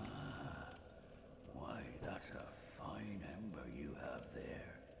 Why, that's a fine ember you have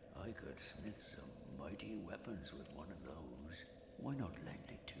there. I could smith some mighty weapons with one of those. Why not lend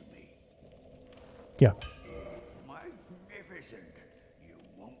it to me? Yeah. Magnificent. You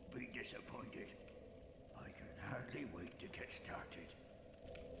won't be disappointed. I can hardly wait to get started.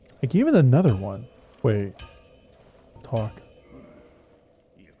 I gave it another one. Wait. Talk.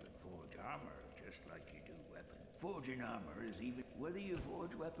 You can forge armor just like you do weapons. Forging armor is even whether you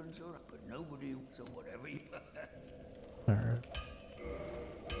forge weapons or not, but nobody, so whatever you. Alright.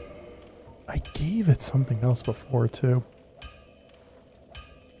 I gave it something else before too.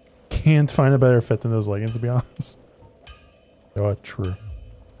 Can't find a better fit than those leggings, to be honest. Oh, true.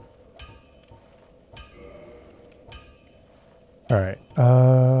 Alright.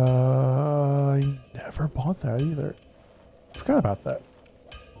 I never bought that either. Forgot about that.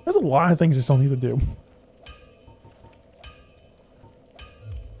 There's a lot of things I still need to do.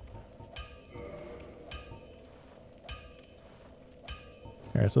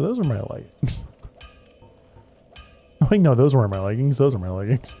 Alright, so those are my leggings. Oh, wait, no, those weren't my leggings. Those are my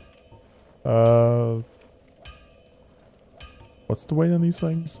leggings. What's the weight on these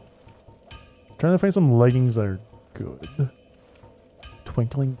things? I'm trying to find some leggings that are good.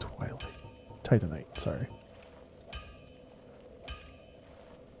 Twinkling Twilight. Titanite, sorry.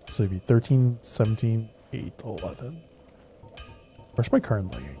 So it'd be 13, 17, 8, 11. Where's my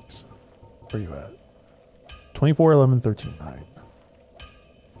current leggings? Where are you at? 24, 11, 13, 9.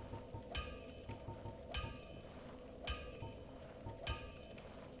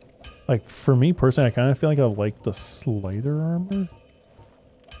 Like, for me personally, I kind of feel like I like the Slider armor.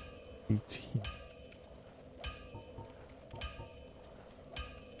 18.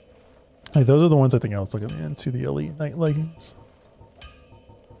 Like, those are the ones I think I was looking into, the Elite Night leggings.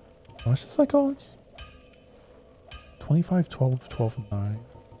 How much does that cost? 25, 12, 12, and 9.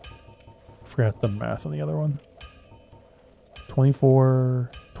 I forgot the math on the other one.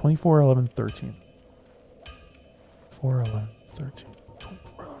 24, 24, 11, 13. 4, 11, 13.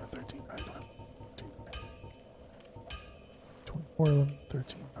 24, 11, 13, 9, 11, 13, 9. 24, 11,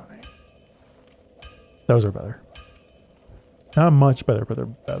 13, 9. Those are better. Not much better, but they're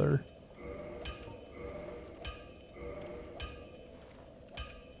better.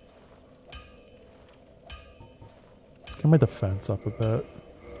 Let's get my defense up a bit.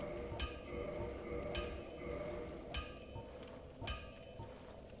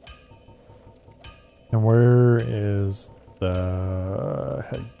 And where is the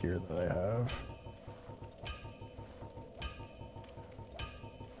headgear that I have?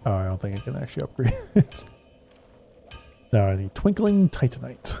 Oh, I don't think I can actually upgrade it. No, I need Twinkling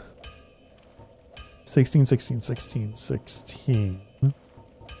Titanite. 16, 16, 16, 16.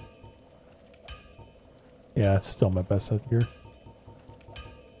 Yeah, it's still my best headgear.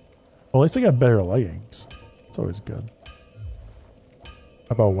 Well, at least I got better leggings. It's always good. How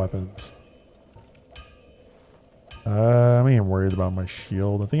about weapons? I'm even worried about my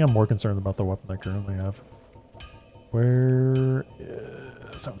shield. I think I'm more concerned about the weapon I currently have. Where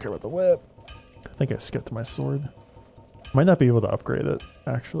is... I don't care about the whip. I think I skipped my sword. Might not be able to upgrade it,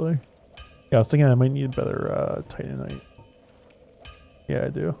 actually. Yeah, I was thinking I might need better Titanite. Yeah, I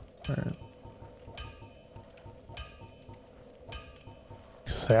do. Alright.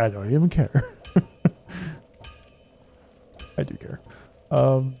 Say I don't even care. I do care.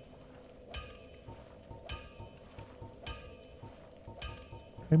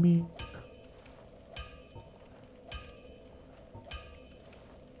 I mean,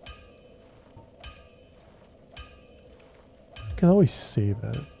 I can always save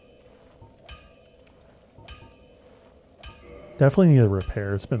it. Definitely need a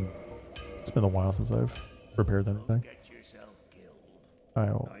repair. It's been a while since I've repaired anything.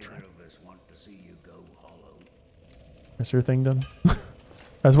 I'll try. Is your thing done? I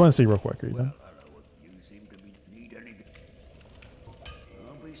just want to see real quick. Are you done?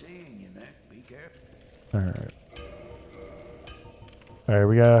 Alright. Alright,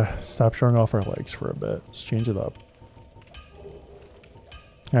 we gotta stop showing off our legs for a bit. Just change it up.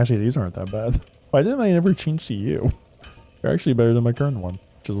 Actually, these aren't that bad. Why didn't I ever change to you? They're actually better than my current one,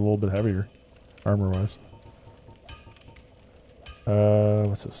 which is a little bit heavier, armor-wise.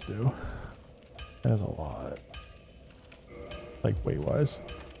 What's this do? That is a lot. Like, weight-wise.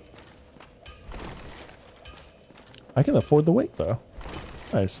 I can afford the weight, though.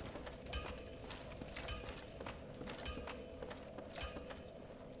 Nice.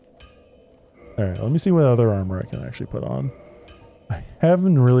 Alright, let me see what other armor I can actually put on. I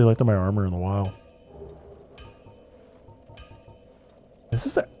haven't really looked at my armor in a while.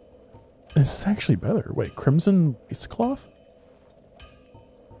 This is actually better. Wait, Crimson Waistcloth?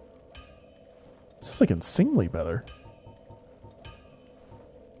 This is like insanely better.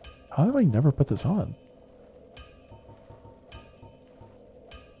 How have I never put this on?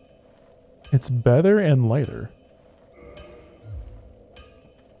 It's better and lighter.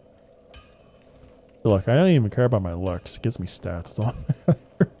 Look, I don't even care about my looks. It gives me stats. It's all that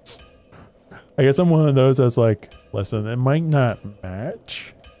matters. I guess I'm one of those that's like, listen, it might not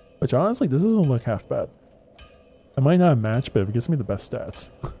match. Which honestly, this doesn't look half bad. It might not match, but it gives me the best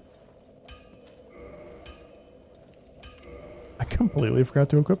stats. I completely forgot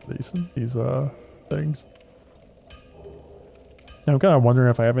to equip these things. Now I'm kind of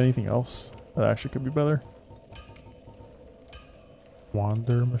wondering if I have anything else that actually could be better.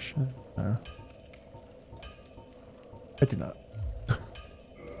 Wander machine? Nah. I do not.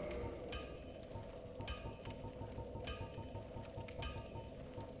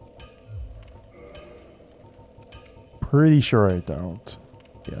 Pretty sure I don't.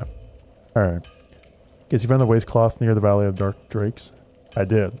 Yeah. Alright. Guess you found the waistcloth near the Valley of Dark Drakes? I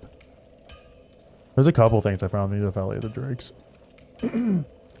did. There's a couple things I found near the Valley of the Drakes.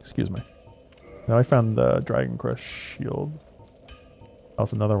 Excuse me. Now I found the Dragon Crush shield.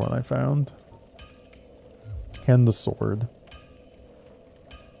 That's another one I found. And the sword.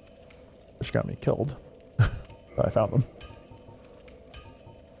 Which got me killed. But I found them.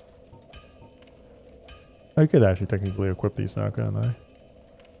 I could actually technically equip these now, couldn't I?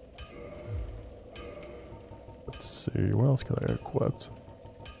 Let's see, what else could I equip?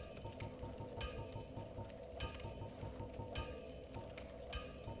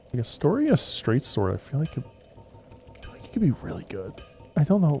 Like a straight sword, I feel like it could be really good. I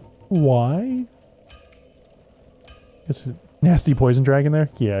don't know why. It's a nasty poison dragon there.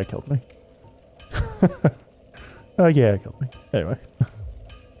 Yeah, it killed me. Yeah, it killed me. Anyway.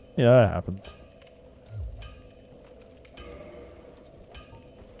 Yeah, that happens.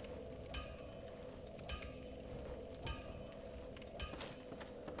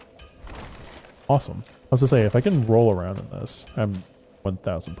 Awesome. I was gonna say, if I can roll around in this, I'm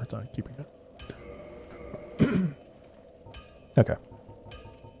 1000% keeping it. Okay.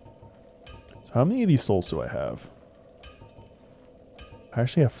 So how many of these souls do I have? I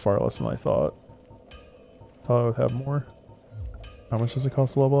actually have far less than I thought. Thought I would have more. How much does it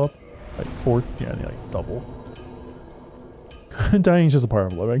cost to level up? Like 4? Yeah, like double. Dying is just a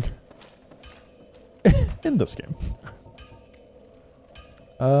part of living. In this game.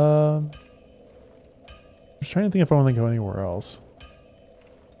 I'm just trying to think if I want to go anywhere else.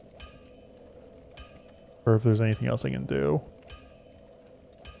 Or if there's anything else I can do.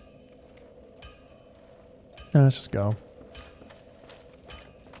 Nah, let's just go.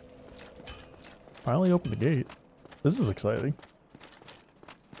 Finally opened the gate. This is exciting.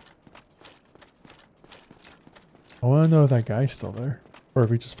 I want to know if that guy's still there. Or if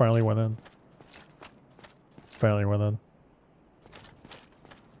he just finally went in. Finally went in.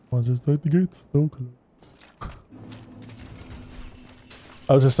 I'll just let the gates still close.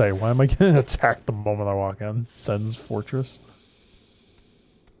 I was just saying, why am I getting attacked the moment I walk in? Sen's Fortress.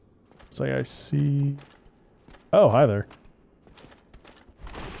 So I see... Oh, hi there.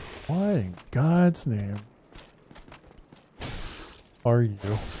 What in God's name are you?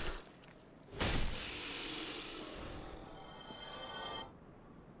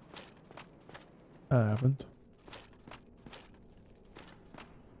 That happened.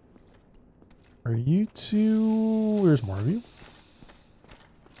 Are you two? There's more of you.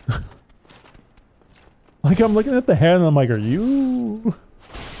 Like, I'm looking at the head and I'm like, are you?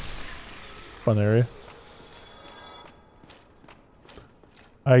 Fun area.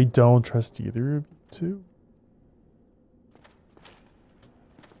 I don't trust either of you two.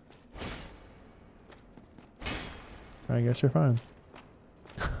 I guess you're fine.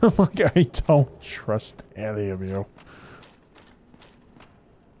 I'm like, I don't trust any of you.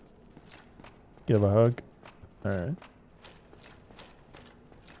 Give a hug. Alright.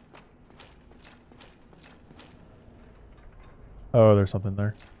 Oh, there's something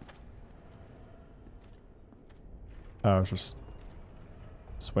there. Oh, it's just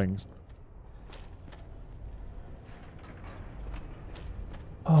swings.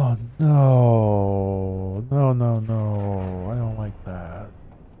 Oh no. No, no, no. I don't like that.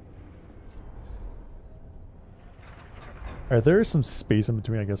 Alright, there is some space in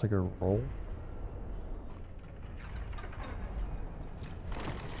between, I guess I could roll.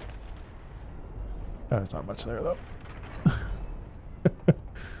 Oh, there's not much there though.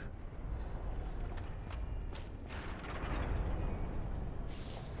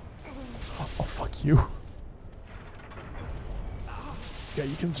 Oh, fuck you. Yeah,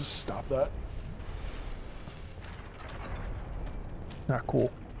 you can just stop that. Not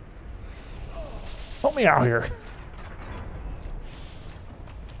cool. Help me out here.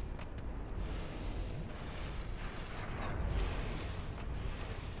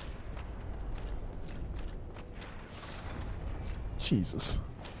 Jesus.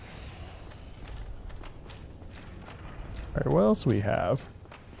 Alright, what else we have?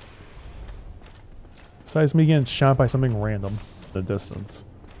 Besides me getting shot by something random in the distance.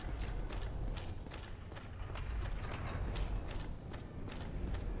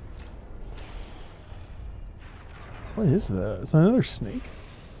 What is that? Is that another snake?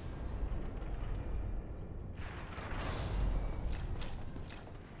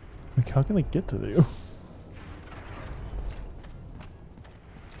 Like, how can I get to you?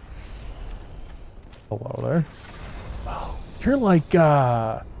 Hello there. Oh, you're like,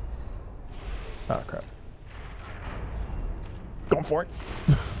 oh, crap. Going for it.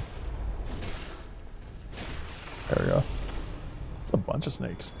 There we go. It's a bunch of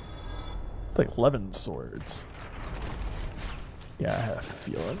snakes. It's like 11 swords. Yeah, I had a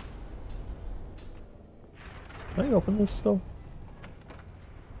feeling. Can I open this still?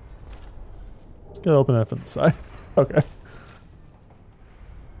 Just gotta open that from the side. Okay.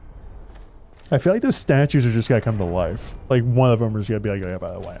 I feel like the statues are just gotta come to life. Like, one of them is gonna be like, oh, yeah,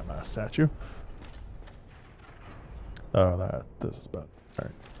 by the way, I'm not a statue. Oh, this is bad.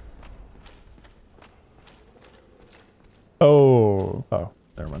 Alright. Oh. Oh,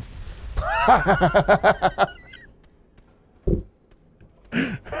 never mind.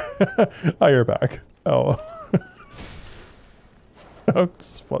 Oh, you're back. Oh.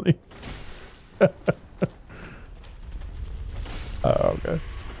 That's funny. Oh, Okay.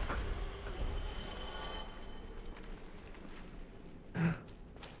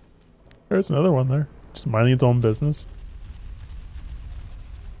 There's another one there. Just minding its own business.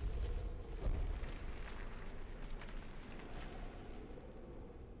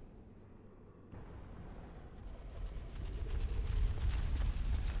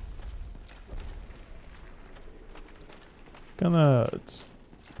 Let's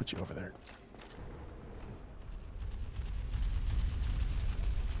put you over there.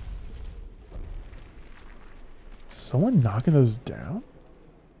 Is someone knocking those down?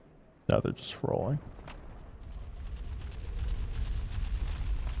 No, they're just rolling.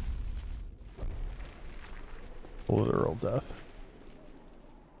 Literal death.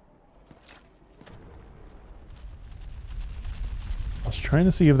 I was trying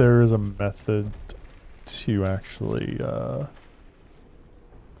to see if there is a method to actually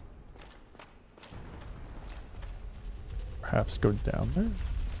perhaps go down there.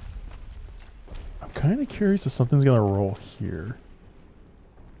 I'm kind of curious if something's gonna roll here.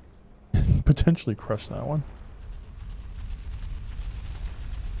 Potentially crush that one.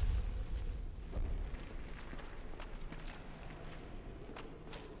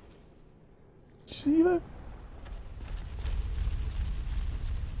 See that?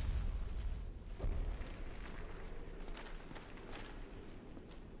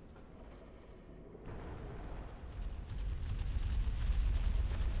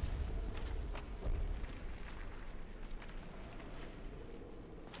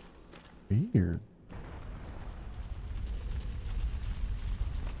 Weird.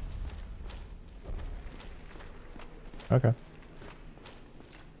 Okay.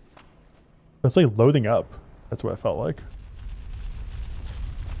 That's like loading up. That's what I felt like.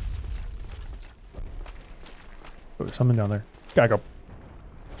 Oh, there's something down there. Gotta go.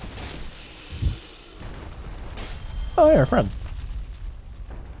 Oh, yeah, our friend.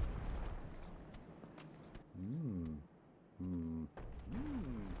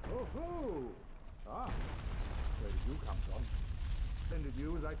 Oh ho! Ah, where did you come from? Splendid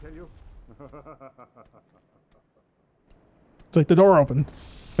news, I tell you. It's like the door opened.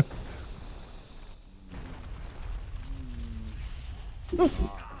 Ah, so you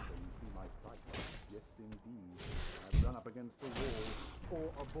see my sight. Yes, indeed. I've run up against a wall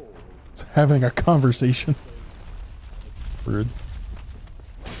or a ball. It's having a conversation. Rude.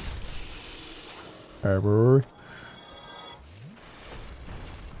 Alright, where were we?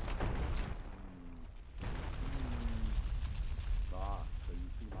 Ah, so you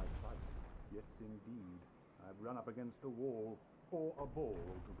see my sight. Yes, indeed. I've run up against a wall or a ball,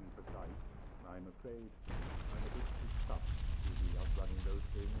 to be precise. I'm afraid I'm a bit too tough to be outrunning those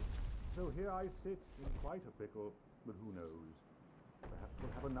things. So here I sit in quite a pickle, but who knows? Perhaps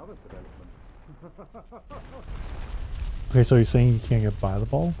we'll have another development. Okay, so you're saying you can't get by the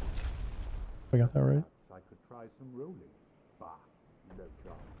ball? If I got that right? I could try some rolling. Bah, no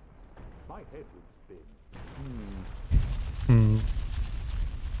chance. My head would spin.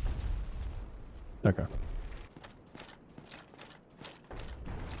 Okay.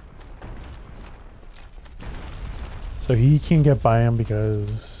 So he can't get by him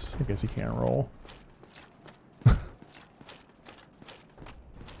because I guess he can't roll.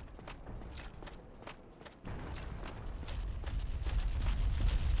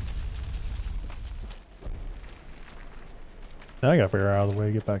 Now I gotta figure out the way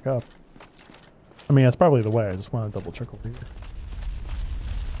to get back up. I mean, that's probably the way. I just want to double check over here.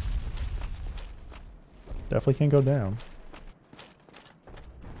 Definitely can't go down.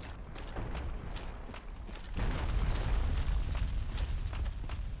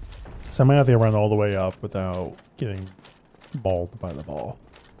 So I might have to run all the way up without getting mauled by the ball.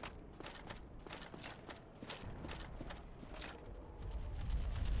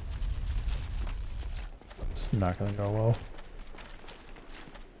 It's not gonna go well.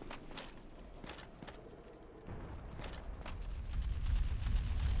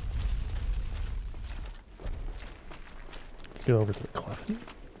 Get over to the cliff.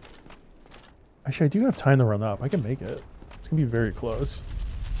 Actually, I do have time to run up. I can make it. It's gonna be very close.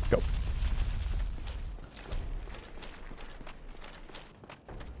 Go.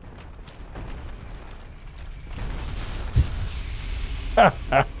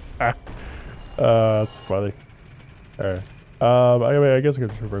 That's funny. Alright. I guess I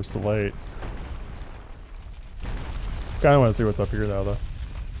could just reverse the light. Kinda wanna see what's up here now though.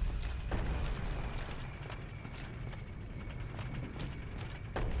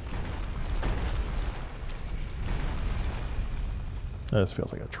 This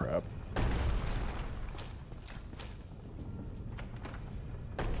feels like a trap.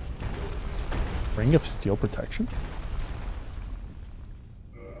 Ring of Steel Protection?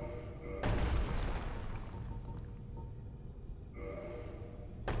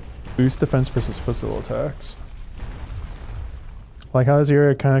 Boost defense versus physical attacks. Like how this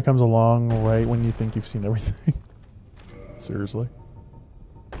area kind of comes along right when you think you've seen everything. Seriously.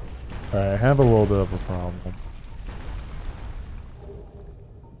 Alright, I have a little bit of a problem.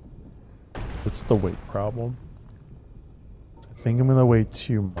 It's the weight problem. I think I'm gonna weigh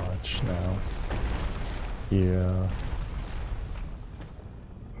too much now. Yeah.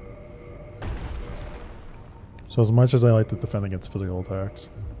 So as much as I like to defend against physical attacks.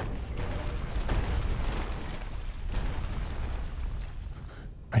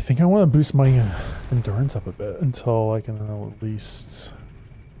 I think I want to boost my endurance up a bit until I can at least...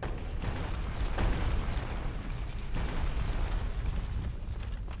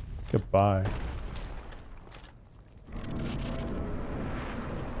 get by.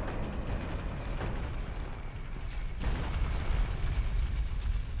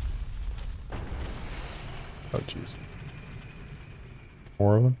 Oh jeez.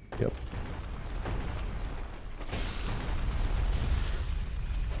 More of them? Yep.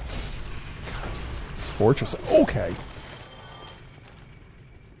 It's fortress. Okay.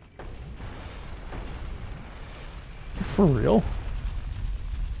 For real?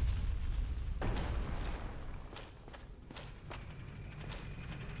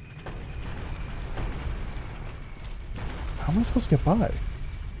 How am I supposed to get by?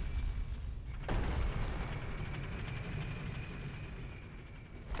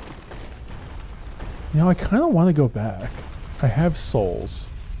 You know, I kind of want to go back. I have souls.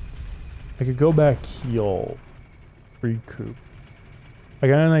 I could go back, heal, recoup. I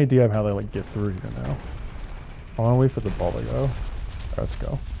got an idea of how to like get through here now. I want to wait for the ball to go. Right, let's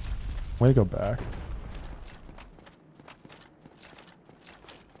go. I'm gonna go back.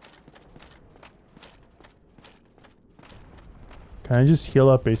 Can I just heal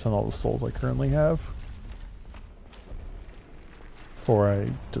up based on all the souls I currently have? Before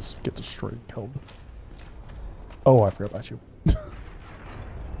I just get destroyed and killed. Oh, I forgot about you.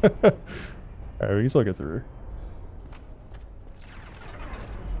 Alright, we can still get through.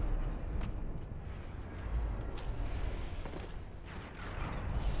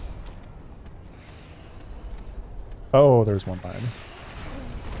 Oh, there's one behind me.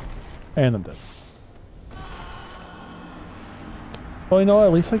 And I'm dead. Well, you know,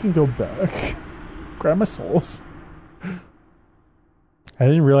 at least I can go back. Grab my souls. I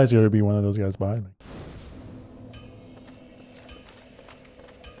didn't realize there would be one of those guys behind me.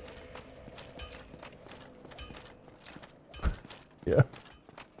 Yeah.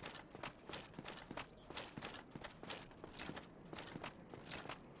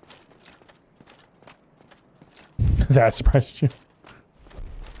 That surprised you.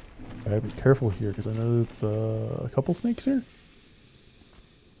 I gotta be careful here because I know there's a couple snakes here.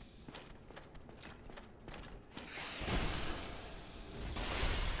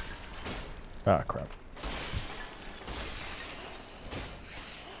 Ah, crap.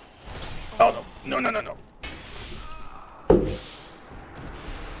 Oh, no. No, no, no, no.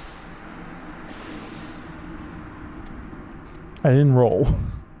 I didn't roll. For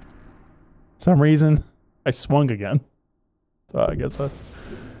some reason, I swung again. So I guess that's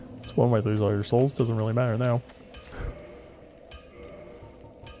one way to lose all your souls. Doesn't really matter now.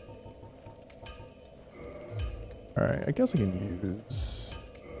 Alright, I guess I can use...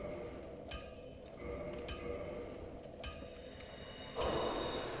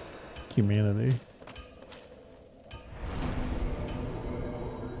 humanity.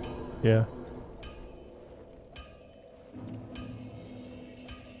 Yeah.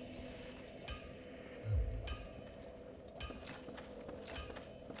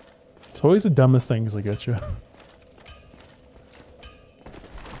 It's always the dumbest things that get you.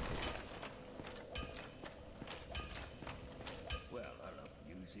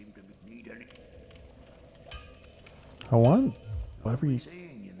 I want whatever you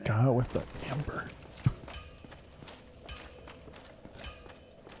got with the amber.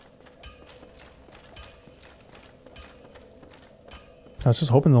 I was just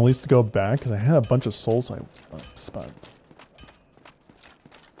hoping at least to go back because I had a bunch of souls I spent.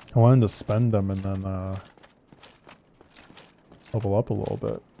 I wanted to spend them and then level up a little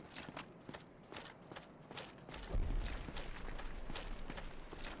bit.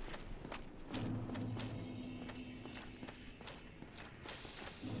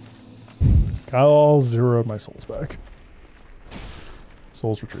 Got all 0 of my souls back.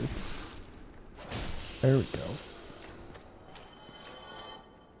 Souls retrieved. There we go.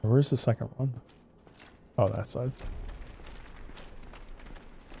 Where's the second one? Oh, that side.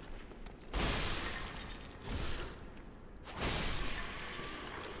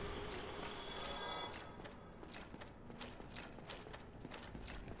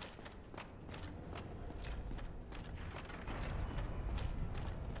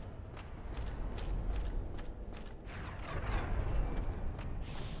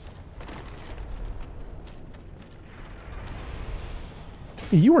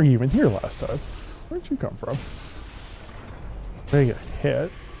 Hey, you were even here last time. Where'd you come from? Did I get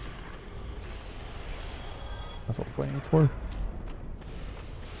hit? That's what I'm waiting for.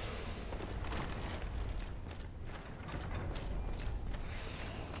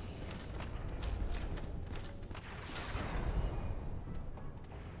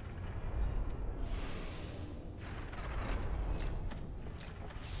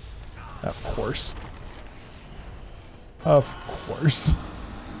 Of course. Of course.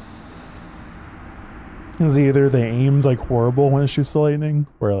 It's either they aims like horrible when it shoots the lightning,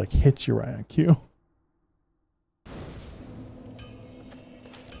 or it like hits you right on cue. I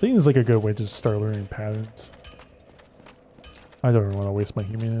think it's like a good way to just start learning patterns. I don't even want to waste my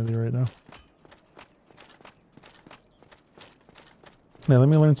humanity right now. Yeah, let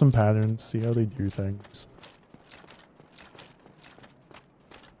me learn some patterns, see how they do things.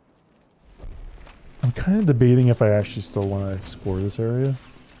 I'm kind of debating if I actually still want to explore this area.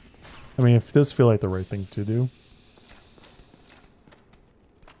 I mean, it does feel like the right thing to do.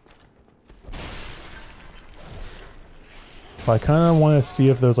 But I kind of want to see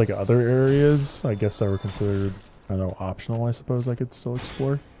if there's like other areas, I guess, that were considered, I don't know, optional, I suppose I could still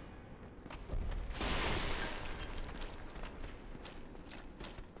explore.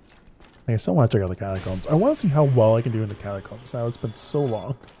 I still want to check out the catacombs. I want to see how well I can do in the catacombs. Now it's been so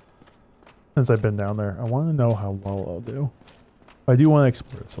long since I've been down there. I want to know how well I'll do. I do want to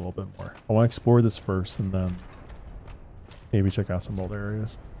explore this a little bit more. I want to explore this first and then maybe check out some old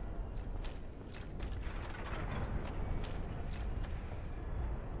areas.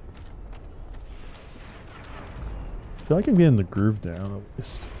 I feel like I'm getting the groove down at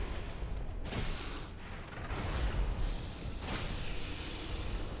least.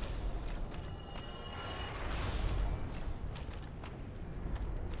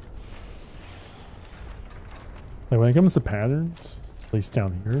 Like when it comes to patterns, at least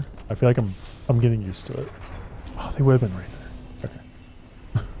down here, I feel like I'm getting used to it. Oh, they would have been right there.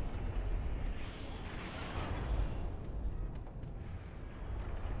 Okay.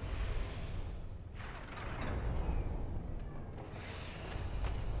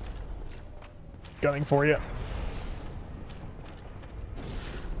 Gunning for you.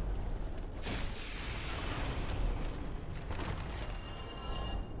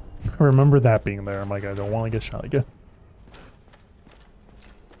 I remember that being there. I'm like, I don't want to get shot again.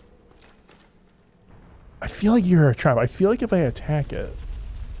 I feel like you're a trap. I feel like if I attack it,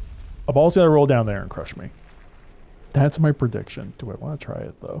 a ball's gotta roll down there and crush me. That's my prediction. Do I want to try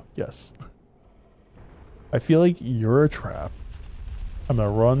it though? Yes. I feel like you're a trap. I'm gonna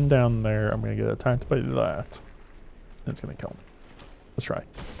run down there. I'm gonna get attacked by that. And it's gonna kill me. Let's try.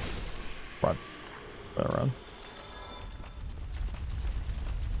 Run. Run.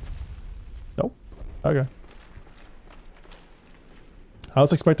 Nope. Okay. I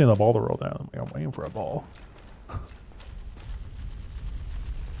was expecting the ball to roll down. I'm waiting for a ball.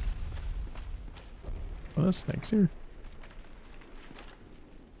 Oh, there's snakes here.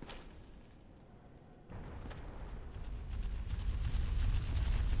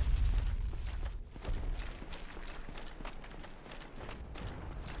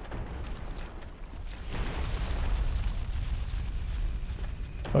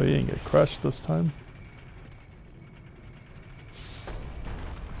 Oh, you didn't get crushed this time.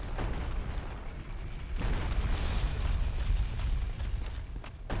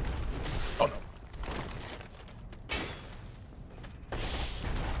 Oh no.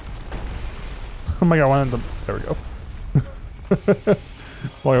 Oh my god, I wanted to, there we go.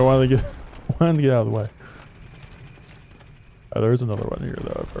 Well, I wanted to get out of the way. There's another one here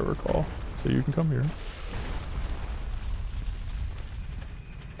though, if I recall. So you can come here.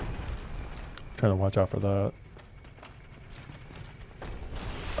 Trying to watch out for that.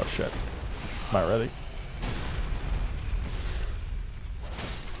 Oh shit. Am I ready?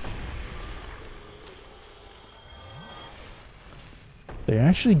 They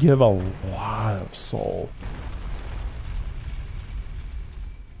actually give a lot of soul.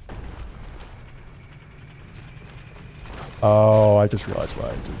 Oh, I just realized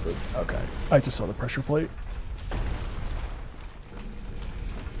what I did. Okay. I just saw the pressure plate.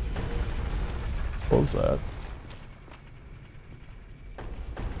 What was that?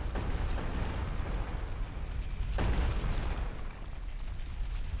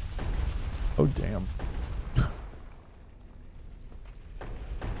 Oh, damn.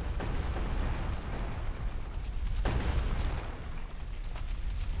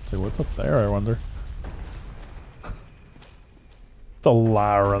 So what's up there, I wonder? It's a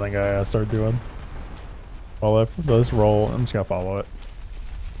lot of running I gotta start doing. Well, if this roll, I'm just gonna follow it.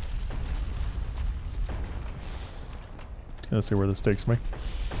 Gonna see where this takes me.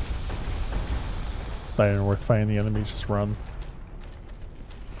 It's not even worth fighting the enemies, just run.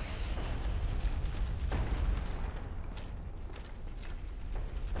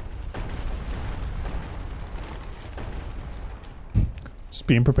 Just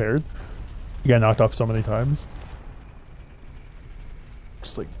being prepared. You got knocked off so many times.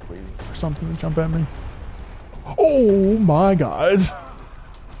 Just like waiting for something to jump at me. Oh my god.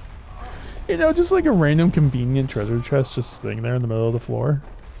 You know, just like a random convenient treasure chest just sitting there in the middle of the floor.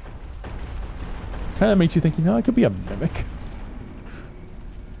 Kind of makes you think, you know, it could be a mimic.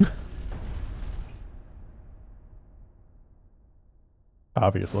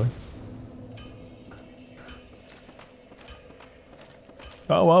 Obviously.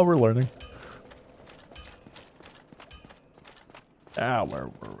 Oh well, we're learning. Ah, where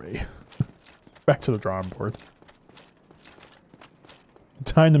were we? Back to the drawing board. The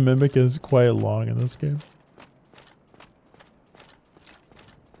time to mimic is quite long in this game.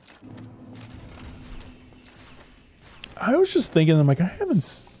 I was just thinking, I'm like, I haven't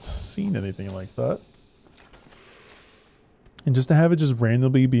seen anything like that. And just to have it just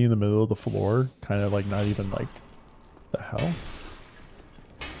randomly be in the middle of the floor, kind of like not even like, the hell?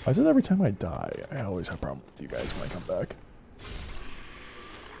 Why is it every time I die, I always have a problem with you guys when I come back?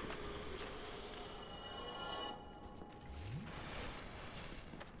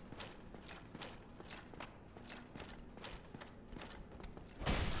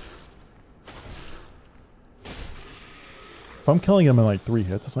 If I'm killing him in like 3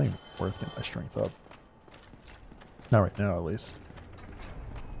 hits, it's not even worth getting my strength up. Not right now, at least.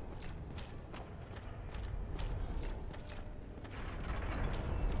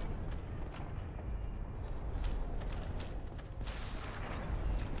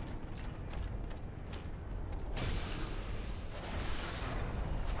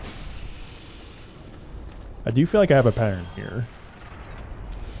 I do feel like I have a pattern here.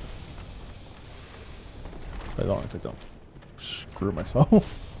 As long as I don't screw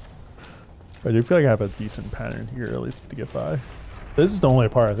myself. But I do feel like I have a decent pattern here, at least to get by. This is the only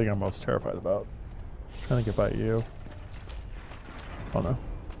part I think I'm most terrified about. Trying to get by you. Oh no.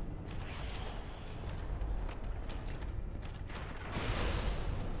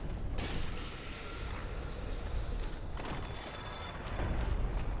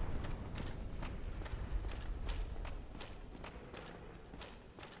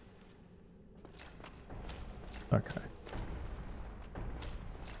 Okay.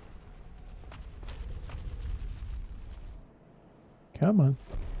 Come on.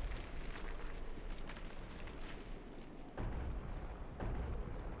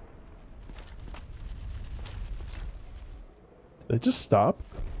 Did it just stop?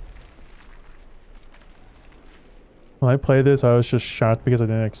 When I played this, I was just shocked because I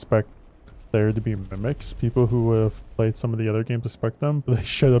didn't expect there to be mimics. People who have played some of the other games expect them, but they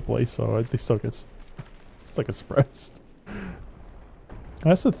showed up late, so they still get surprised.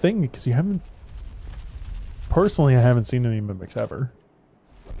 That's the thing, because you haven't... Personally, I haven't seen any mimics ever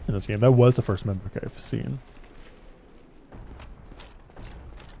in this game. That was the first mimic I've seen.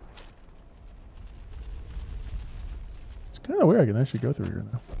 It's kind of weird I can actually go through here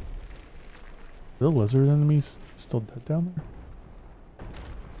now. Are the lizard enemies still dead down there?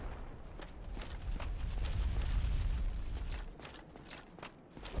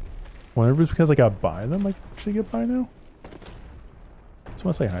 Wonder if it's because I got by them, I can actually get by now? Just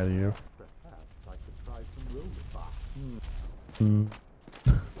want to say hi to you. Perhaps I could try some roller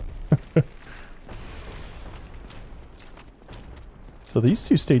So these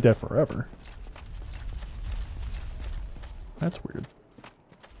two stay dead forever. That's weird.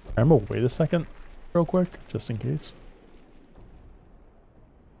 I'm gonna wait a second real quick, just in case.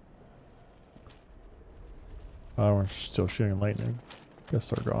 Oh, we're still shooting lightning.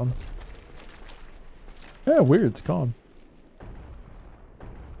 Guess they're gone. Yeah, weird, it's gone.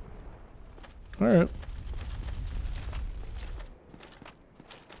 Alright.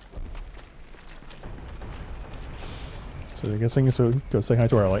 So I guess I can go say hi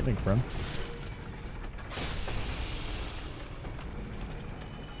to our lightning friend.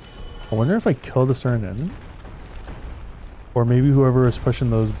 I wonder if I killed a certain enemy? Or maybe whoever was pushing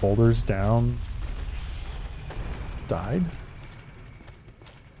those boulders down died?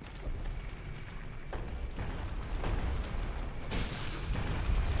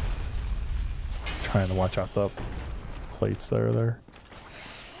 Trying to watch out the plates that are there.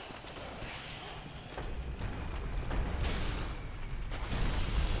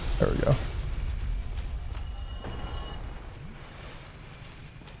 There we go.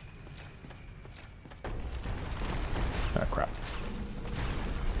 Ah, crap.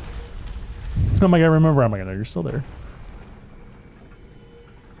 Oh my god, remember, oh my god, no, you're still there.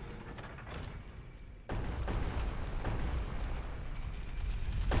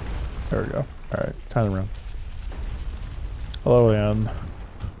 There we go. Alright, time to run. Hello, Anne.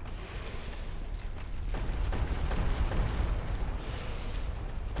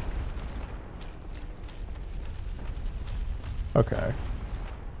 Okay.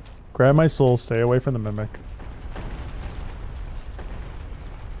 Grab my soul, stay away from the mimic.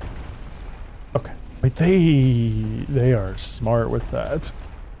 Okay. Wait, they are smart with that.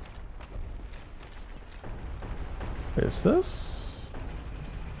 Is this?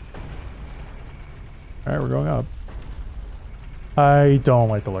 Alright, we're going up. I don't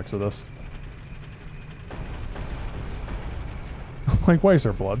like the looks of this. Like, why is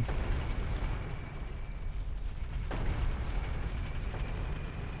there blood?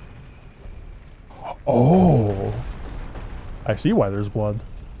 Oh! I see why there's blood.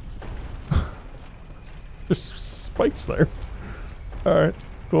 There's spikes there. Alright,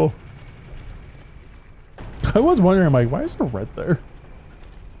 cool. I was wondering, I'm like, why is there red there?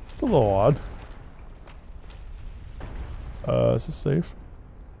 It's a little odd. Is this safe?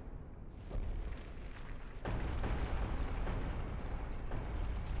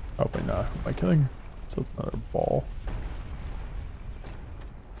 Oh, wait, nah. Am I kidding? It's another ball.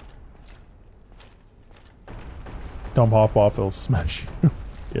 Don't hop off, it'll smash you.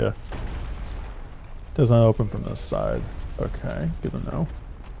 Yeah. Doesn't open from this side. Okay, good to know.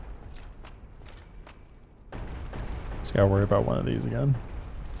 Just gotta worry about one of these again.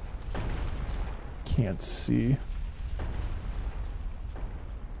 Can't see.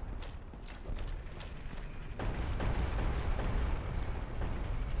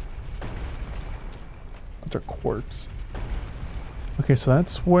 Bunch of quartz. Okay, so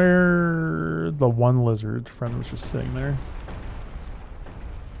that's where the one lizard friend was just sitting there.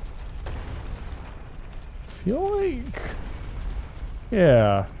 Feel like...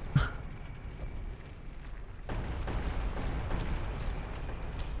 yeah.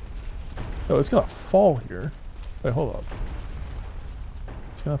 Oh, it's gonna fall here. Wait, hold up.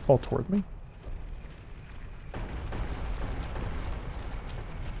 It's gonna fall toward me?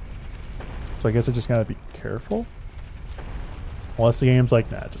 So I guess I just gotta be careful? Unless the game's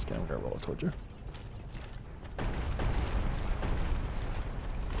like, nah, just kidding, we're gonna roll it towards you.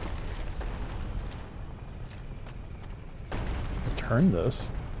 Turn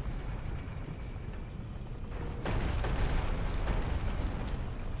this.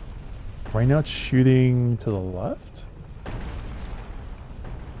 Right now it's shooting to the left?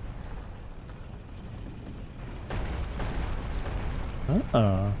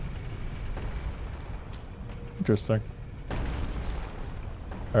 Interesting.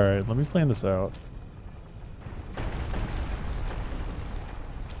 Alright, let me plan this out.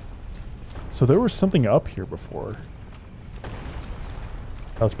 So there was something up here before.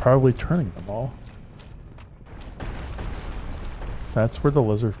 I was probably turning them all. So that's where the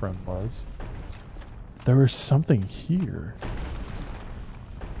lizard friend was. There was something here.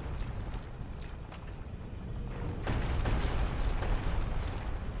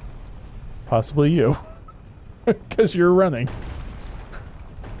 Possibly you. Because you're running.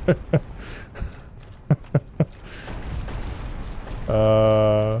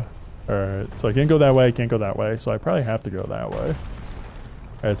 Alright, so I can't go that way, I can't go that way, so I probably have to go that way. Alright,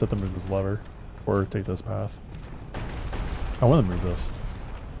 let's have to move this lever. Or take this path. I want to move this.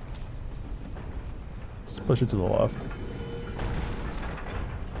 Let's push it to the left.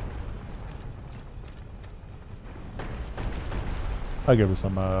 I'll give it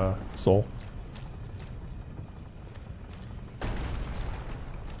some soul.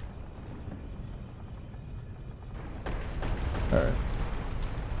 Alright.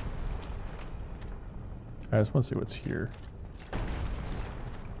 I just want to see what's here.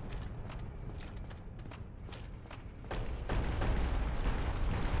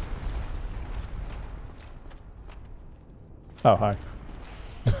 Oh, hi.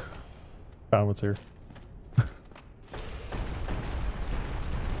 Found what's here.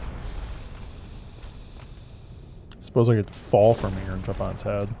 Suppose I could fall from here and jump on its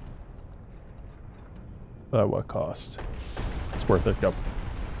head. But at what cost? It's worth it. Go.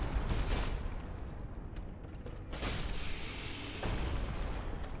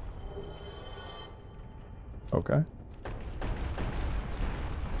 Okay.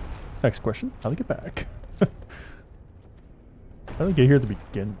 Next question. How to get back? How did I get here to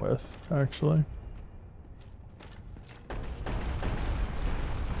begin with, actually?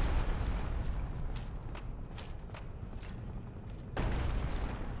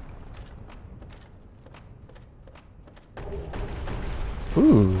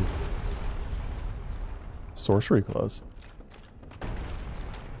 Ooh. Sorcery clause.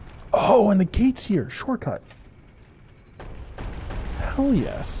 Oh, and the gate's here. Shortcut. Hell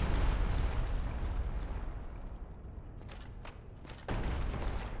yes.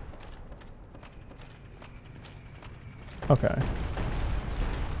 Okay.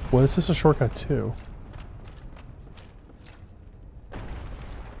 What is this a shortcut to?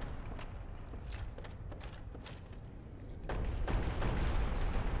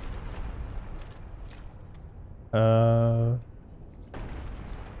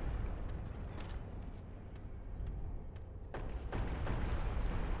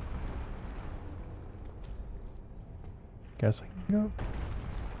 Guess I can go.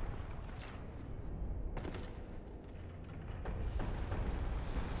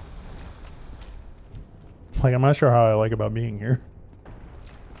 Like, I'm not sure how I like about being here.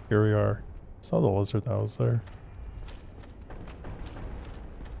 Here we are. Saw the lizard that was there.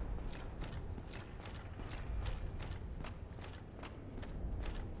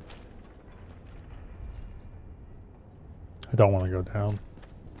 I don't want to go down.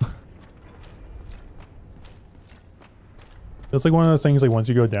 It's like one of those things, like once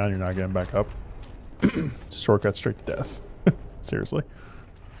you go down, you're not getting back up. Shortcut straight to death. Seriously.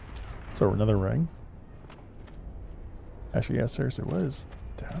 So another ring. Actually, yeah, seriously, what is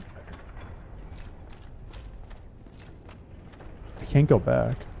down there? I can't go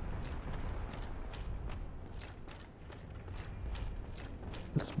back.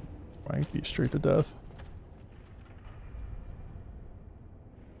 This might be straight to death.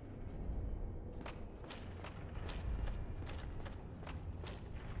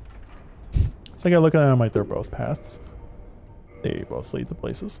 It's like I look at them like they're both paths. They both lead to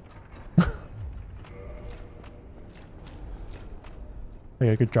places. Like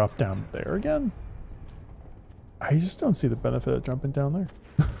I could drop down there again. I just don't see the benefit of jumping down there.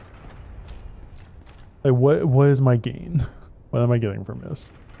 Like what is my gain? What am I getting from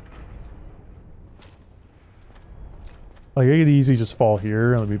this? Like I could easily just fall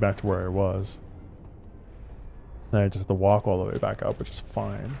here and be back to where I was. And I just have to walk all the way back up, which is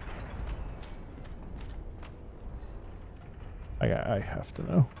fine. I have to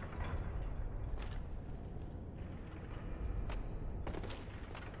know.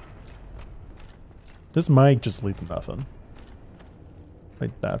 This might just lead to nothing.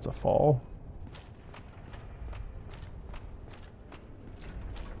 Like, that's a fall.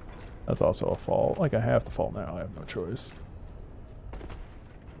 That's also a fall. Like, I have to fall now. I have no choice.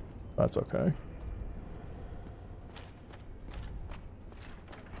 That's okay.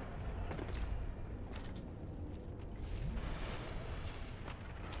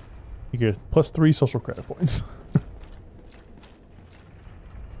 You get +3 social credit points.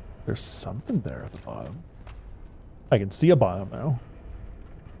 There's something there at the bottom. I can see a bottom now.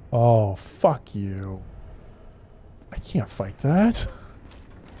 Oh, fuck you. I can't fight that.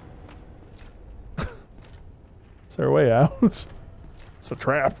 Is there a way out? It's a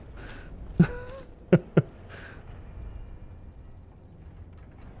trap.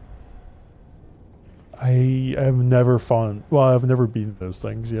 I have never fallen. Well, I've never beaten those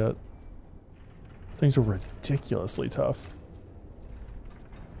things yet. Things are ridiculously tough.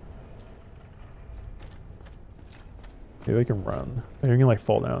 Maybe I can run. Maybe I can like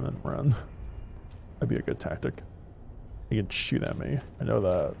fall down and run. That'd be a good tactic. He can shoot at me. I know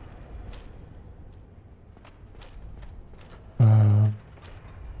that. I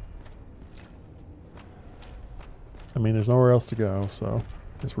mean, there's nowhere else to go, so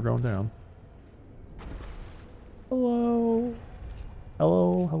I guess we're going down. Hello.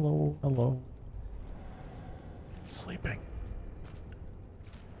 Hello, hello, hello. Sleeping.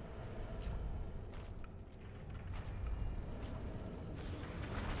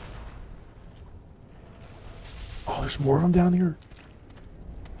 Oh, there's more of them down here.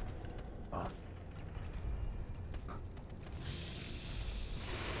 Oh,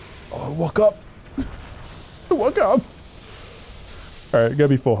 I woke up. I woke up. Alright, gotta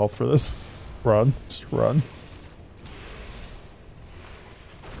be full health for this. Run. Just run.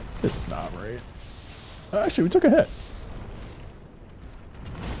 This is not right. Actually, we took a hit.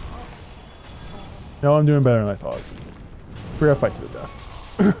 No, I'm doing better than I thought. We're gonna fight to the death.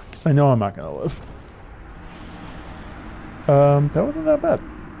 Because I know I'm not gonna live. That wasn't that bad.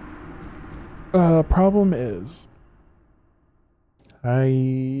 Problem is...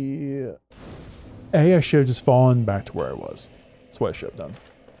 I should have just fallen back to where I was. That's what I should have done.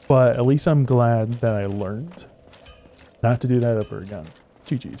 But at least I'm glad that I learned not to do that ever again.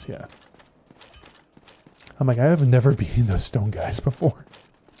 GG's, yeah. I'm like, I have never beaten those stone guys before.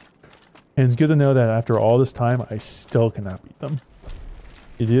 And it's good to know that after all this time, I still cannot beat them.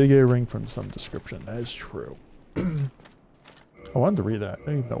 You did get a ring from some description. That is true. I wanted to read that. I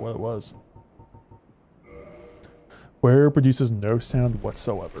didn't know what it was. Where produces no sound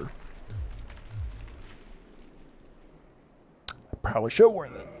whatsoever. I probably should wear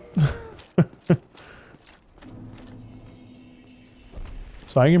that.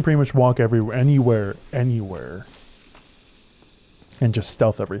 So I can pretty much walk anywhere, and just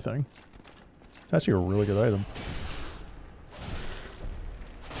stealth everything. It's actually a really good item.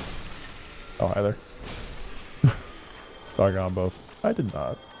 Oh, hi there. Thought I got on both. I did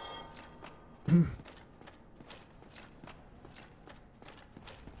not.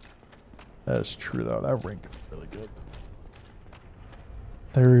 That is true though. That ring could be really good.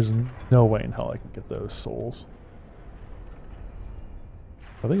 There is no way in hell I can get those souls.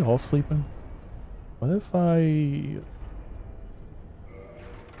 Are they all sleeping? What if I...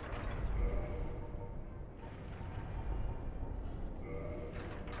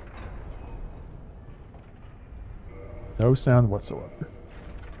 No sound whatsoever.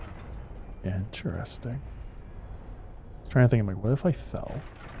 Interesting. I'm trying to think, I'm like, what if I fell?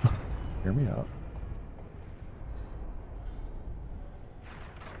 Hear me out.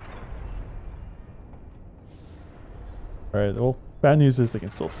 Alright, well, bad news is they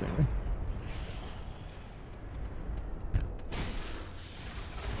can still see me.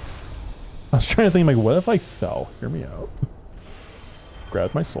 I was trying to think, like, what if I fell? Hear me out.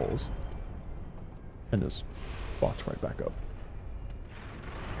 Grabbed my souls. And just walked right back up.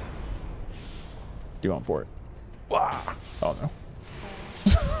 You on for it? Wow. Oh no.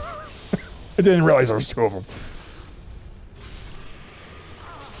 I didn't realize there was two of them.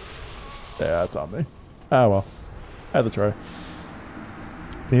 Yeah, that's on me. Ah well. I had to try.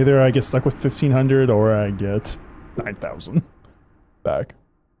 Either I get stuck with 1500 or I get 9,000 back.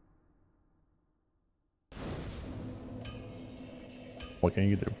 What can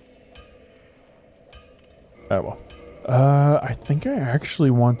you do? Oh well. I think I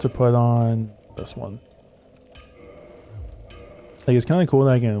actually want to put on this one. Like, it's kind of cool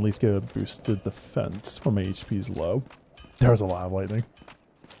that I can at least get a boosted defense when my HP is low. There was a lot of lightning.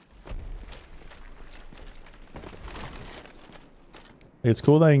 It's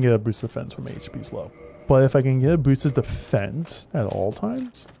cool that I can get a boosted defense when my HP is low. But if I can get a boosted defense at all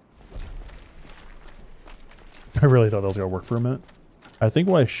times... I really thought that was going to work for a minute. I think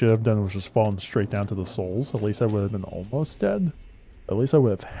what I should have done was just fallen straight down to the souls. At least I would have been almost dead. At least I would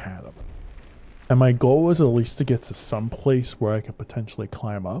have had them. And my goal was at least to get to some place where I could potentially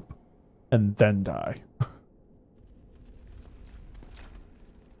climb up and then die.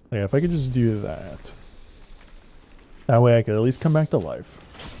 Yeah, if I could just do that. That way I could at least come back to life.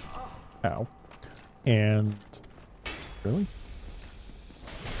 Ow. And... Really?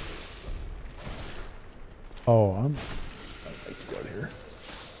 Oh, I'd like to go here.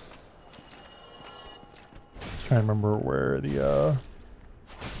 Just trying to remember where the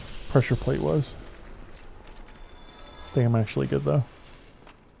pressure plate was. I think I'm actually good though.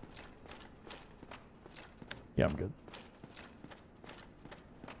 Yeah, I'm good.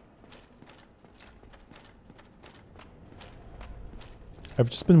 I've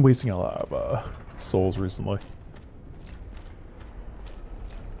just been wasting a lot of souls recently.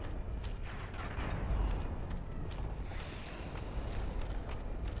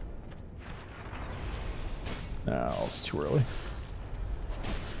 No, it's too early.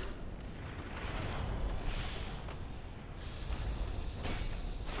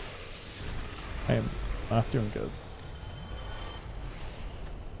 I am not doing good.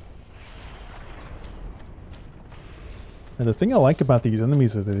 And the thing I like about these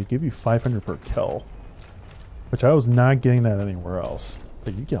enemies is that they give you 500 per kill, which I was not getting that anywhere else.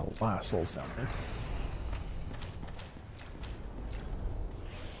 But you get a lot of souls down here.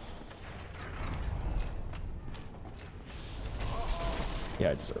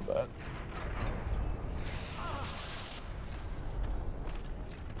 Yeah, I deserve that.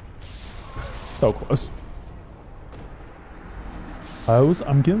 So close.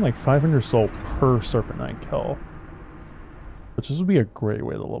 I'm getting like 500 soul per Serpentine kill, which this would be a great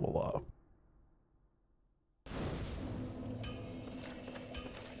way to level up.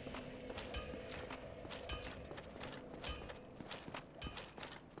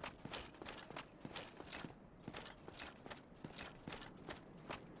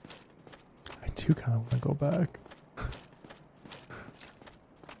 I do kind of want to go back.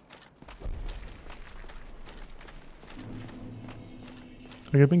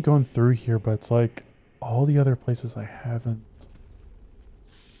 Like, I've been going through here, but it's like all the other places I haven't.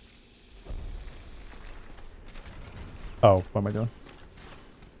 Oh, what am I doing?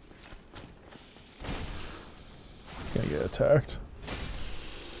 Gonna get attacked.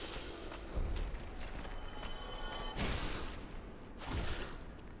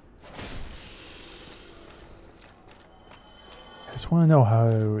 I just want to know how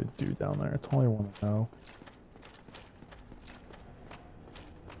I would do down there. That's all I want to know.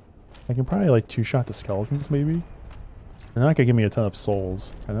 I can probably like two-shot the skeletons, maybe. They're not gonna give me a ton of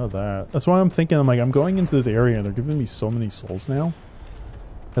souls. I know that. That's why I'm thinking, I'm like, I'm going into this area and they're giving me so many souls now.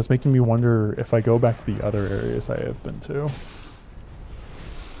 That's making me wonder if I go back to the other areas I have been to,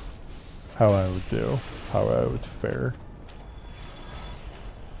 how I would do, how I would fare.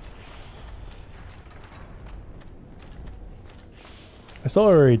 I still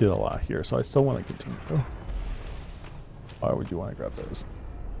already did a lot here, so I still want to continue. Why would you want to grab those?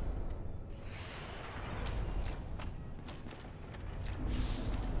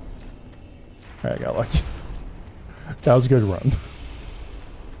 Alright, I got lucky. That was a good run.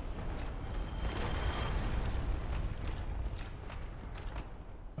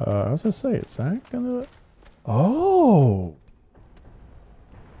 I was gonna say, is that gonna... Oh!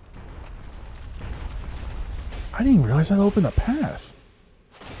 I didn't realize that opened a path.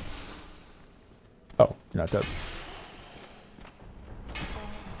 Oh, you're not dead.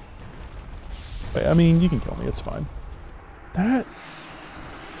 But, I mean, you can kill me, it's fine. That...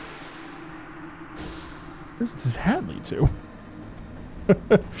 Where's that lead to?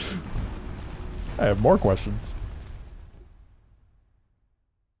 I have more questions.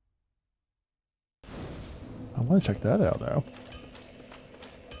 I want to check that out now.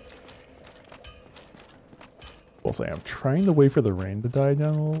 We'll say I'm trying to wait for the rain to die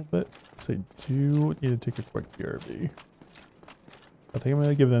down a little bit. So I do need to take a quick BRB. I think I'm going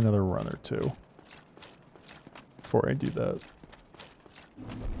to give it another run or two before I do that.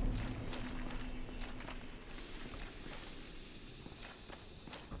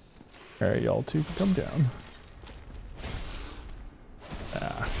 Alright, y'all two can come down.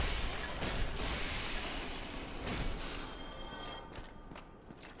 Ah.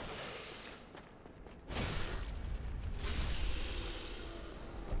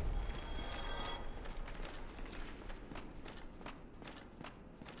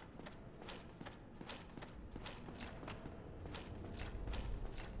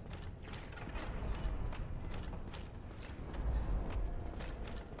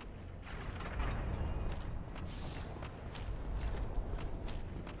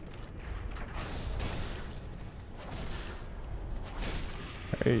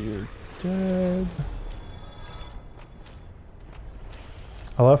 Hey, you're dead.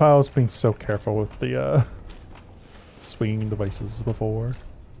 I love how I was being so careful with the swinging devices before.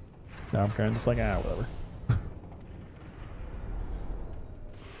 Now I'm kind of just like, ah, whatever.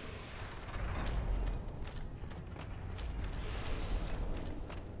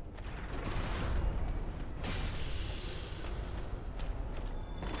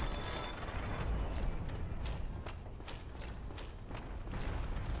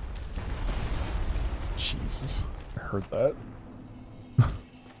 Jesus, I heard that.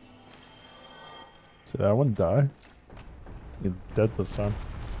 So that one die? He's dead this time.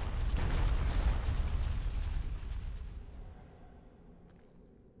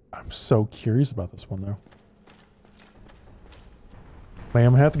 I'm so curious about this one though. Man,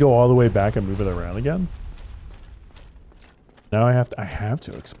 I'm gonna have to go all the way back and move it around again. Now I have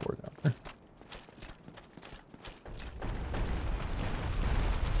to explore down there.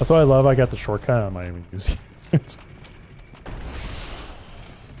 That's why I love I got the shortcut. I'm not even using it.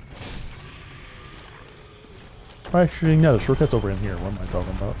 Oh, actually, no, the shortcut's over in here. What am I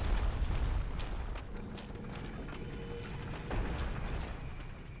talking about?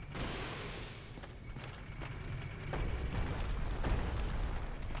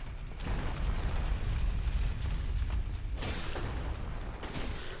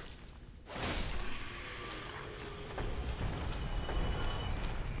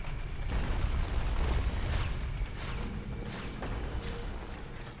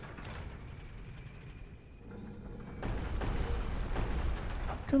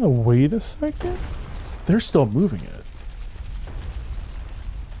 Gonna wait a second? They're still moving it.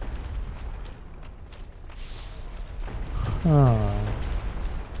 Huh.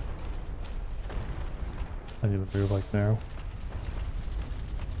 I need to move like now.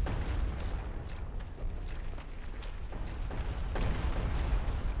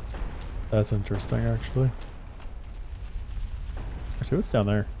 That's interesting actually. Actually, what's down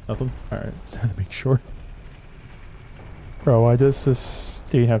there? Nothing? Alright, just had to make sure. Bro, why does this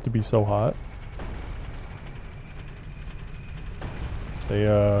state have to be so hot? They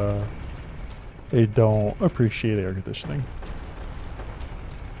don't appreciate air conditioning.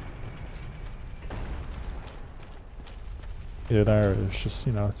 Yeah, there it's just,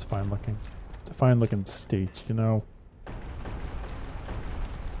 you know, it's fine looking. It's a fine looking state, you know.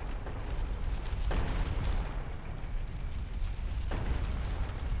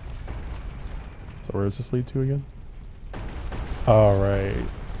 So where does this lead to again? All right.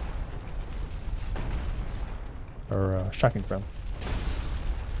 or shocking friend.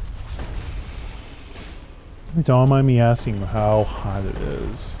 Don't mind me asking how hot it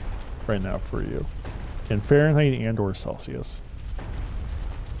is right now for you in Fahrenheit and or Celsius.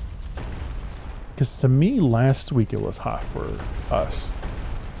 Because to me, last week it was hot for us.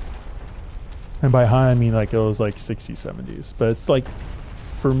 And by hot, I mean like it was like 60s, 70s. But it's like,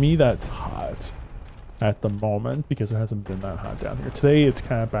 for me, that's hot at the moment because it hasn't been that hot down here. Today, it's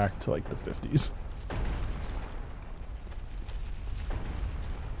kind of back to like the 50s.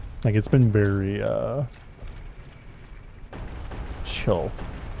 Like it's been very chill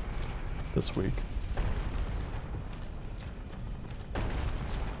this week.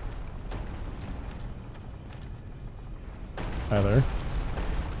 Hi there.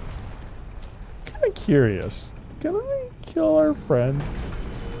 Kind of curious. Can I kill our friend?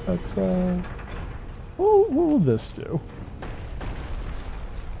 That's what will this do?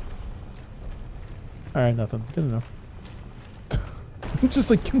 All right, nothing. Good enough. I'm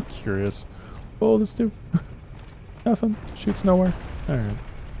just like, I'm curious. What will this do? Nothing. Shoots nowhere. All right.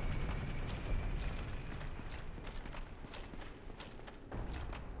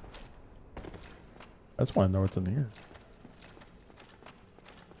 I just want to know what's in here.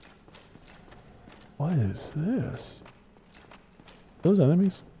 What is this? Those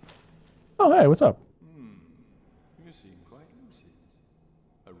enemies? Oh, hey, what's up? You seem quite lucid.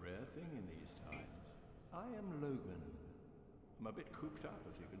 A rare thing in these times. I am Logan. I'm a bit cooped up,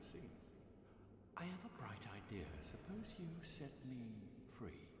 as you can see. I have a bright idea. Suppose you set me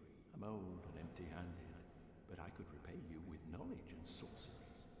free. I'm old and empty-handed, but I could repay you with knowledge and sorcery.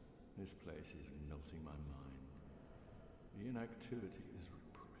 This place is melting my mind. The inactivity is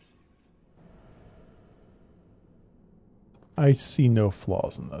repressive. I see no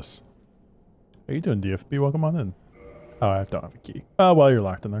flaws in this. How you doing, DFB? Welcome on in. Oh, I don't have a key. Oh, well, you're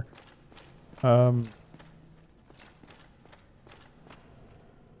locked in there.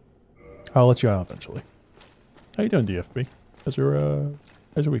 I'll let you out eventually. How you doing, DFB? How's your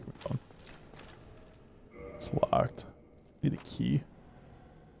week going? It's locked. Need a key.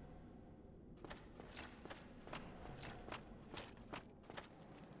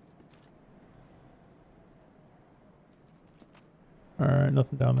 Alright,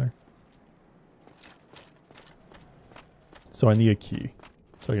 nothing down there. So I need a key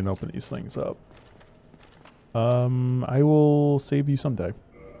so I can open these things up. I will save you someday.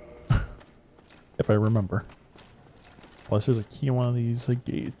 If I remember. Unless there's a key in one of these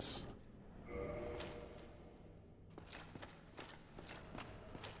gates.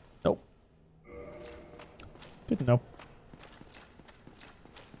 Nope. Good to know.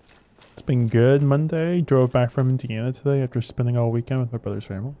 It's been good. Monday, drove back from Indiana today after spending all weekend with my brother's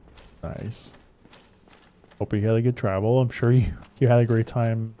family. Nice. Hope you had a good travel. I'm sure you had a great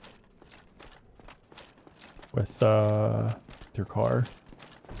time with your car.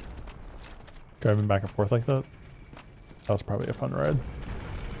 Driving back and forth like that. That was probably a fun ride.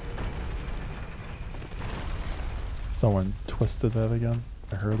 Someone twisted that again.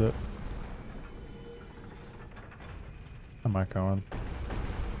 I heard it. I'm not going.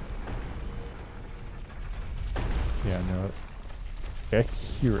 Yeah, I know it. I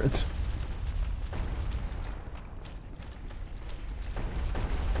hear it.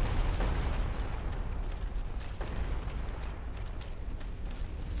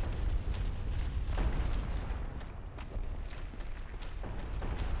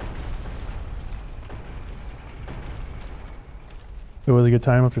 It was a good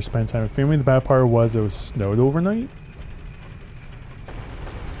time after spending time with family. The bad part was it was snowed overnight.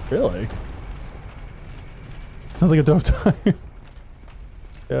 Really? Sounds like a dope time.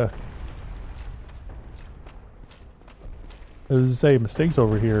 Yeah. I was to say, mistakes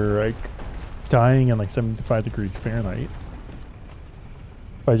over here, like dying in like 75 degrees Fahrenheit.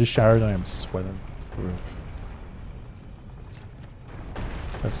 If I just showered and I am sweating.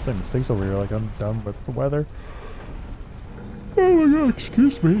 That's the same mistakes over here, like I'm done with the weather. Oh my god,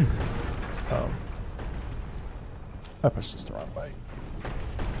 excuse me. I pushed this the wrong way.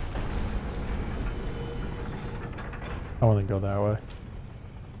 I want to go that way.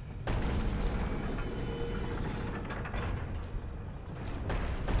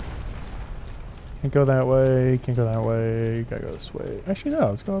 Can't go that way, can't go that way, gotta go this way. Actually no,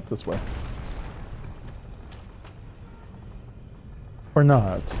 let's go up this way. Or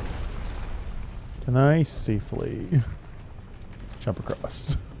not. Can I safely jump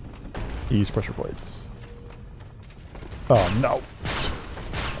across? Use pressure plates. Oh no.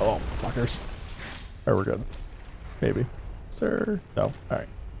 Oh fuckers. Alright, we're good. Maybe. Sir? No. Alright,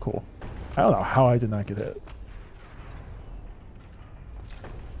 cool. I don't know how I did not get hit.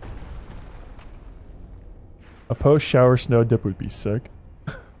 A post-shower snow dip would be sick.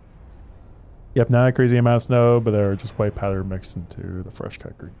 Yep, not a crazy amount of snow, but there are just white powder mixed into the fresh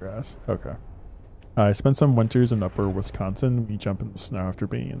cut green grass. Okay. I spent some winters in upper Wisconsin. We jump in the snow after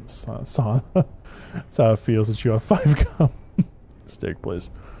being in the sauna. That's how it feels to chew off 5 gum. Steak,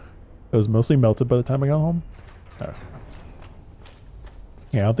 please. It was mostly melted by the time I got home. Oh.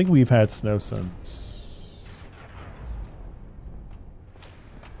 Yeah, I don't think we've had snow since...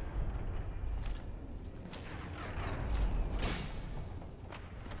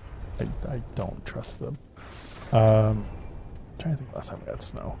 I don't trust them. I'm trying to think last time we had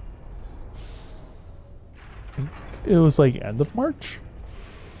snow. It was like end of March.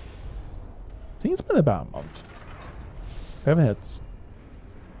 I think it's been about a month. I haven't had.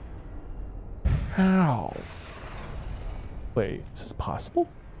 How? Wait, is this possible?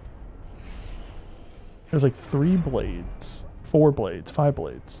 There's like 3 blades, 4 blades, 5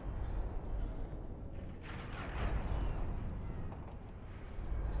 blades.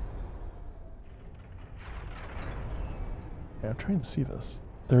 Yeah, I'm trying to see this.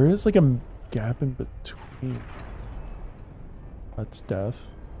 There is like a gap in between. That's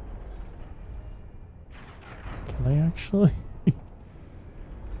death. Can I actually?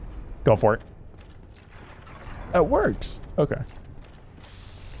 Go for it. That works. Okay.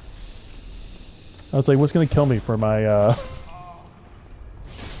 I was like, what's gonna kill me for my I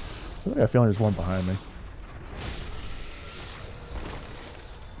got a feeling there's one behind me.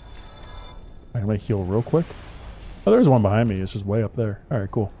 I'm gonna heal real quick. Oh, there's one behind me. It's just way up there. All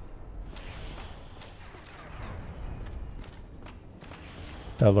right, cool.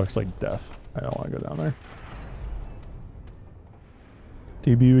 That looks like death. I don't want to go down there.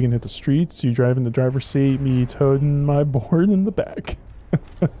 DB, we can hit the streets. You drive in the driver's seat. Me toting my board in the back.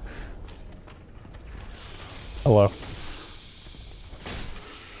 Hello.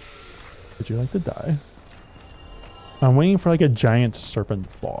 Would you like to die? I'm waiting for like a giant serpent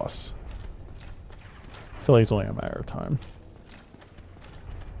boss. I feel like it's only a matter of time.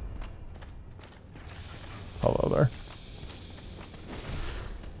 Hello there.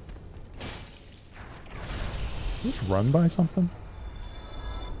 Just run by something?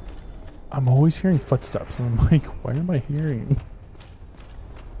 I'm always hearing footsteps and I'm like, why am I hearing?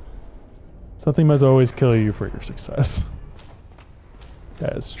 Something must always kill you for your success.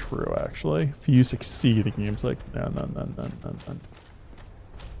 That is true, actually. If you succeed, the game's like, no.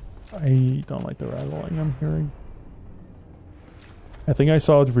 I don't like the rattling I'm hearing. I think I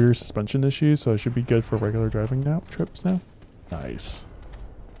solved rear suspension issues, so I should be good for regular driving now. Trips now. Nice.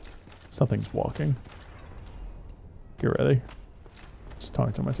 Something's walking. Get ready. Just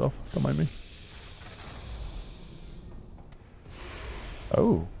talking to myself. Don't mind me.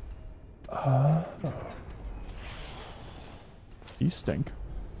 Oh. You stink.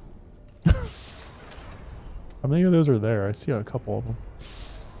 How many of those are there? I see a couple of them.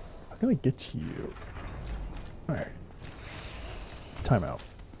 How can I get to you? Alright. Time out.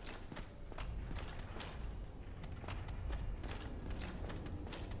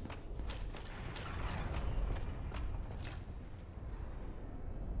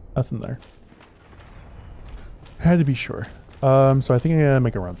 Nothing there. Had to be sure. So I think I'm gonna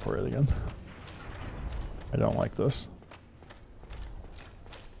make a run for it again. I don't like this.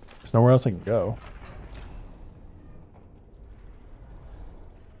 There's nowhere else I can go.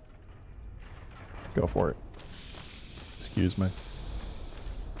 Go for it. Excuse me.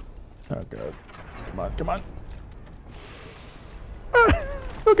 Oh god. Come on. Ah!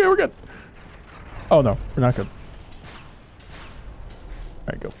 Okay, we're good. Oh no, we're not good.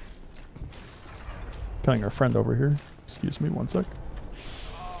 Alright, go. Killing our friend over here. Excuse me, one sec.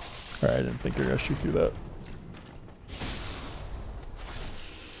 Alright, I didn't think you were gonna shoot through that.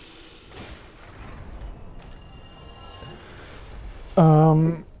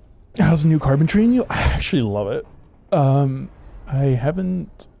 How's the new carbon treating you? I actually love it. I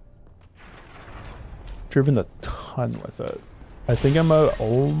haven't driven a ton with it. I think I'm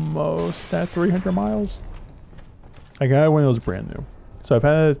almost at 300 miles. I got one of those brand new. So I've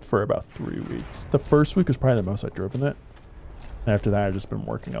had it for about 3 weeks. The first week was probably the most I've driven it. And after that, I've just been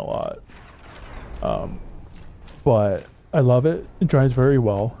working a lot. But I love it. It drives very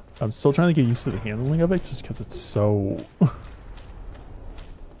well. I'm still trying to get used to the handling of it just because it's so...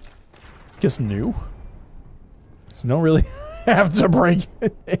 just new. So don't really have to break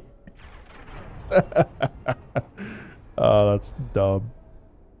it. Oh, that's dumb.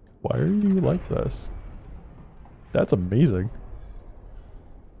 Why are you like this? That's amazing.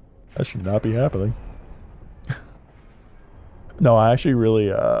 That should not be happening. No, I actually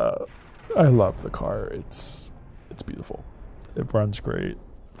really, I love the car. It's beautiful. It runs great.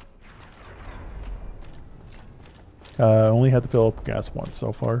 Only had to fill up gas once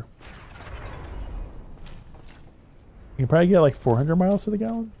so far. You can probably get like 400 miles to the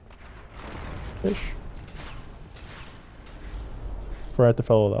gallon ish. Before I had to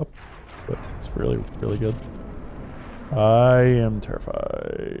fill it up. But it's really, really good. I am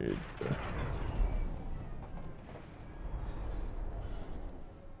terrified.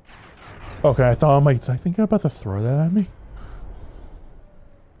 Okay, I thought I'm like, I think I'm about to throw that at me.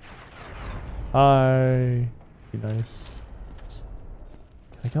 Hi. Be nice.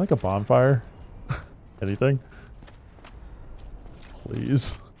 Can I get like a bonfire? Anything?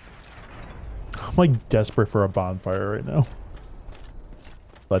 Please. I'm like desperate for a bonfire right now.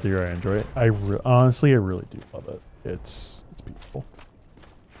 Glad to hear I enjoy it. Honestly, I really do love it. It's beautiful.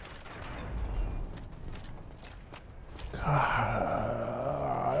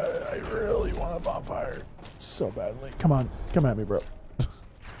 God, I really want a bonfire so badly. Come on, come at me, bro.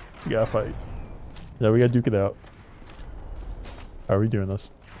 We gotta fight. Yeah, we gotta duke it out. How are we doing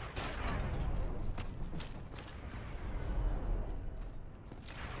this?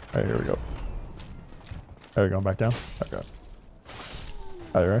 Alright, here we go. Are we going back down? Okay.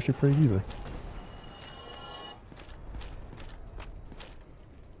 Oh, they're actually pretty easy.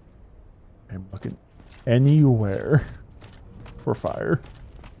 I'm looking anywhere for fire.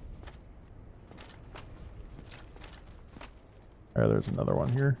 Alright, there's another one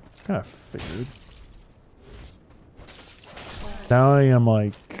here. Kind of figured. Now I am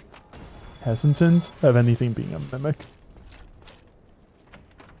like hesitant of anything being a mimic.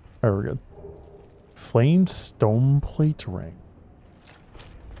 Alright, we're good. Flame stone plate ring.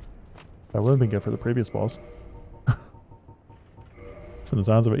 That would have been good for the previous balls. From the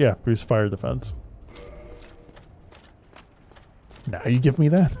sounds of it, yeah, boost fire defense. Now you give me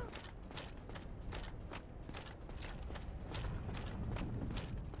that?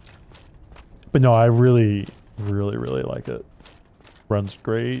 But no, I really, really, really like it. Runs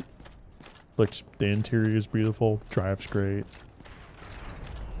great. Looks, the interior is beautiful. Drives great.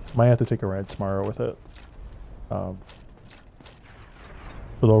 Might have to take a ride tomorrow with it. But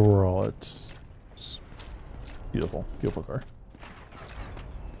overall, it's beautiful. Beautiful car.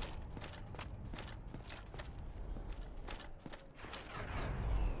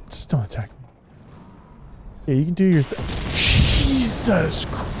 Just don't attack me. Yeah, you can do your thing. Jesus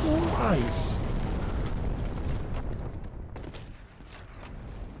Christ!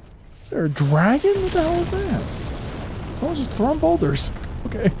 Is there a dragon? What the hell is that? Someone's just throwing boulders.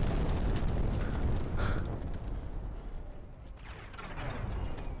 Okay.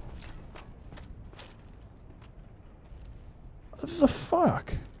 What the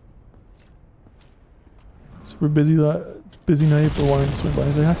fuck? Super busy night, but wanting to swing by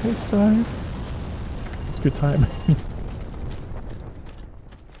and say, hey, Scythe. It's a good time.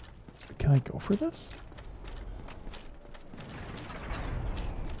 Can I go for this?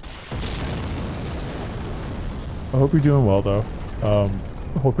 I hope you're doing well, though. I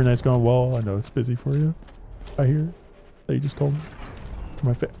hope your night's going well. I know it's busy for you. I hear that you just told me. To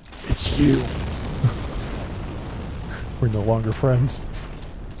my face. It's you. We're no longer friends.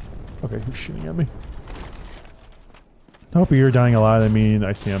 Okay, who's shooting at me? I hope you're dying a lot. I mean,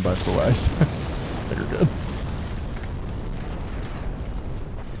 I stand by for what I said. You're good.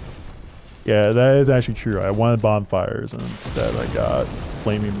 Yeah, that is actually true. I wanted bonfires, and instead I got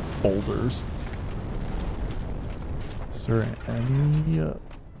flaming boulders. Is there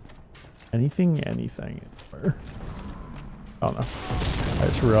anything anywhere? I don't know. I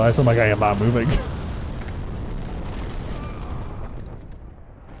just realized I'm like, I am not moving.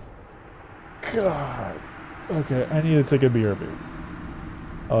 God. Okay, I need to take a BRB.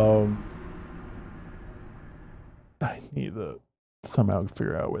 I need to somehow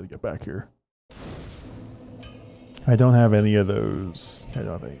figure out a way to get back here. I don't have any of those. I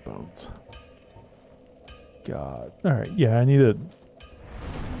don't have any bones. God. Alright, yeah, I need to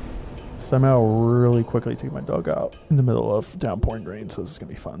somehow really quickly take my dog out in the middle of downpouring rain, so this is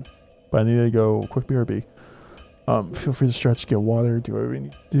gonna be fun. But I need to go quick BRB. Feel free to stretch, get water, do whatever you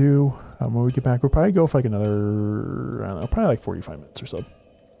need to do. When we get back, we'll probably go for like another, I don't know, probably like 45 minutes or so.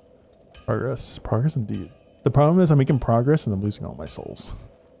 Progress indeed. The problem is I'm making progress and I'm losing all my souls.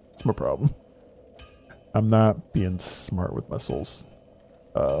 That's my problem. I'm not being smart with my souls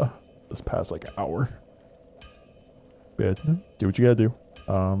this past like hour. But do what you gotta do.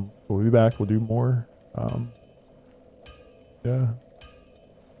 We'll be back. We'll do more. Yeah.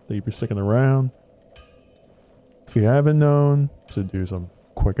 Thank you for sticking around. If you haven't known, to do some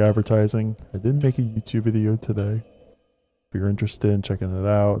quick advertising, I did make a YouTube video today. If you're interested in checking it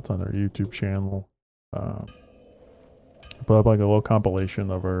out, it's on our YouTube channel. Put up like a little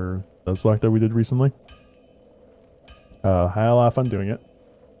compilation of our Nuzlocke that we did recently. I had a lot of fun doing it.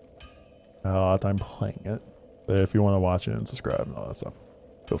 I had a lot of time playing it. But if you want to watch it and subscribe and all that stuff,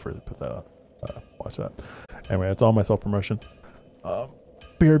 feel free to put that up. Watch that. Anyway, that's all my self-promotion.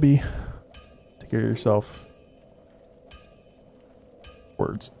 BRB, take care of yourself.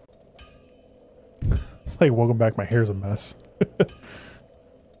 Words. It's like, welcome back, my hair's a mess. But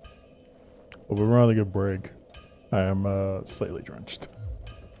we're on a good break. I am slightly drenched.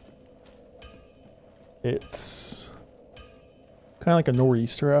 It's kind of like a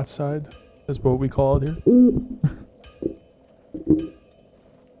nor'easter outside, is what we call it here.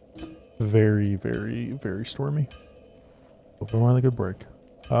 It's very, very, very stormy. But we're on a good break.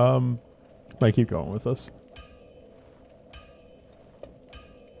 Might keep going with this.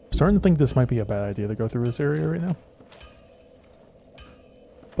 I'm starting to think this might be a bad idea to go through this area right now.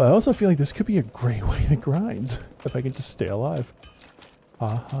 But I also feel like this could be a great way to grind if I can just stay alive.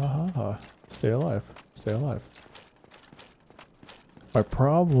 Ha ha ha ha. Stay alive. Stay alive. My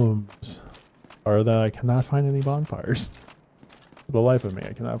problems are that I cannot find any bonfires. For the life of me,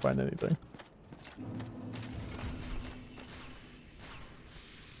 I cannot find anything.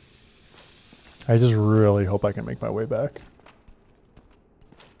 I just really hope I can make my way back.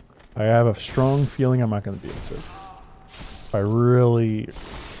 I have a strong feeling I'm not going to be able to. I really,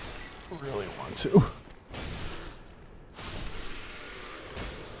 really want to.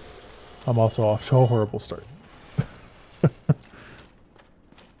 I'm also off to a horrible start.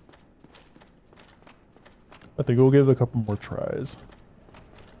 I think we'll give it a couple more tries.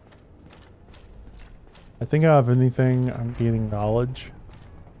 I think out of anything, I'm gaining knowledge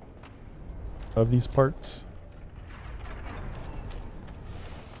of these parts.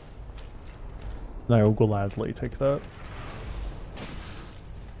 And I will gladly take that.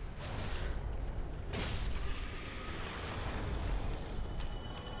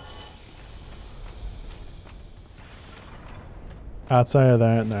 Outside of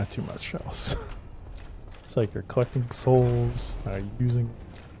that, not too much else. It's like you're collecting souls, using.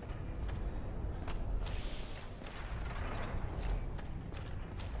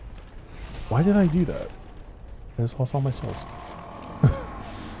 Why did I do that? I just lost all my souls.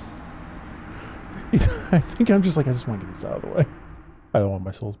 I think I'm just like, I just want to get this out of the way. I don't want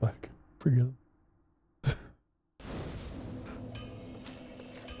my souls back. Forget them.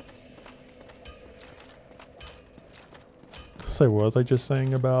 So what was I just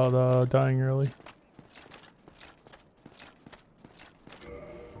saying about dying early?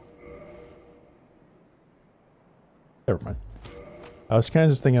 Never mind. I was kind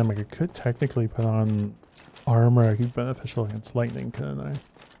of just thinking, I'm like, I could technically put on armor that could be beneficial against lightning, couldn't I?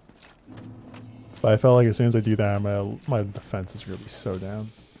 But I felt like as soon as I do that, my defense is really so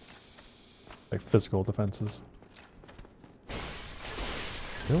down. Like physical defenses.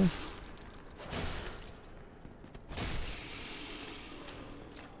 Really?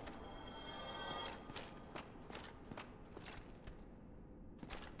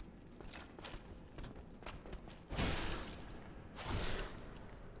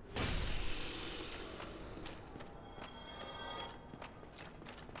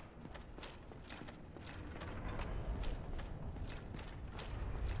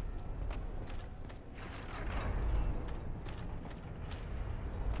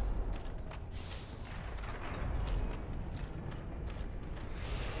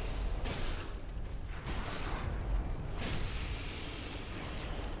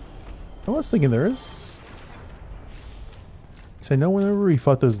 I was thinking there is. Because I know whenever we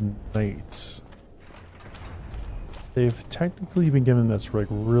fought those knights, they've technically been given us like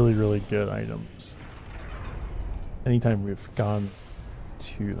really, really good items. Anytime we've gone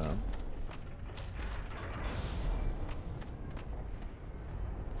to them.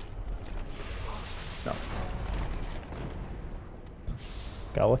 No.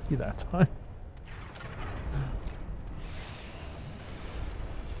 Got lucky that time.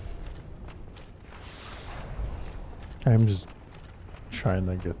 I'm just trying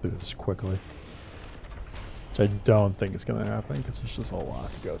to get through this quickly. Which I don't think is going to happen because there's just a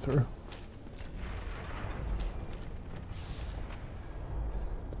lot to go through.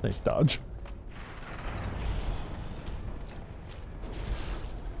 Nice dodge.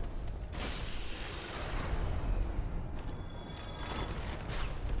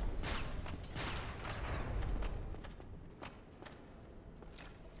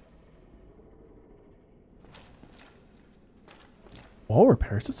 Wall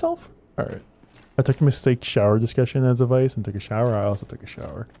repairs itself? Alright. I took a mistake shower discussion as advice and took a shower. I also took a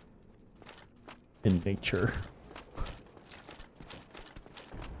shower. In nature.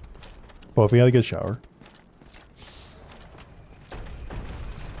 Well, we had a good shower.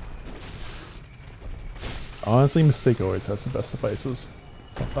 Honestly, Mistake always has the best devices.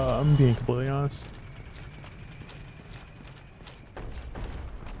 I'm being completely honest.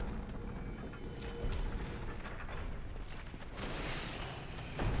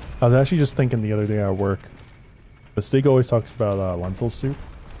 I was actually just thinking the other day at work. Mistake always talks about lentil soup.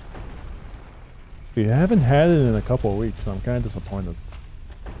 We haven't had it in a couple of weeks, so I'm kind of disappointed.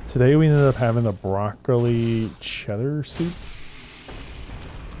 Today we ended up having a broccoli cheddar soup.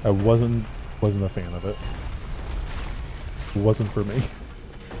 I wasn't a fan of it. It wasn't for me.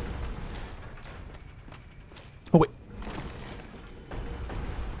 Oh wait.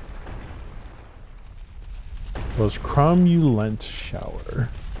 It was cromulent shower.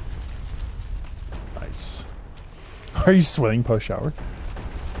 Nice. Are you sweating post shower?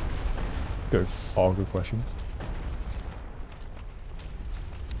 Good. All good questions.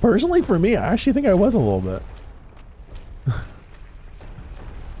 Personally, for me, I actually think I was a little bit.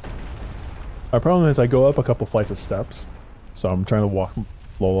 My problem is I go up a couple flights of steps. So I'm trying to walk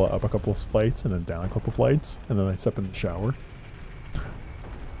Lola up a couple of flights and then down a couple flights. And then I step in the shower.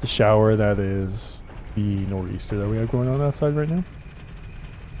 The shower that is the nor'easter that we have going on outside right now.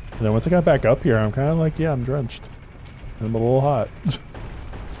 And then once I got back up here, I'm kind of like, yeah, I'm drenched. And I'm a little hot.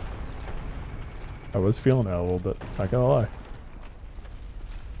 I was feeling that a little bit, not gonna lie.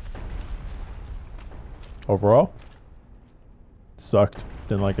 Overall, sucked.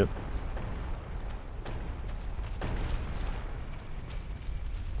 Didn't like it.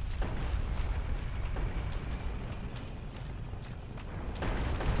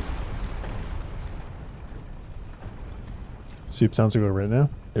 Soup sounds good right now.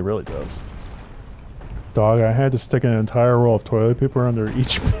 It really does. Dog, I had to stick an entire roll of toilet paper under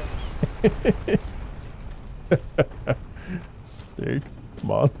each. Steak.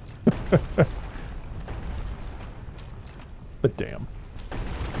 Come on. But damn.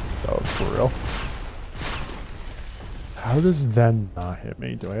 Oh, for real. How does that not hit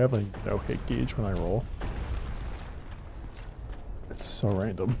me? Do I have a no hit gauge when I roll? It's so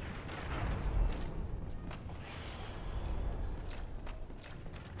random.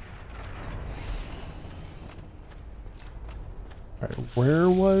 Alright, where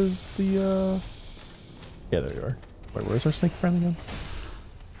was the, yeah, there you are. Wait, where's our snake friend again?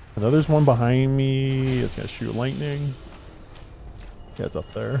 I know there's one behind me. It's gonna shoot lightning. Yeah, it's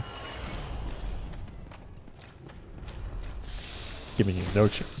up there. Giving you no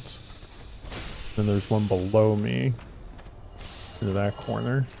chance. Then there's one below me. Into that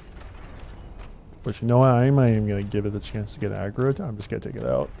corner. Which, you know what? I'm not even gonna give it a chance to get aggroed. I'm just gonna take it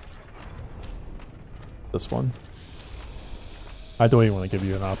out. This one. I don't even want to give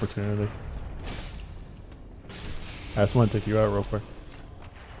you an opportunity. I just want to take you out real quick.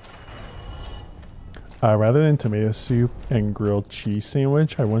 Rather than tomato soup and grilled cheese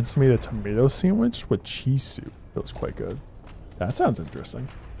sandwich, I once made a tomato sandwich with cheese soup. It was quite good. That sounds interesting.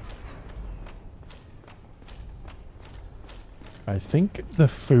 I think the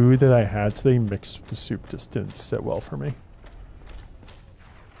food that I had today mixed with the soup just didn't sit well for me.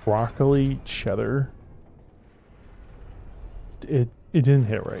 Broccoli cheddar. It didn't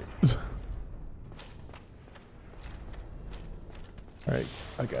hit right. Alright,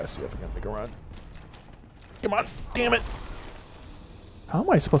 I gotta see if I can make a run. Come on, damn it! How am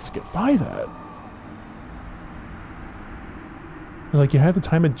I supposed to get by that? Like, you have to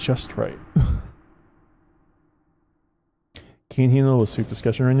time it just right. Can't handle the soup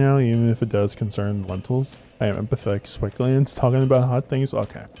discussion right now, even if it does concern lentils. I am empathetic. Swicklands talking about hot things.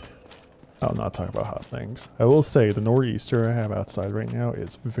 Okay. I'll not talk about hot things. I will say the nor'easter I have outside right now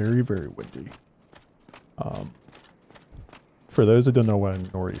is very, very windy. For those that don't know what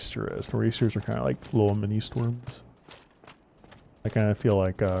a nor'easter is, nor'easters are kind of like little mini storms. I kind of feel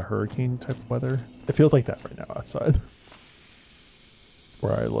like hurricane type of weather. It feels like that right now outside.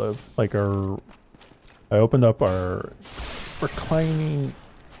 Where I live. Like I opened up our reclining,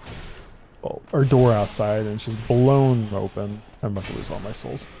 well, our door outside and it's just blown open. I'm about to lose all my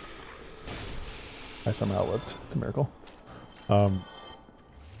souls. I somehow lived. It's a miracle. I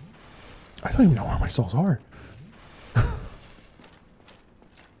don't even know where my souls are.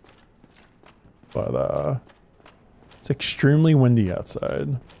 But it's extremely windy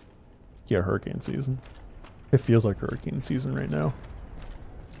outside. Yeah, hurricane season. It feels like hurricane season right now.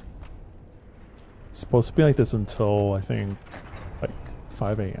 It's supposed to be like this until, I think, like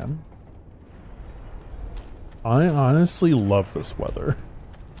 5 a.m. I honestly love this weather.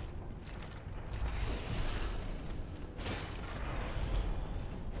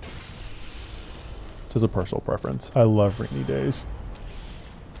 Just a personal preference. I love rainy days.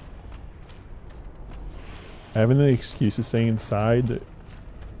 Having the excuse to stay inside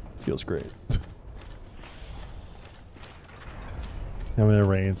feels great. And when it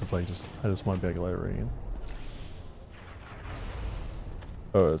rains, it's like I just want to be able to let it rain.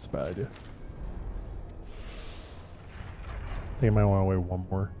 Oh, that's a bad idea. I think I might want to wait one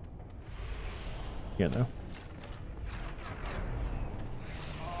more. Yeah, no.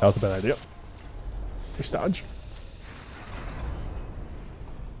 That was a bad idea. Hey, dodge.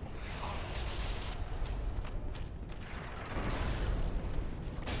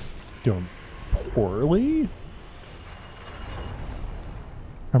 Doing poorly.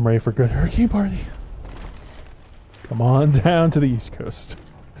 I'm ready for a good hurricane party. Come on down to the East Coast.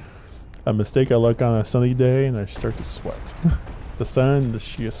 A mistake I look on a sunny day and I start to sweat. The sun,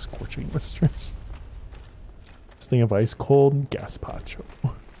 she is scorching mistress. Sting of ice cold and gazpacho.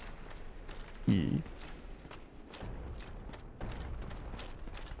 E.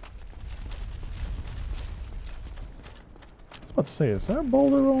 I was about to say, is that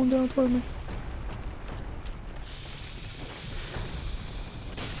boulder rolling down toward me?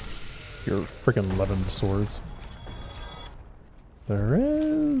 Your freaking 11 swords. There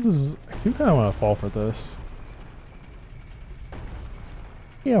is. I do kind of want to fall for this.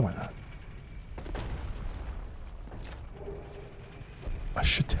 Yeah, why not? A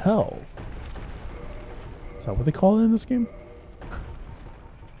chattel. Is that what they call it in this game?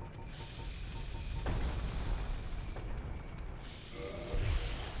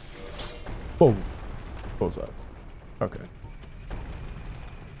 Whoa. What was that? Okay.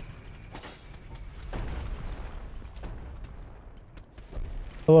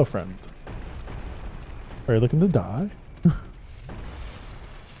 Hello, friend. Are you looking to die?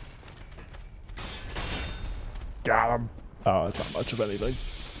 Got him. Oh, it's not much of anything.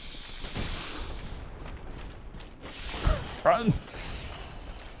 Run!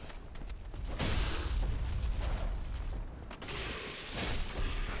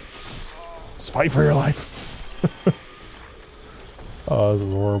 Just fight for your life. Oh, this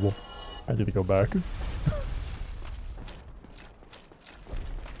is horrible. I need to go back. Did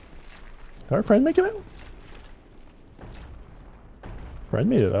our friend make it out? Friend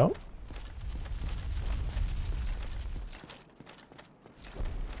made it out.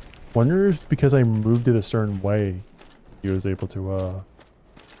 Wonder if because I moved it a certain way, he was able to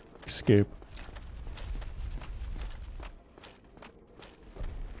escape.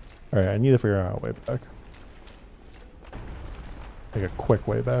 Alright, I need to figure out a way back. Like a quick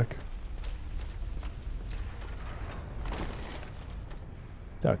way back.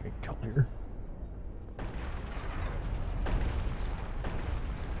 I can kill here.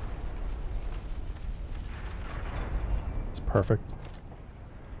 It's perfect.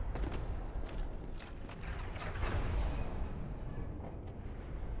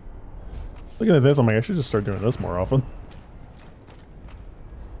 Looking at this, I'm like, I should just start doing this more often.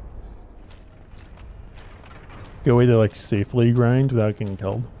 Good way to like safely grind without getting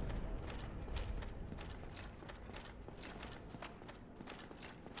killed.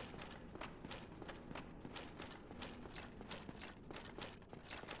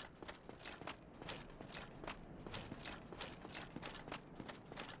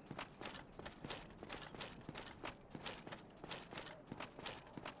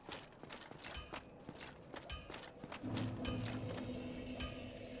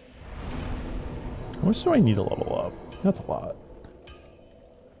 How much do I need to level up? That's a lot.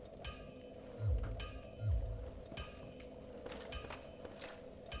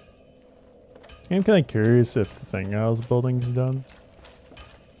 I'm kind of curious if the thing I was building is done.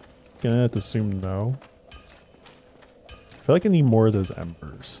 Gonna have to assume no. I feel like I need more of those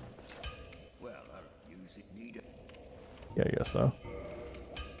embers. Well, I'll use it needed. Yeah, I guess so.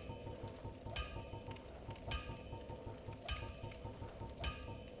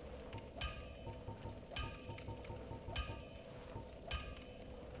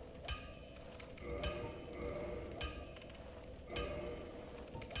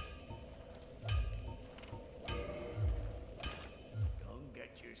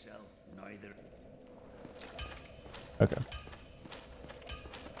 Okay.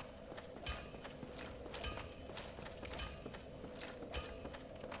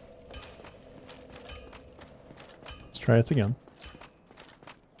 Let's try this again.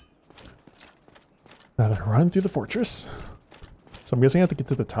 Now to run through the fortress. So I'm guessing I have to get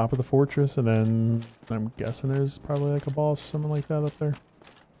to the top of the fortress and then I'm guessing there's probably like a boss or something like that up there.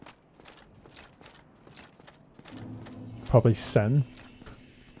 Probably Sen.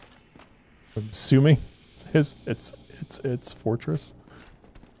 I'm assuming it's fortress.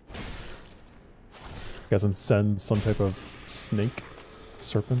 Doesn't send some type of snake,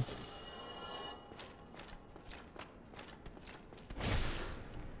 serpent.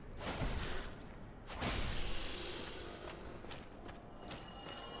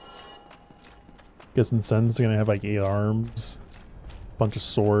 Guessing Sen's gonna have like 8 arms, bunch of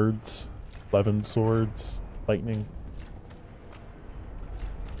swords, 11 swords, lightning.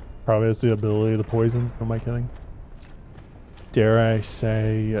 Probably has the ability to poison. Am I kidding? Dare I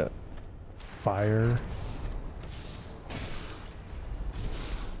say fire?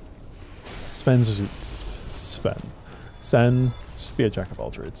 Sen should be a jack of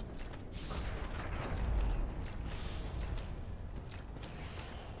all trades.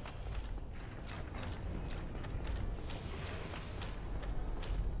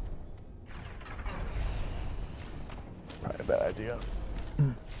 Probably a bad idea.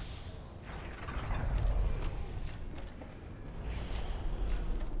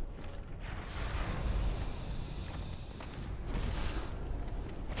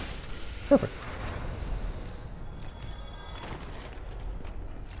 Perfect.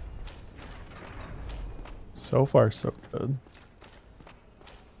 So far, so good.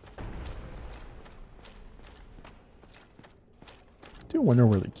 I do wonder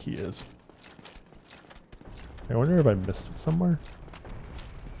where the key is. I wonder if I missed it somewhere.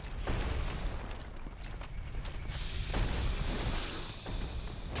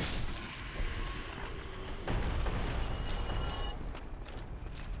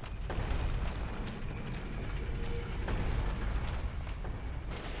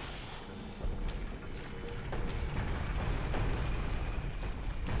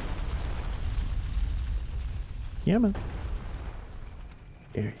 Damn it.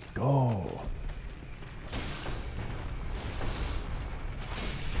 There you go.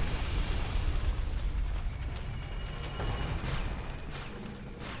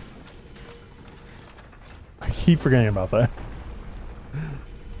 I keep forgetting about that.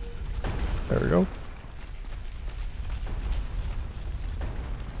 There we go.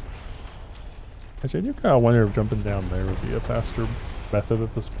 Actually, I do kind of wonder if jumping down there would be a faster method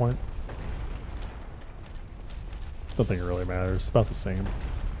at this point. Don't think it really matters. It's about the same.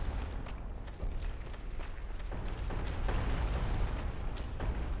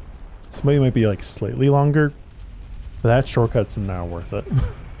 Somebody might be like slightly longer, but that shortcut's not worth it.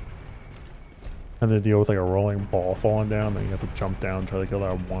 And then deal with like a rolling ball falling down, then you have to jump down and try to kill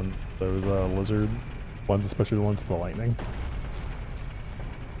that one, those lizard ones, especially the ones with the lightning.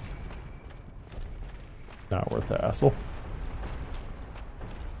 Not worth the hassle.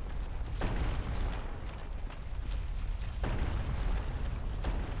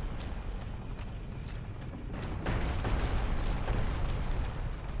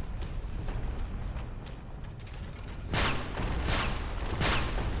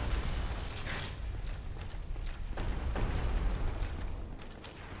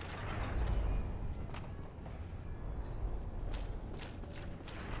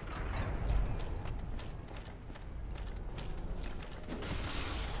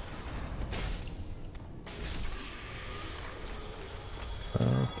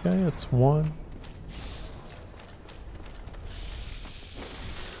 Okay, that's one.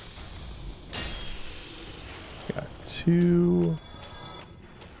 Got two.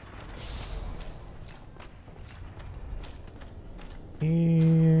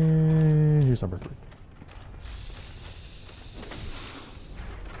 And here's number 3.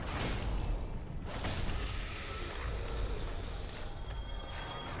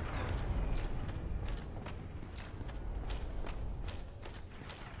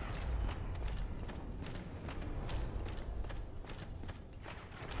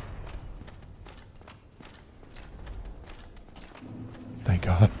 Thank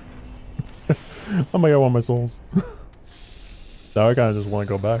God. Oh my God, I want my souls. Now I kind of just want to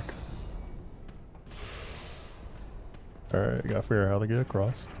go back. Alright, I gotta figure out how to get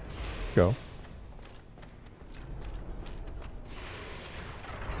across. Go.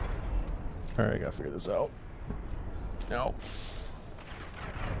 Alright, I gotta figure this out. No.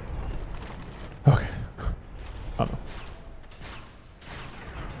 Okay. I don't know.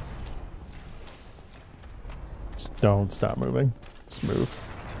 Just don't stop moving. Just move.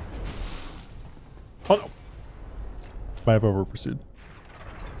 Oh no! Might have over pursued.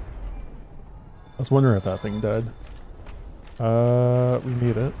 I was wondering if that thing died. We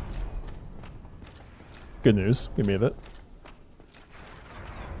made it. Good news, we made it.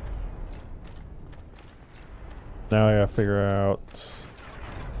 Now I gotta figure out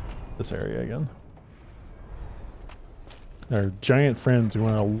this area again. Our giant friends who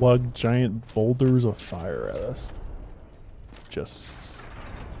want to lug giant boulders of fire at us. Just...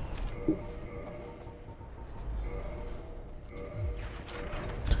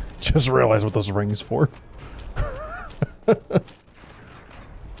 Just realize what those rings for.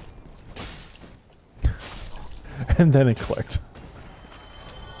 And then it clicked.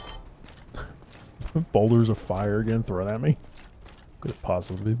 Boulders of fire again thrown at me. What could it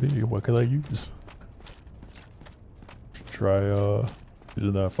possibly be? What could I use? Try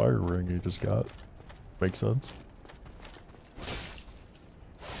using that fire ring you just got. Makes sense.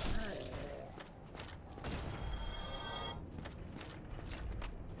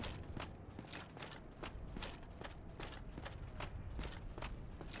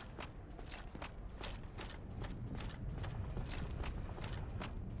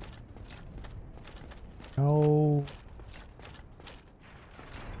 Oh.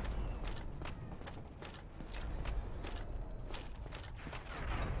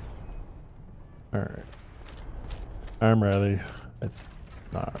 Alright. I'm ready.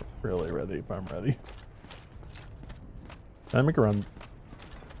 Not really ready, but I'm ready. Can I make a run?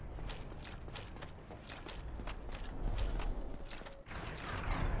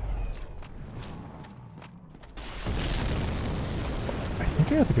 I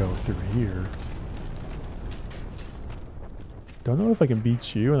think I have to go through here. Don't know if I can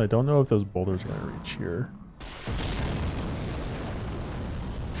beat you, and I don't know if those boulders are going to reach here.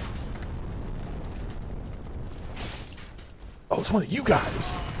 Oh, it's one of you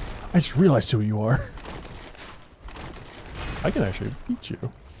guys! I just realized who you are. I can actually beat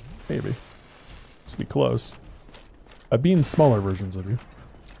you. Maybe. Just be close. I've beaten smaller versions of you.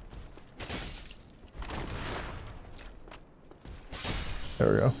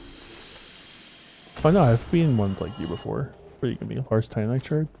 There we go. Oh no, I've beaten ones like you before. What are you gonna be? Lars Titanite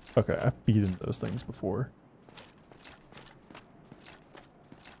Shard? Okay, I've beaten those things before.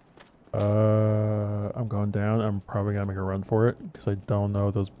 I'm going down. I'm probably gonna make a run for it because I don't know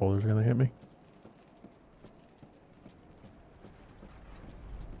if those boulders are gonna hit me.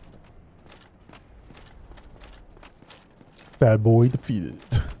 Bad boy defeated.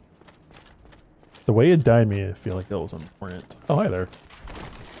 The way it died me, I feel like that was important. Oh, hi there.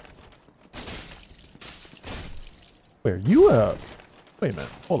 Wait, are you wait a minute,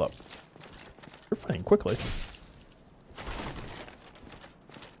 hold up. You're fighting quickly.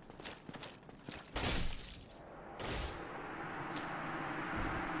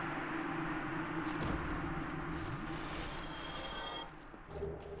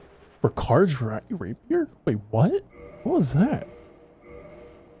 Ricard's rapier? Wait, what? What was that?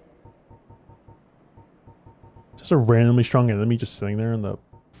 Just a randomly strong enemy just sitting there in the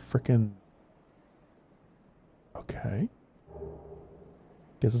frickin'... Okay.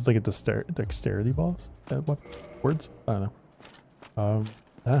 Guess it's like a dexterity boss? What words? I don't know.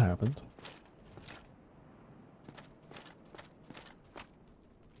 That happened.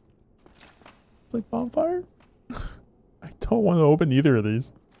 It's like bonfire? I don't want to open either of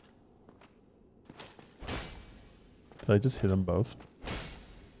these. Did I just hit them both?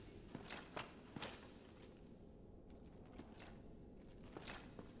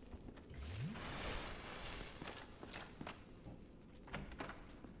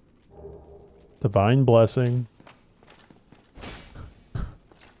 Divine blessing.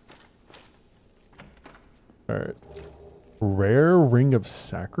 Alright. Rare ring of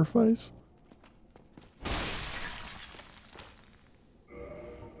sacrifice?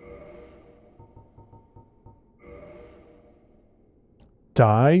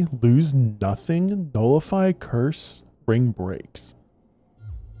 Die, lose nothing, nullify, curse, ring breaks.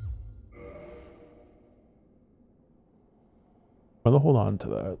 I'm gonna hold on to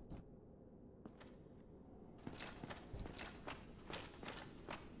that.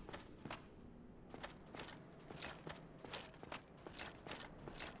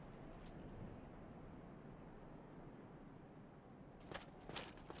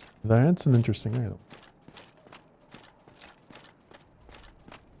 That's an interesting item.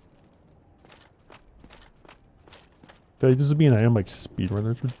 I feel like this would be an item like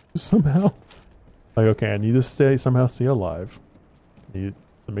speedrunners would do somehow. Like, okay, I need to somehow stay alive. I need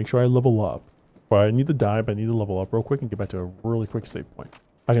to make sure I level up. Well, I need to die, but I need to level up real quick and get back to a really quick save point.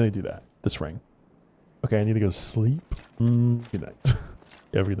 How can I do that? This ring. Okay, I need to go to sleep. Good night.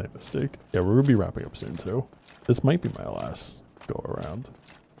 Yeah, good night, mistake. Yeah, we're gonna be wrapping up soon too. This might be my last go around.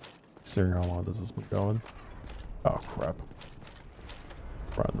 Considering how long does this been going? Oh crap.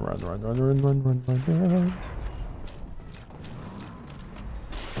 Run, run, run, run, run, run, run, run, run.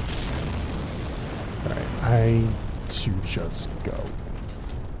 Alright, I to just go.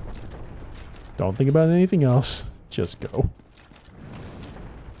 Don't think about anything else. Just go.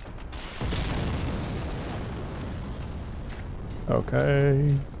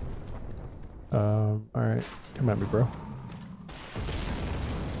 Okay. Alright. Come at me, bro.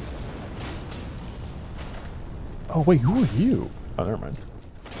 Oh, wait, who are you? Oh, never mind.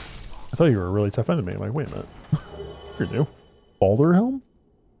 I thought you were a really tough enemy. I'm like, wait a minute. You're new. Boulder Helm?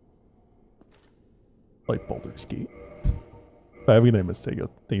 like Baldur's Gate. But I have a good mistake.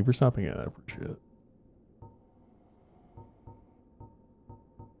 Thank you for stopping in. I appreciate it.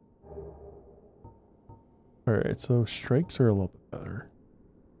 Alright, so strikes are a little bit better.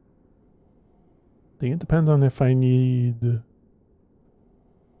 I think it depends on if I need...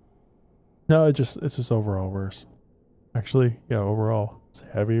 No, it's just overall worse. Actually, yeah, overall. It's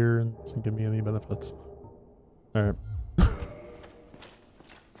heavier and doesn't give me any benefits. Alright.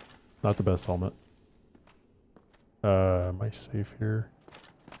 Not the best helmet. Am I safe here?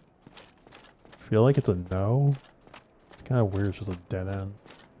 I feel like it's a no. It's kind of weird, it's just a dead end.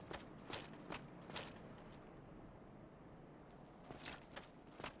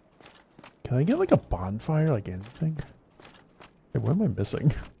 Can I get like a bonfire, like anything? Hey, what am I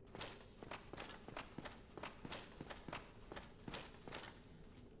missing?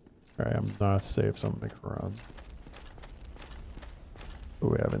 Alright, I'm not safe, so I'm gonna make a run. What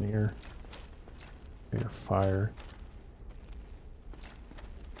do we have in here? Here, fire.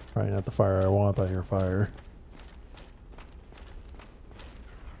 Probably not the fire I want, but I hear fire.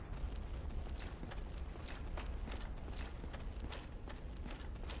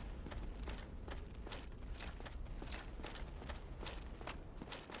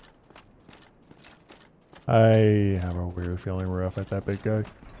 I have a weird feeling we're off at that big guy.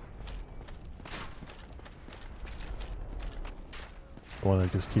 The one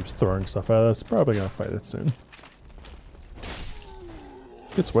that just keeps throwing stuff at us. Probably gonna fight it soon.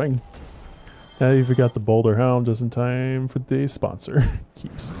 Good swing. Now you forgot the Boulder Hound just in time for today's sponsor.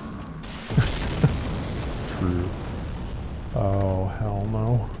 Keeps. True. Oh, hell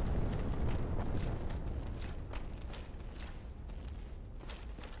no.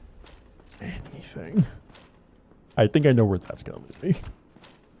 Anything. I think I know where that's gonna lead me.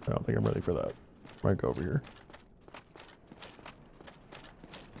 I don't think I'm ready for that. Might go over here.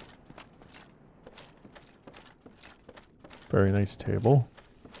 Very nice table.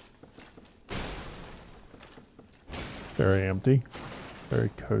 Very empty. Very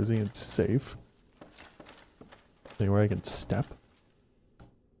cozy and safe. Anywhere I can step.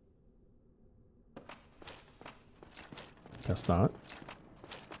 Guess not.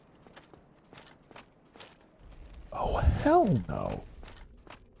 Oh, hell no.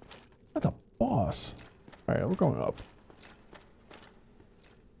 That's a boss. Alright, we're going up.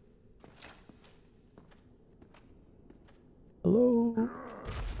 Hello?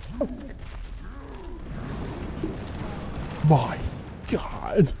 Oh. My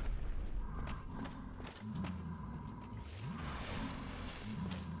God.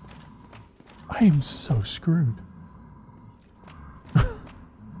 I am so screwed.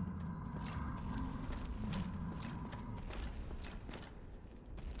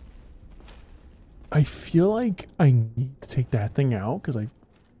 I feel like I need to take that thing out because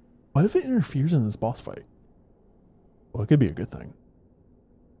what if it interferes in this boss fight? Well, it could be a good thing.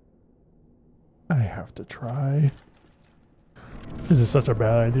 I have to try. This is such a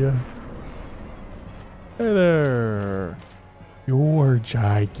bad idea. Hey there. You're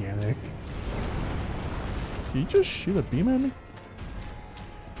gigantic. Did you just shoot a beam at me?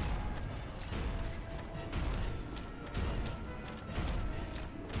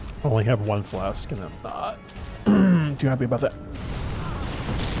 I only have one flask and I'm not too happy about that.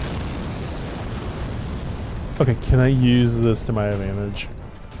 Okay, can I use this to my advantage?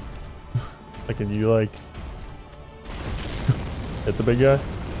 Like, can you like hit the big guy?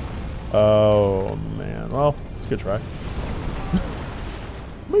 Oh man, well, it's a good try.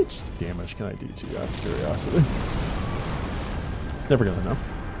 How much damage can I do to you out of curiosity? Never gonna know.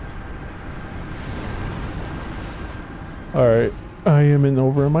 Alright, I am in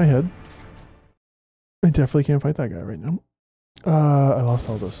over in my head. I definitely can't fight that guy right now. I lost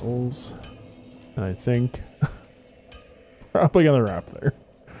all those souls. And I think probably gonna wrap there.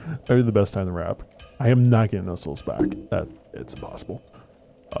 Maybe the best time to wrap. I am not getting those souls back. That it's impossible.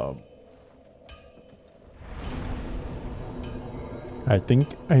 I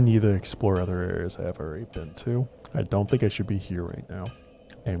think I need to explore other areas I have already been to. I don't think I should be here right now.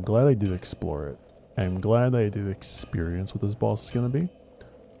 I am glad I did explore it. I am glad I did experience what this boss is gonna be.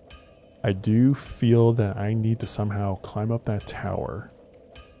 I do feel that I need to somehow climb up that tower,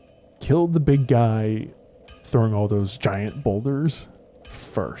 kill the big guy throwing all those giant boulders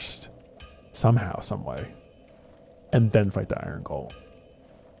first, somehow, some way, and then fight the Iron Golem.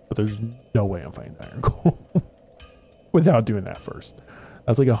 But there's no way I'm fighting the Iron Golem without doing that first.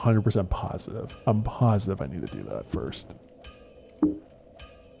 That's like 100% positive. I'm positive I need to do that first.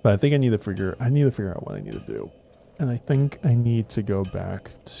 But I think I need to figure out what I need to do. And I think I need to go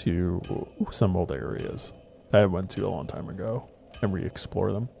back to some old areas that I went to a long time ago and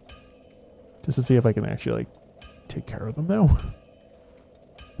re-explore them. just to see if I can actually like take care of them now.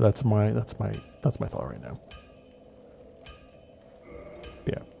 That's my thought right now.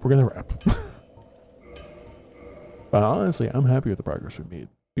 Yeah, we're gonna wrap. But honestly, I'm happy with the progress we made.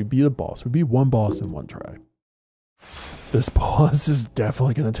 We beat a boss. We beat one boss in one try. This boss is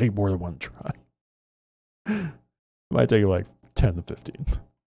definitely gonna take more than one try. It might take like 10 to 15,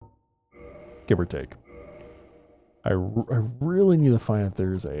 give or take. I really need to find if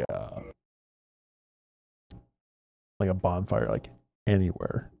there's a like a bonfire like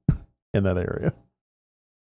anywhere in that area.